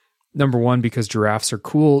scene. Number one, because giraffes are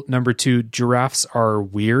cool. Number two, giraffes are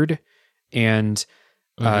weird. And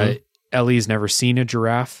Ellie's never seen a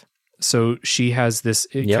giraffe. So she has this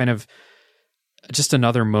kind of just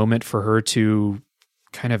another moment for her to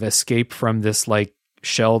kind of escape from this like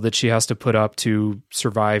shell that she has to put up to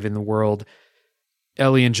survive in the world.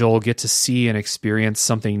 Ellie and Joel get to see and experience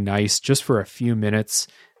something nice just for a few minutes.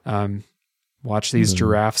 Watch these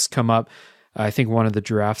giraffes come up. I think one of the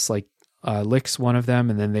giraffes licks one of them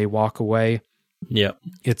and then they walk away. Yeah.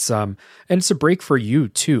 It's and it's a break for you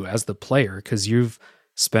too as the player, because you've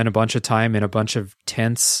spent a bunch of time in a bunch of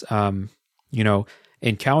tense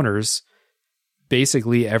encounters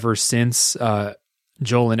basically ever since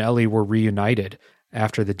Joel and Ellie were reunited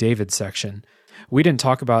after the David section. We didn't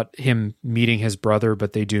talk about him meeting his brother,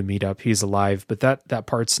 but they do meet up. He's alive, but that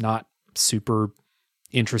part's not super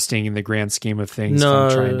interesting in the grand scheme of things. No,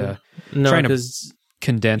 I'm trying to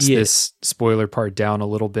condense this spoiler part down a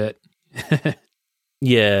little bit.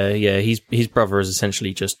 Yeah. His brother has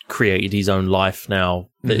essentially just created his own life now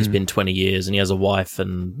that has been 20 years, and he has a wife,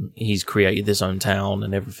 and he's created this own town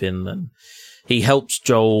and everything. And he helps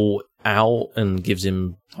Joel out and gives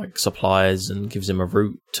him like supplies and gives him a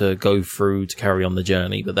route to go through to carry on the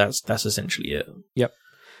journey. But that's essentially it. Yep.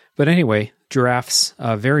 But anyway, giraffes,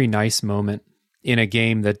 a very nice moment in a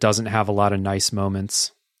game that doesn't have a lot of nice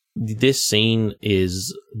moments. This scene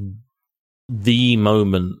is the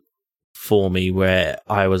moment for me where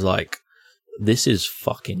I was like, this is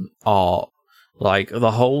fucking art. Like,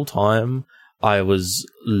 the whole time I was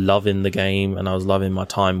loving the game and I was loving my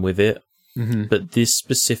time with it. But this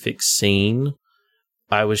specific scene,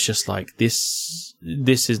 I was just like, that's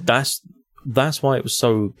why it was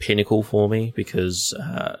so pinnacle for me, because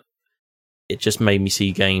it just made me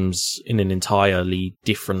see games in an entirely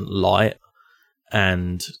different light.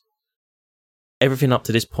 And everything up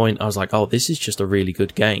to this point, I was like, oh, this is just a really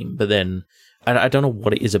good game. But then, I don't know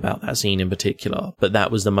what it is about that scene in particular, but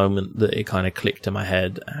that was the moment that it kind of clicked in my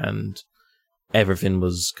head and everything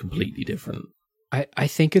was completely different. I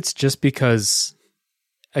think it's just because,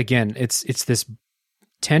 again, it's this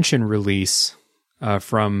tension release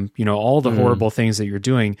from, all the horrible things that you're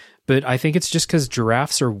doing. But I think it's just because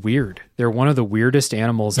giraffes are weird. They're one of the weirdest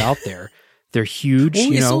animals out there. They're huge.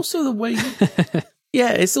 Well, it's also the way...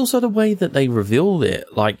 Yeah, it's also the way that they reveal it.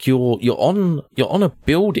 Like, you're on a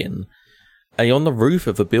building, and you're on the roof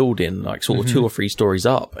of a building, like sort of 2 or 3 stories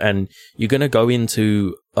up, and you're going to go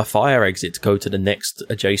into a fire exit to go to the next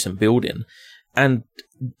adjacent building. and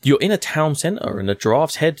you're in a town centre, and a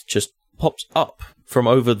giraffe's head just pops up from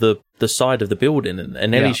over the side of the building,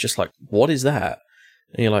 and Ellie's just like, what is that?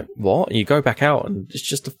 And you're like, what? And you go back out, and it's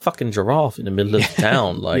just a fucking giraffe in the middle of the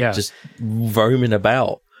town, like just roaming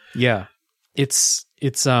about. Yeah, it's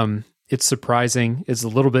surprising. It's a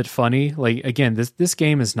little bit funny. Like, again, this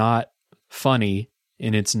game is not funny,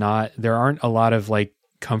 and there aren't a lot of like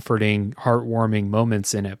comforting, heartwarming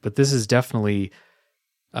moments in it, but this is definitely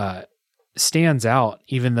stands out,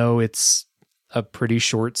 even though it's a pretty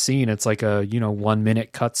short scene. It's like a 1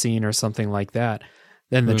 minute cutscene or something like that.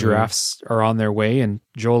 Then the giraffes are on their way, and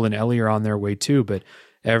Joel and Ellie are on their way too. But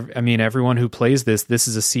everyone who plays this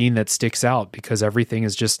is a scene that sticks out because everything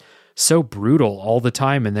is just so brutal all the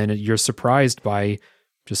time. And then you're surprised by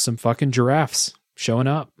just some fucking giraffes showing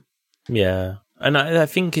up. Yeah. And I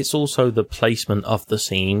think it's also the placement of the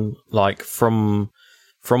scene. Like from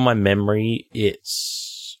my memory,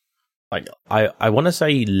 it's like, I want to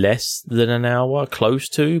say less than an hour, close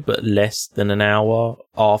to, but less than an hour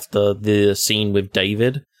after the scene with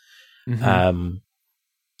David. Mm-hmm.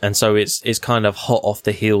 And so it's kind of hot off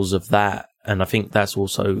the heels of that. And I think that's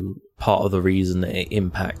also part of the reason that it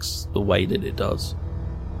impacts the way that it does.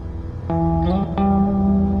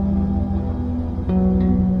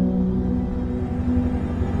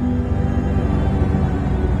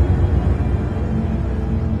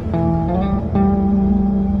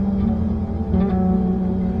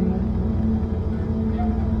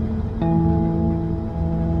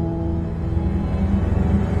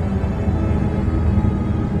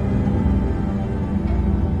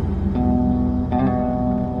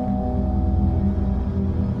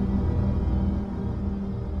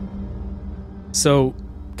 So,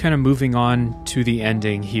 kind of moving on to the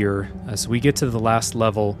ending here, as we get to the last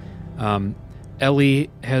level, Ellie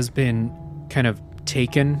has been kind of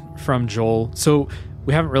taken from Joel. So,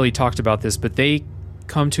 we haven't really talked about this, but they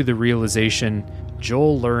come to the realization,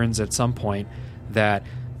 Joel learns at some point, that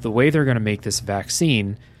the way they're going to make this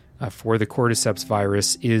vaccine for the cordyceps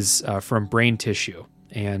virus is from brain tissue.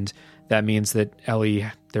 And that means that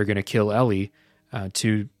they're going to kill Ellie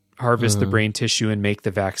to harvest the brain tissue and make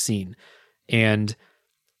the vaccine. And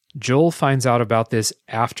Joel finds out about this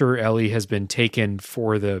after Ellie has been taken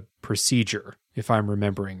for the procedure, if I'm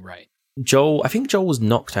remembering right. I think Joel was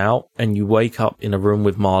knocked out, and you wake up in a room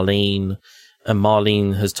with Marlene, and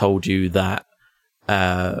Marlene has told you that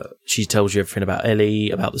she tells you everything about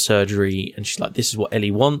Ellie, about the surgery, and she's like, this is what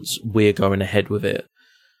Ellie wants, we're going ahead with it.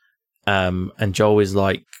 And Joel is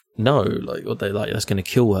like, no, like, what they like, that's going to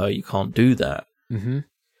kill her, you can't do that. Mm-hmm.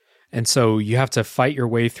 And so you have to fight your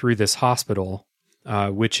way through this hospital,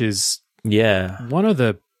 which is one of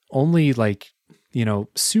the only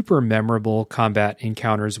super memorable combat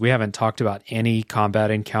encounters. We haven't talked about any combat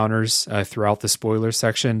encounters throughout the spoiler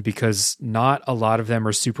section because not a lot of them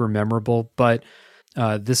are super memorable, but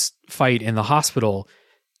this fight in the hospital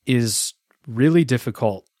is really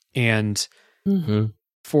difficult. And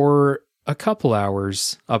for a couple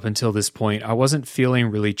hours up until this point, I wasn't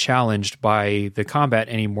feeling really challenged by the combat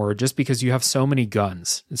anymore, just because you have so many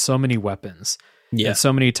guns and so many weapons and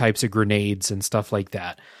so many types of grenades and stuff like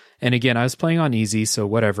that. And again, I was playing on easy, so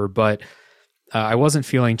whatever, but I wasn't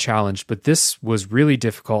feeling challenged. But this was really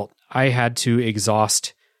difficult. I had to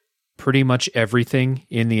exhaust pretty much everything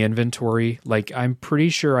in the inventory. Like, I'm pretty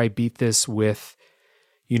sure I beat this with,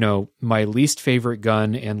 my least favorite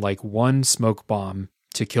gun and like one smoke bomb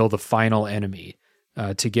to kill the final enemy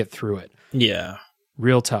to get through it. Yeah.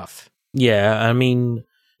 Real tough. Yeah, I mean,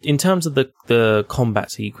 in terms of the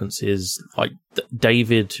combat sequences, like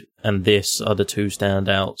David and this are the two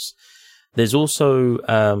standouts. There's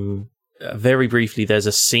also, very briefly, there's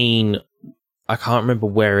a scene, I can't remember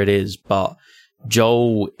where it is, but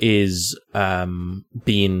Joel is someone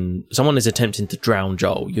is attempting to drown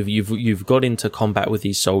Joel. You've got into combat with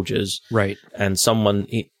these soldiers, right? And someone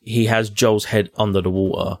he has Joel's head under the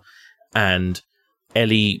water, and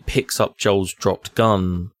Ellie picks up Joel's dropped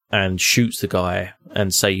gun and shoots the guy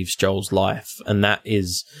and saves Joel's life. And that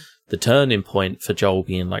is the turning point for Joel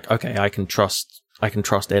being like, okay, I can trust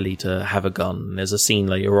Ellie to have a gun. And there's a scene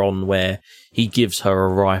later on where he gives her a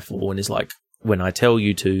rifle and is like, when I tell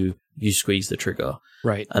you to, you squeeze the trigger.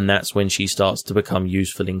 Right. And that's when she starts to become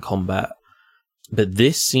useful in combat. But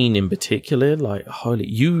this scene in particular, like, holy,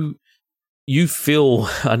 you feel,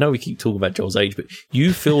 I know we keep talking about Joel's age, but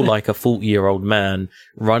you feel like a 40-year-old man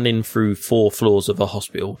running through 4 floors of a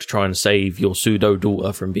hospital to try and save your pseudo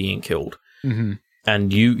daughter from being killed. Mm-hmm.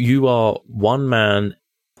 And you are one man,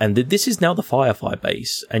 and this is now the Firefly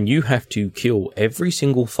base, and you have to kill every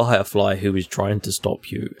single Firefly who is trying to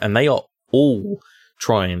stop you. And they are all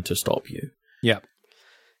trying to stop you. Yeah.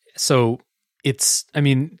 So I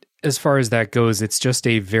mean, as far as that goes, it's just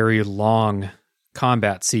a very long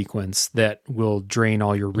combat sequence that will drain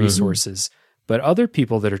all your resources. But other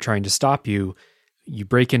people that are trying to stop you, you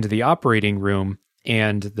break into the operating room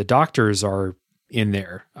and the doctors are in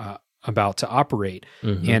there about to operate.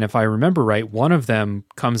 And if I remember right, one of them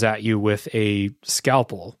comes at you with a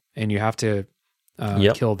scalpel and you have to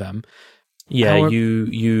kill them. Yeah, I was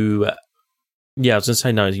going to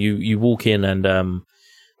say, no, you walk in and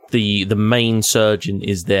the main surgeon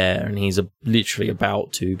is there and he's literally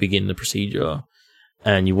about to begin the procedure.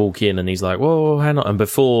 And you walk in and he's like, whoa, hang on. And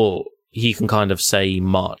before he can kind of say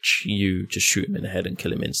much, you just shoot him in the head and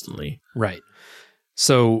kill him instantly. Right.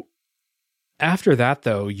 So after that,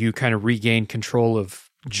 though, you kind of regain control of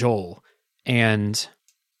Joel. And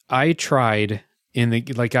I tried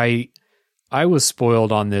I was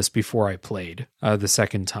spoiled on this before I played the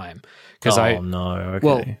second time.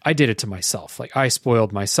 I did it to myself. Like, I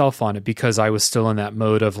spoiled myself on it because I was still in that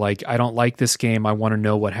mode of like, I don't like this game. I want to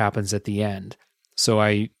know what happens at the end. So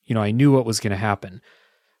I knew what was going to happen.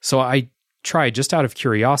 So I tried, just out of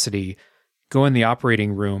curiosity, go in the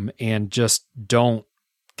operating room and just don't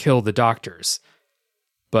kill the doctors.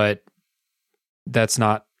 But that's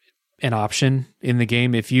not an option in the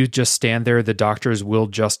game. If you just stand there, the doctors will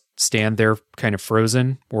just stand there kind of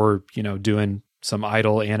frozen or, doing some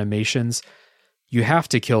idle animations. You have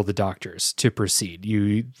to kill the doctors to proceed.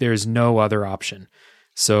 There's no other option.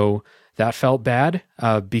 So that felt bad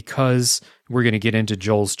because we're going to get into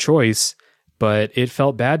Joel's choice, but it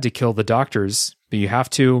felt bad to kill the doctors. But you have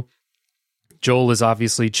to. Joel is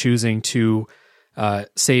obviously choosing to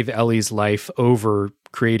save Ellie's life over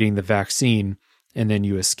creating the vaccine, and then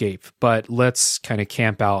you escape. But let's kind of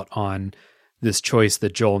camp out on this choice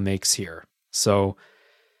that Joel makes here. So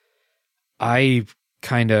I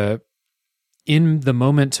kind of, in the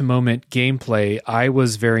moment-to-moment gameplay, I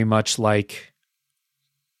was very much like,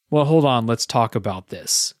 well, hold on, let's talk about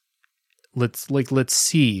this. Let's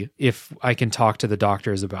see if I can talk to the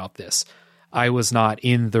doctors about this. I was not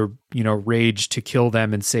in the, rage to kill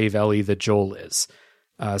them and save Ellie that Joel is.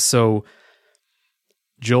 So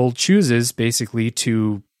Joel chooses basically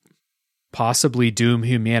to possibly doom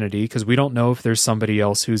humanity because we don't know if there's somebody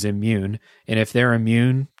else who's immune. And if they're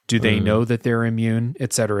immune, do they know that they're immune,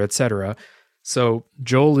 et cetera, et cetera. So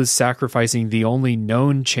Joel is sacrificing the only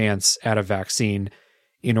known chance at a vaccine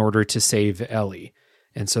in order to save Ellie.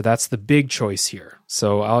 And so that's the big choice here.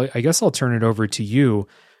 So I guess I'll turn it over to you.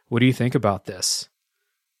 What do you think about this?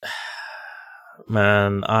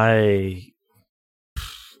 Man, I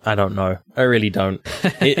don't know. I really don't.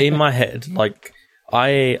 In my head, like,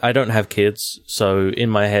 I don't have kids, so in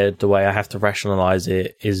my head, the way I have to rationalize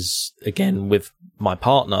it is, again, with my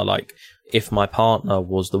partner. Like, if my partner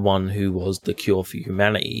was the one who was the cure for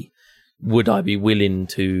humanity, would I be willing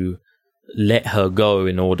to let her go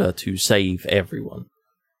in order to save everyone?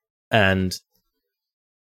 And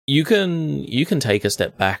you can take a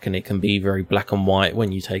step back, and it can be very black and white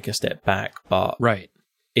when you take a step back. But right,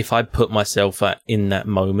 if I put myself in that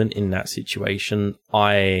moment, in that situation,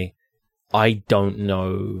 I don't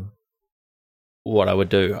know what I would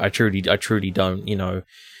do. I truly don't,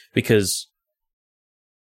 because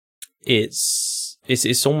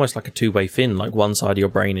it's almost like a two-way thing. Like, one side of your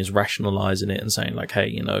brain is rationalizing it and saying like,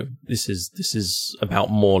 hey, this is about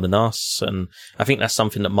more than us. And I think that's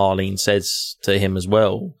something that Marlene says to him as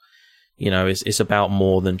well. It's about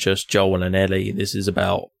more than just Joel and Ellie. This is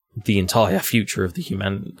about the entire future of the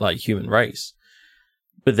human race.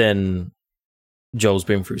 But then Joel's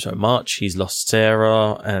been through so much. He's lost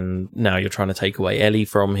Sarah, and now you're trying to take away Ellie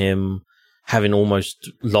from him, having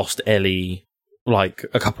almost lost Ellie like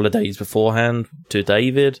a couple of days beforehand to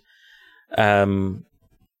David. And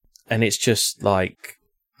it's just like,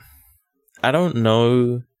 I don't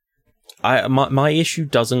know. My issue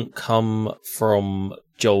doesn't come from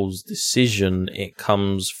Joel's decision. It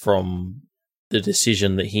comes from the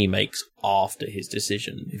decision that he makes after his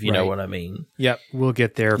decision, if you know what I mean. Yep, we'll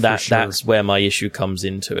get there for sure. That's where my issue comes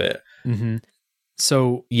into it. Mm-hmm.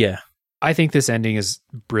 So, yeah, I think this ending is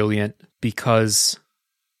brilliant because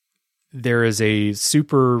there is a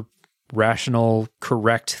super rational,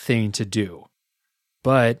 correct thing to do.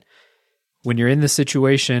 But when you're in the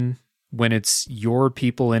situation, when it's your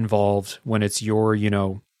people involved, when it's your,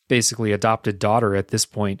 basically adopted daughter at this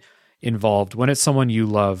point involved, when it's someone you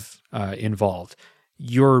love involved,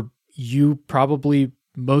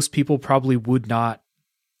 most people probably would not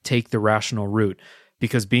take the rational route,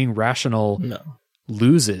 because being rational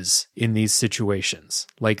loses in these situations.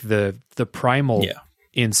 Like the primal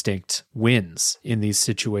instinct wins in these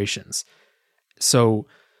situations. So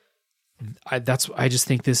I just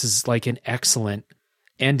think this is like an excellent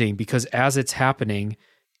ending, because as it's happening,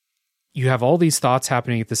 you have all these thoughts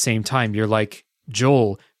happening at the same time. You're like,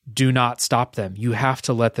 Joel, do not stop them. You have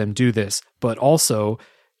to let them do this. But also,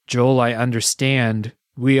 Joel,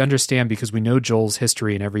 we understand because we know Joel's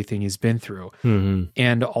history and everything he's been through. Mm-hmm.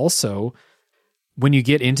 And also, when you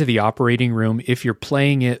get into the operating room, if you're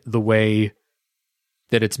playing it the way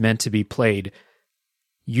that it's meant to be played,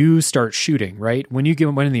 you start shooting, right? When you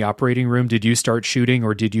went in the operating room, did you start shooting,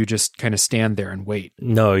 or did you just kind of stand there and wait?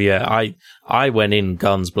 No, yeah. I went in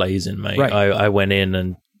guns blazing, mate. Right. I went in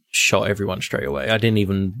and shot everyone straight away. I didn't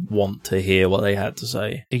even want to hear what they had to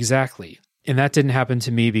say. Exactly. And that didn't happen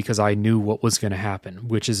to me because I knew what was going to happen,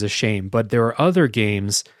 which is a shame. But there are other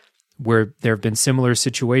games where there have been similar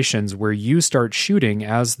situations where you start shooting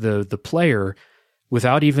as the player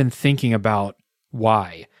without even thinking about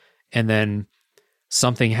why. And then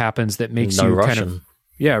something happens that makes you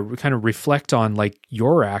kind of reflect on like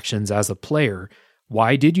your actions as a player.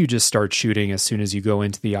 Why did you just start shooting as soon as you go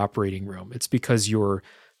into the operating room? It's because you're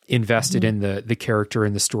invested in the character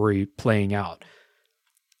and the story playing out.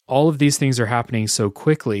 All of these things are happening so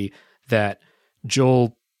quickly that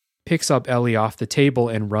Joel picks up Ellie off the table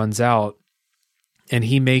and runs out, and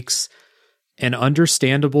he makes an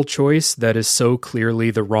understandable choice that is so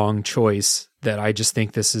clearly the wrong choice that I just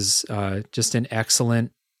think this is just an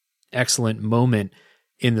excellent, excellent moment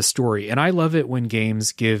in the story. And I love it when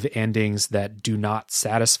games give endings that do not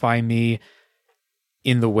satisfy me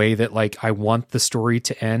in the way that like I want the story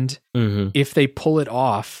to end. Mm-hmm. If they pull it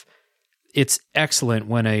off, it's excellent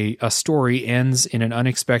when a story ends in an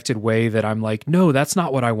unexpected way that I'm like, no, that's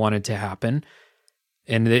not what I wanted to happen.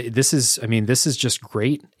 And this is just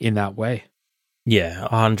great in that way. Yeah,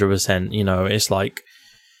 100%. You know, it's like,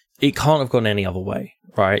 it can't have gone any other way,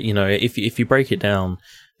 right? You know, if you break it down,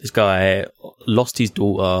 this guy lost his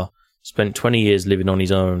daughter, spent 20 years living on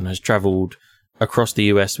his own, has traveled across the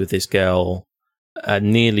US with this girl,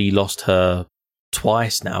 nearly lost her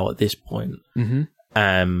twice now at this point.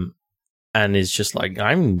 Mm-hmm. And is just like,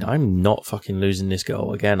 I'm not fucking losing this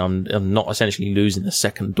girl again. I'm not essentially losing a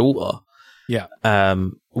second daughter. Yeah.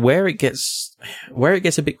 Where it gets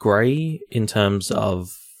a bit grey in terms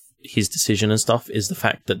of his decision and stuff is the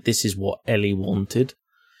fact that this is what Ellie wanted.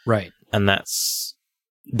 Right. And that's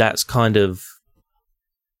kind of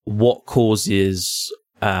what causes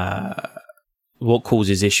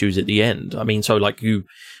issues at the end. I mean, so like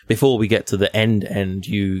before we get to the end,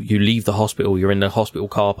 you leave the hospital, you're in the hospital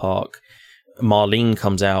car park. Marlene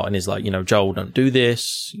comes out and is like, you know, Joel, don't do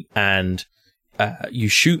this. And you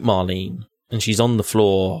shoot Marlene and she's on the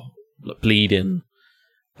floor bleeding.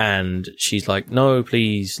 And she's like, no,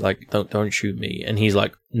 please, like, don't shoot me. And he's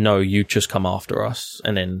like, no, you just come after us.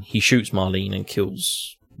 And then he shoots Marlene and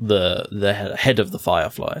kills the head of the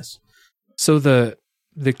Fireflies. So the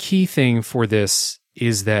key thing for this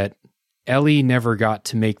is that Ellie never got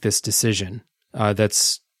to make this decision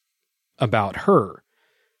that's about her.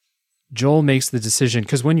 Joel makes the decision,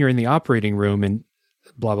 because when you're in the operating room and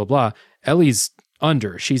blah, blah, blah, Ellie's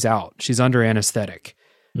she's out. She's under anesthetic.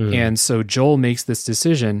 Mm. And so Joel makes this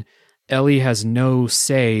decision. Ellie has no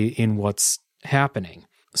say in what's happening.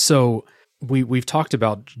 So we've talked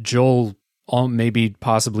about Joel maybe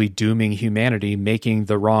possibly dooming humanity, making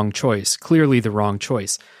the wrong choice, clearly the wrong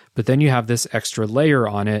choice. But then you have this extra layer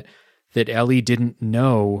on it that Ellie didn't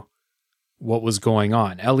know what was going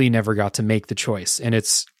on. Ellie never got to make the choice. And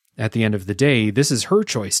it's, at the end of the day, this is her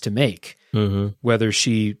choice to make, whether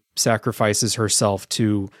she sacrifices herself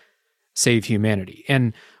to save humanity.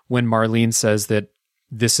 And when Marlene says that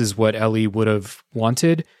this is what Ellie would have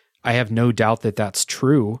wanted, I have no doubt that that's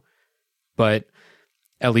true, but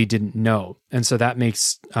Ellie didn't know. And so that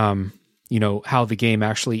makes, how the game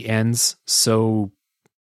actually ends so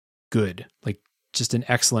good, like just an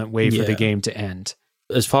excellent way for the game to end.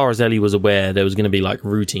 As far as Ellie was aware, there was going to be like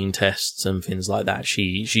routine tests and things like that.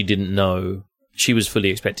 She didn't know. She was fully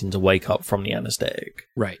expecting to wake up from the anesthetic.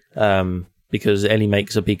 Right. Because Ellie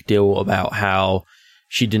makes a big deal about how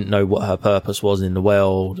she didn't know what her purpose was in the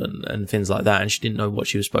world and things like that. And she didn't know what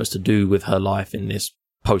she was supposed to do with her life in this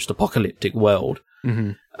post-apocalyptic world.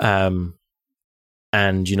 Mm-hmm.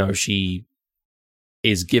 And, you know, she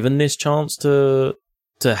is given this chance to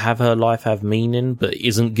have her life have meaning, but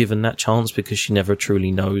isn't given that chance because she never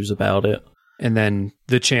truly knows about it. And then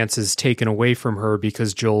the chance is taken away from her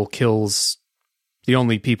because Joel kills the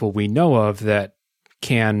only people we know of that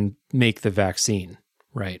can make the vaccine,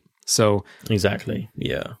 right? So exactly,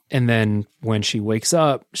 yeah. And then when she wakes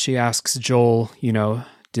up, she asks Joel,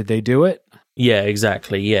 did they do it? Yeah,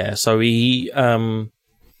 exactly, yeah. So he,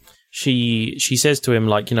 she says to him,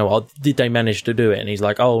 like, did they manage to do it? And he's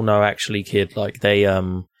like, oh, no, actually, kid, like, they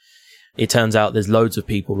it turns out there's loads of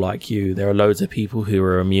people like you. There are loads of people who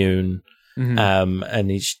are immune. Mm-hmm.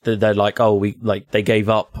 And they're like, they gave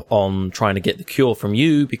up on trying to get the cure from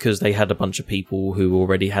you because they had a bunch of people who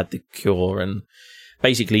already had the cure. And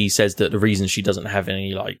basically he says that the reason she doesn't have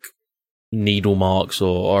any like needle marks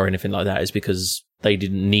or anything like that is because they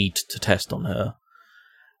didn't need to test on her.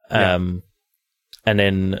 Yeah. And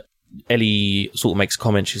then Ellie sort of makes a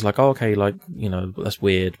comment. She's like, oh, okay, like, you know, that's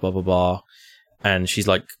weird, blah, blah, blah. And she's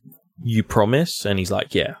like, you promise? And he's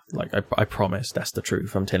like, yeah, like, I promise. That's the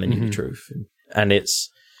truth. I'm telling you the truth. And it's,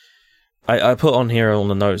 I put on here on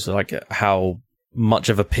the notes, like, how much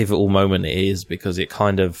of a pivotal moment it is, because it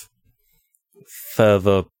kind of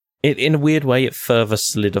further, in a weird way, it further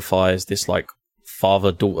solidifies this, like,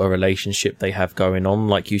 father-daughter relationship they have going on.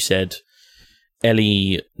 Like you said,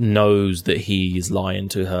 Ellie knows that he's lying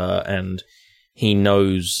to her, and he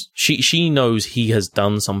knows she knows he has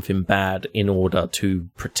done something bad in order to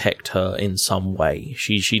protect her in some way.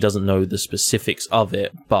 She doesn't know the specifics of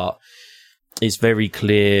it, but it's very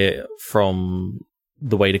clear from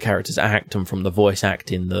the way the characters act and from the voice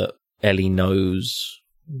acting that Ellie knows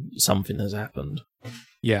something has happened.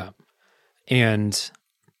 Yeah. And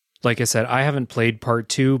like I said, I haven't played part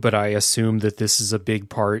 2, but I assume that this is a big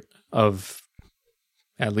part of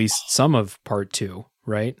at least some of part 2,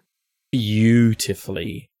 right?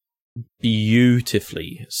 Beautifully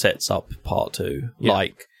sets up part 2. Yeah.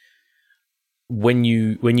 Like when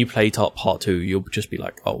you play part 2, you'll just be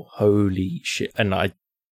like, oh, holy shit. And I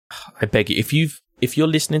beg you, if you're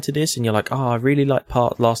listening to this and you're like, oh, I really like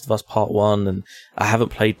Last of Us Part 1 and I haven't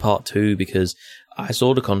played part 2 because I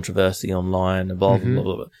saw the controversy online and blah, blah,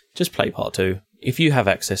 blah, blah, just play part 2. If you have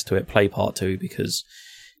access to it, play part 2, because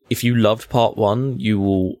if you loved part 1, you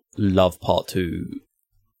will love part 2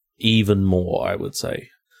 even more, I would say.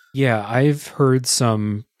 Yeah, I've heard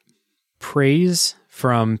some praise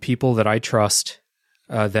from people that I trust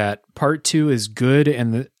that part 2 is good,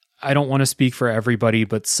 and I don't want to speak for everybody,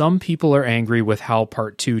 but some people are angry with how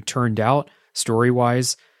part 2 turned out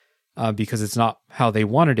story-wise because it's not how they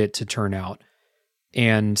wanted it to turn out.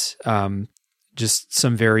 And just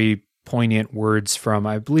some very poignant words from,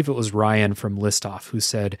 I believe it was Ryan from Listoff, who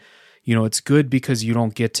said, you know, it's good because you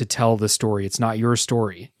don't get to tell the story. It's not your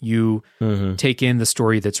story. You take in the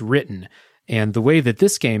story that's written. And the way that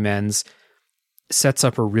this game ends sets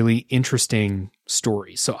up a really interesting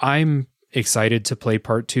story. So I'm excited to play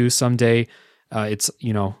part 2 someday. It's,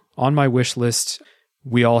 you know, on my wish list.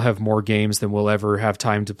 We all have more games than we'll ever have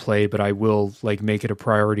time to play, but I will like make it a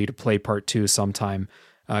priority to play part 2 sometime.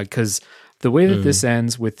 Because the way that this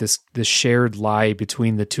ends with this shared lie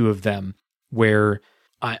between the two of them, where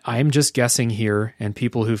I'm just guessing here, and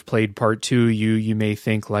people who've played part 2, you may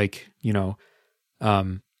think like, you know,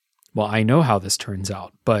 well, I know how this turns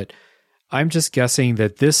out, but I'm just guessing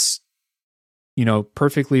that this, you know,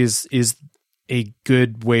 perfectly is a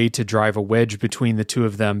good way to drive a wedge between the two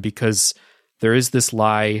of them, because there is this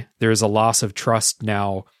lie, there is a loss of trust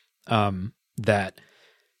now that,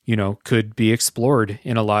 you know, could be explored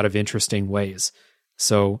in a lot of interesting ways.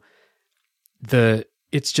 So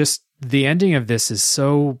it's just, the ending of this is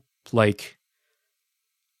so, like,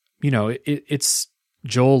 you know, it's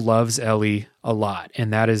Joel loves Ellie a lot,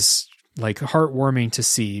 and that is like heartwarming to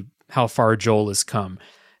see how far Joel has come.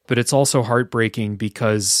 But it's also heartbreaking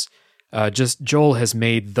because just Joel has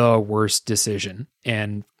made the worst decision,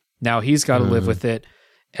 and now he's got to live with it.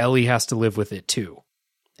 Ellie has to live with it too.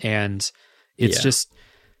 And it's just,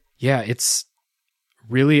 it's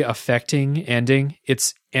really affecting ending.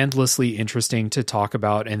 It's endlessly interesting to talk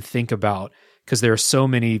about and think about, because there are so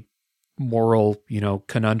many moral, you know,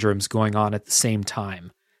 conundrums going on at the same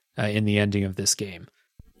time in the ending of this game.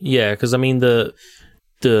 Yeah, because I mean the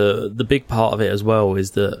big part of it as well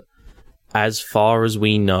is that, as far as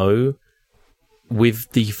we know,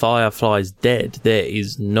 with the Fireflies dead, there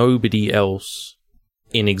is nobody else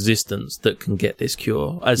in existence that can get this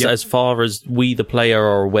cure. As far as we, the player,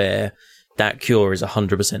 are aware, that cure is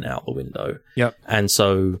 100% out the window. Yep. And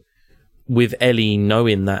so, with Ellie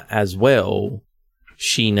knowing that as well,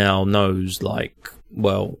 she now knows, like,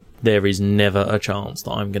 well, there is never a chance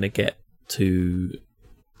that I'm going to get to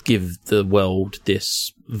give the world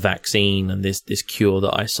this vaccine and this cure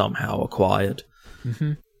that I somehow acquired.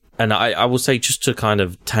 Mm-hmm. And I will say, just to kind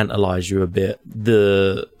of tantalize you a bit,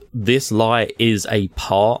 this lie is a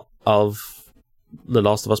part of The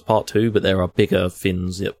Last of Us Part 2, but there are bigger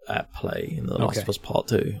things at play in The Last of Us Part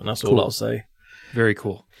 2, and that's all I'll say. Very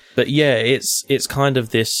cool. But yeah, it's kind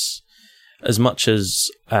of this, as much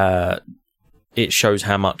as it shows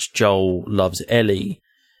how much Joel loves Ellie,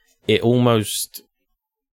 it almost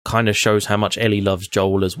kind of shows how much Ellie loves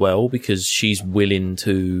Joel as well, because she's willing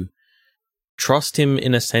to trust him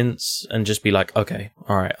in a sense and just be like, okay,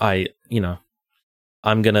 all right,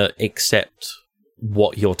 I'm going to accept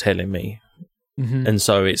what you're telling me. Mm-hmm. And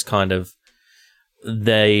so it's kind of,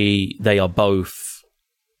 they are both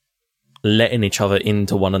letting each other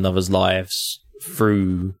into one another's lives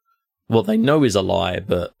through what they know is a lie,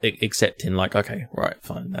 but accepting like, okay, right,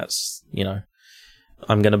 fine, that's,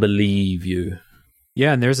 I'm going to believe you.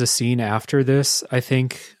 Yeah, and there's a scene after this,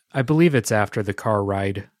 I believe it's after the car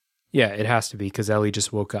ride. Yeah, it has to be, because Ellie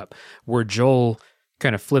just woke up, where Joel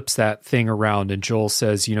kind of flips that thing around, and Joel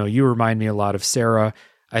says, you remind me a lot of Sarah.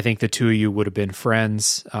 I think the two of you would have been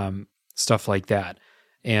friends, stuff like that.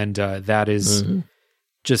 And that is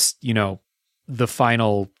just, the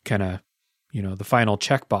final kind of, the final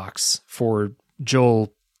checkbox for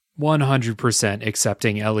Joel 100%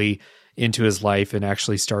 accepting Ellie into his life and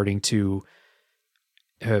actually starting to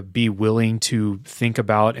be willing to think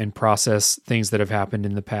about and process things that have happened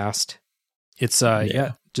in the past. It's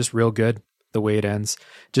just real good the way it ends.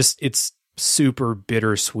 Just, it's super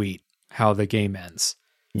bittersweet how the game ends.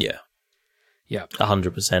 Yeah. Yeah.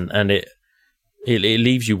 100%. And it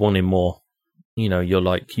leaves you wanting more. You're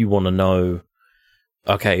like, you want to know,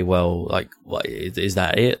 okay, well, like, what, is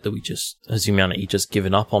that it? That has humanity just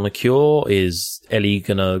given up on a cure? Is Ellie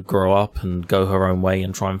gonna grow up and go her own way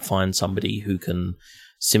and try and find somebody who can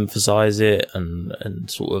synthesize it and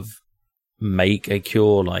sort of make a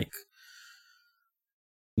cure? Like,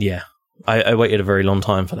 yeah, I waited a very long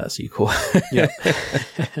time for that sequel. Yeah.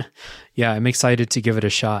 Yeah, I'm excited to give it a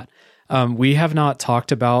shot. We have not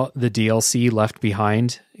talked about the DLC Left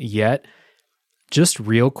Behind yet. Just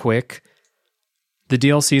real quick, the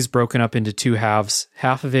DLC is broken up into two halves.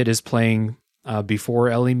 Half of it is playing before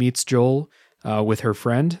Ellie meets Joel with her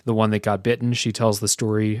friend, the one that got bitten. She tells the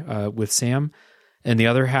story with Sam. And the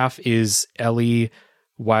other half is Ellie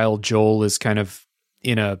while Joel is kind of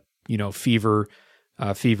in a, fevered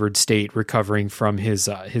state, recovering from his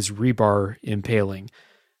rebar impaling.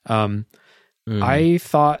 I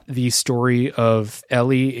thought the story of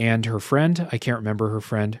Ellie and her friend, I can't remember her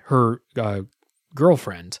friend, her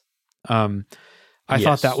girlfriend, I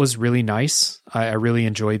thought that was really nice. I really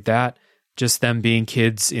enjoyed that. Just them being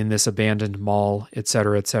kids in this abandoned mall, et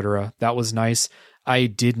cetera, et cetera. That was nice. I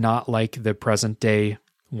did not like the present day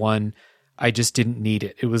one. I just didn't need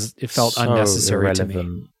it. It felt so unnecessary irrelevant to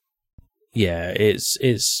me. Yeah,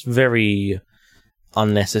 it's very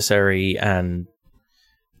unnecessary, and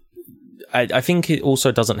I think it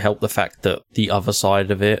also doesn't help the fact that the other side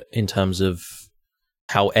of it, in terms of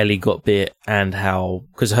how Ellie got bit and how,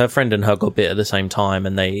 because her friend and her got bit at the same time,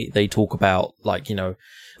 and they talk about like,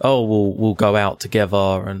 we'll go out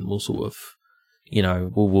together and we'll sort of,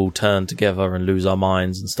 we'll turn together and lose our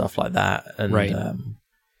minds and stuff like that. And right.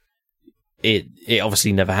 It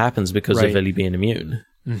obviously never happens because of Ellie being immune.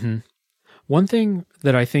 Mm-hmm. One thing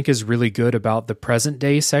that I think is really good about the present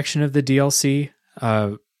day section of the DLC,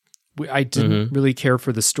 I didn't really care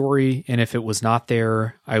for the story, and if it was not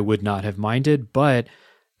there, I would not have minded, but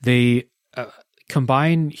they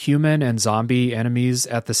combine human and zombie enemies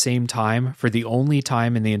at the same time for the only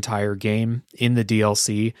time in the entire game in the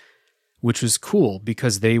DLC, which was cool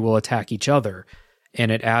because they will attack each other,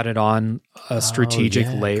 and it added on a strategic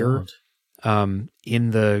layer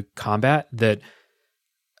in the combat that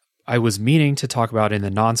I was meaning to talk about in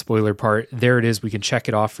the non-spoiler part. There it is. We can check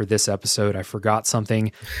it off for this episode. I forgot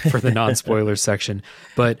something for the non-spoiler section.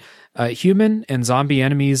 But human and zombie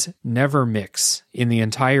enemies never mix in the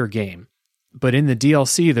entire game. But in the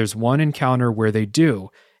DLC, there's one encounter where they do,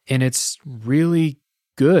 and it's really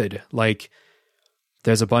good. Like,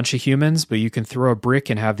 there's a bunch of humans, but you can throw a brick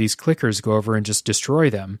and have these clickers go over and just destroy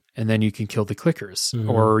them, and then you can kill the clickers. Mm-hmm.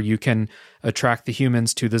 Or you can attract the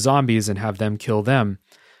humans to the zombies and have them kill them.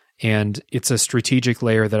 And it's a strategic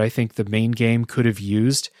layer that I think the main game could have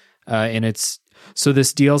used. So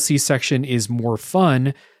this DLC section is more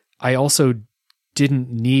fun. I also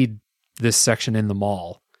didn't need this section in the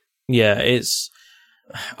mall. Yeah,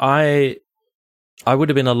 I would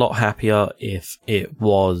have been a lot happier if it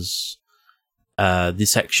was the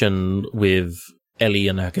section with Ellie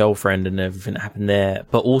and her girlfriend and everything that happened there.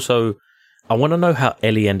 But also, I want to know how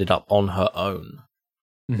Ellie ended up on her own.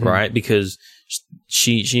 Mm-hmm. Right, because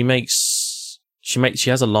she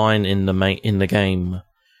has a line in the game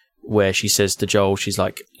where she says to Joel, she's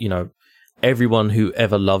like, everyone who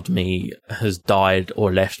ever loved me has died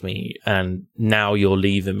or left me, and now you're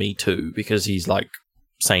leaving me too, because he's like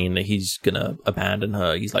saying that he's gonna abandon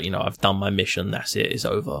her. He's like, I've done my mission, that's it, it's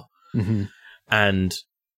over. Mm-hmm. And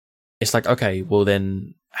it's like, okay, well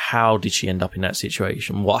then, how did she end up in that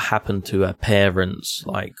situation? What happened to her parents?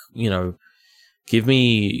 Like, give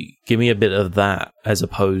me a bit of that, as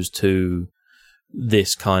opposed to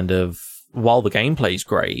this kind of, while the gameplay's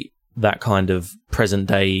great, that kind of present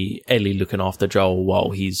day Ellie looking after Joel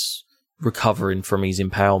while he's recovering from his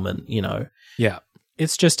impalement, you know. Yeah.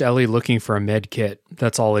 It's just Ellie looking for a med kit.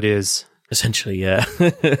 That's all it is. Essentially, yeah.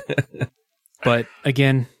 But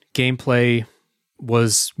again, gameplay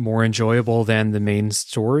was more enjoyable than the main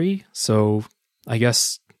story. So I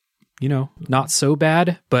guess, you know, not so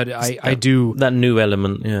bad, but I do... That new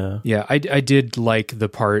element, yeah. Yeah, I did like the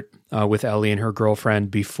part with Ellie and her girlfriend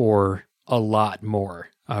before a lot more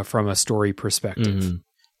from a story perspective. Mm-hmm.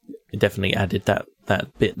 It definitely added that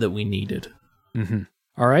bit that we needed. Mm-hmm.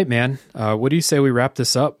 All right, man. What do you say we wrap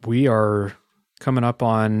this up? We are coming up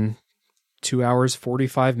on 2 hours,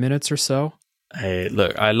 45 minutes or so. Hey,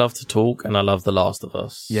 look, I love to talk and I love The Last of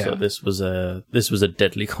Us. Yeah. So this was a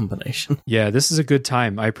deadly combination. Yeah, this is a good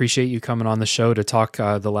time. I appreciate you coming on the show to talk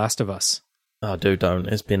The Last of Us. Oh, dude, don't.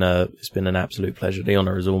 It's been an absolute pleasure. The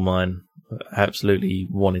honor is all mine. I absolutely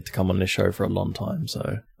wanted to come on this show for a long time, so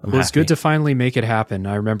I'm It's happy. good to finally make it happen.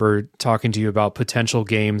 I remember talking to you about potential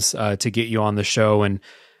games to get you on the show, and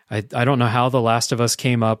I don't know how The Last of Us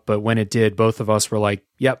came up, but when it did, both of us were like,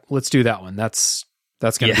 yep, let's do that one. That's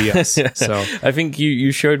going to be us. So I think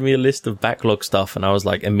you showed me a list of backlog stuff, and I was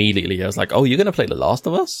like, immediately, I was like, oh, you're going to play The Last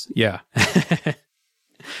of Us? Yeah.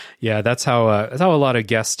 Yeah, that's how a lot of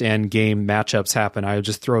guest and game matchups happen. I would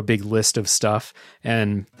just throw a big list of stuff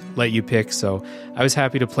and let you pick. So I was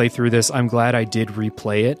happy to play through this. I'm glad I did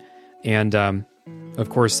replay it. And of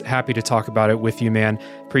course, happy to talk about it with you, man.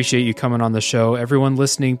 Appreciate you coming on the show. Everyone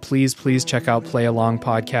listening, please check out Play Along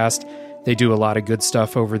Podcast. They do a lot of good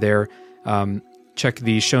stuff over there. Check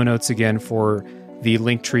the show notes again for the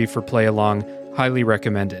link tree for Play Along. Highly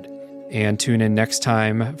recommended. And tune in next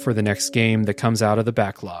time for the next game that comes out of the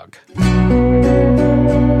backlog.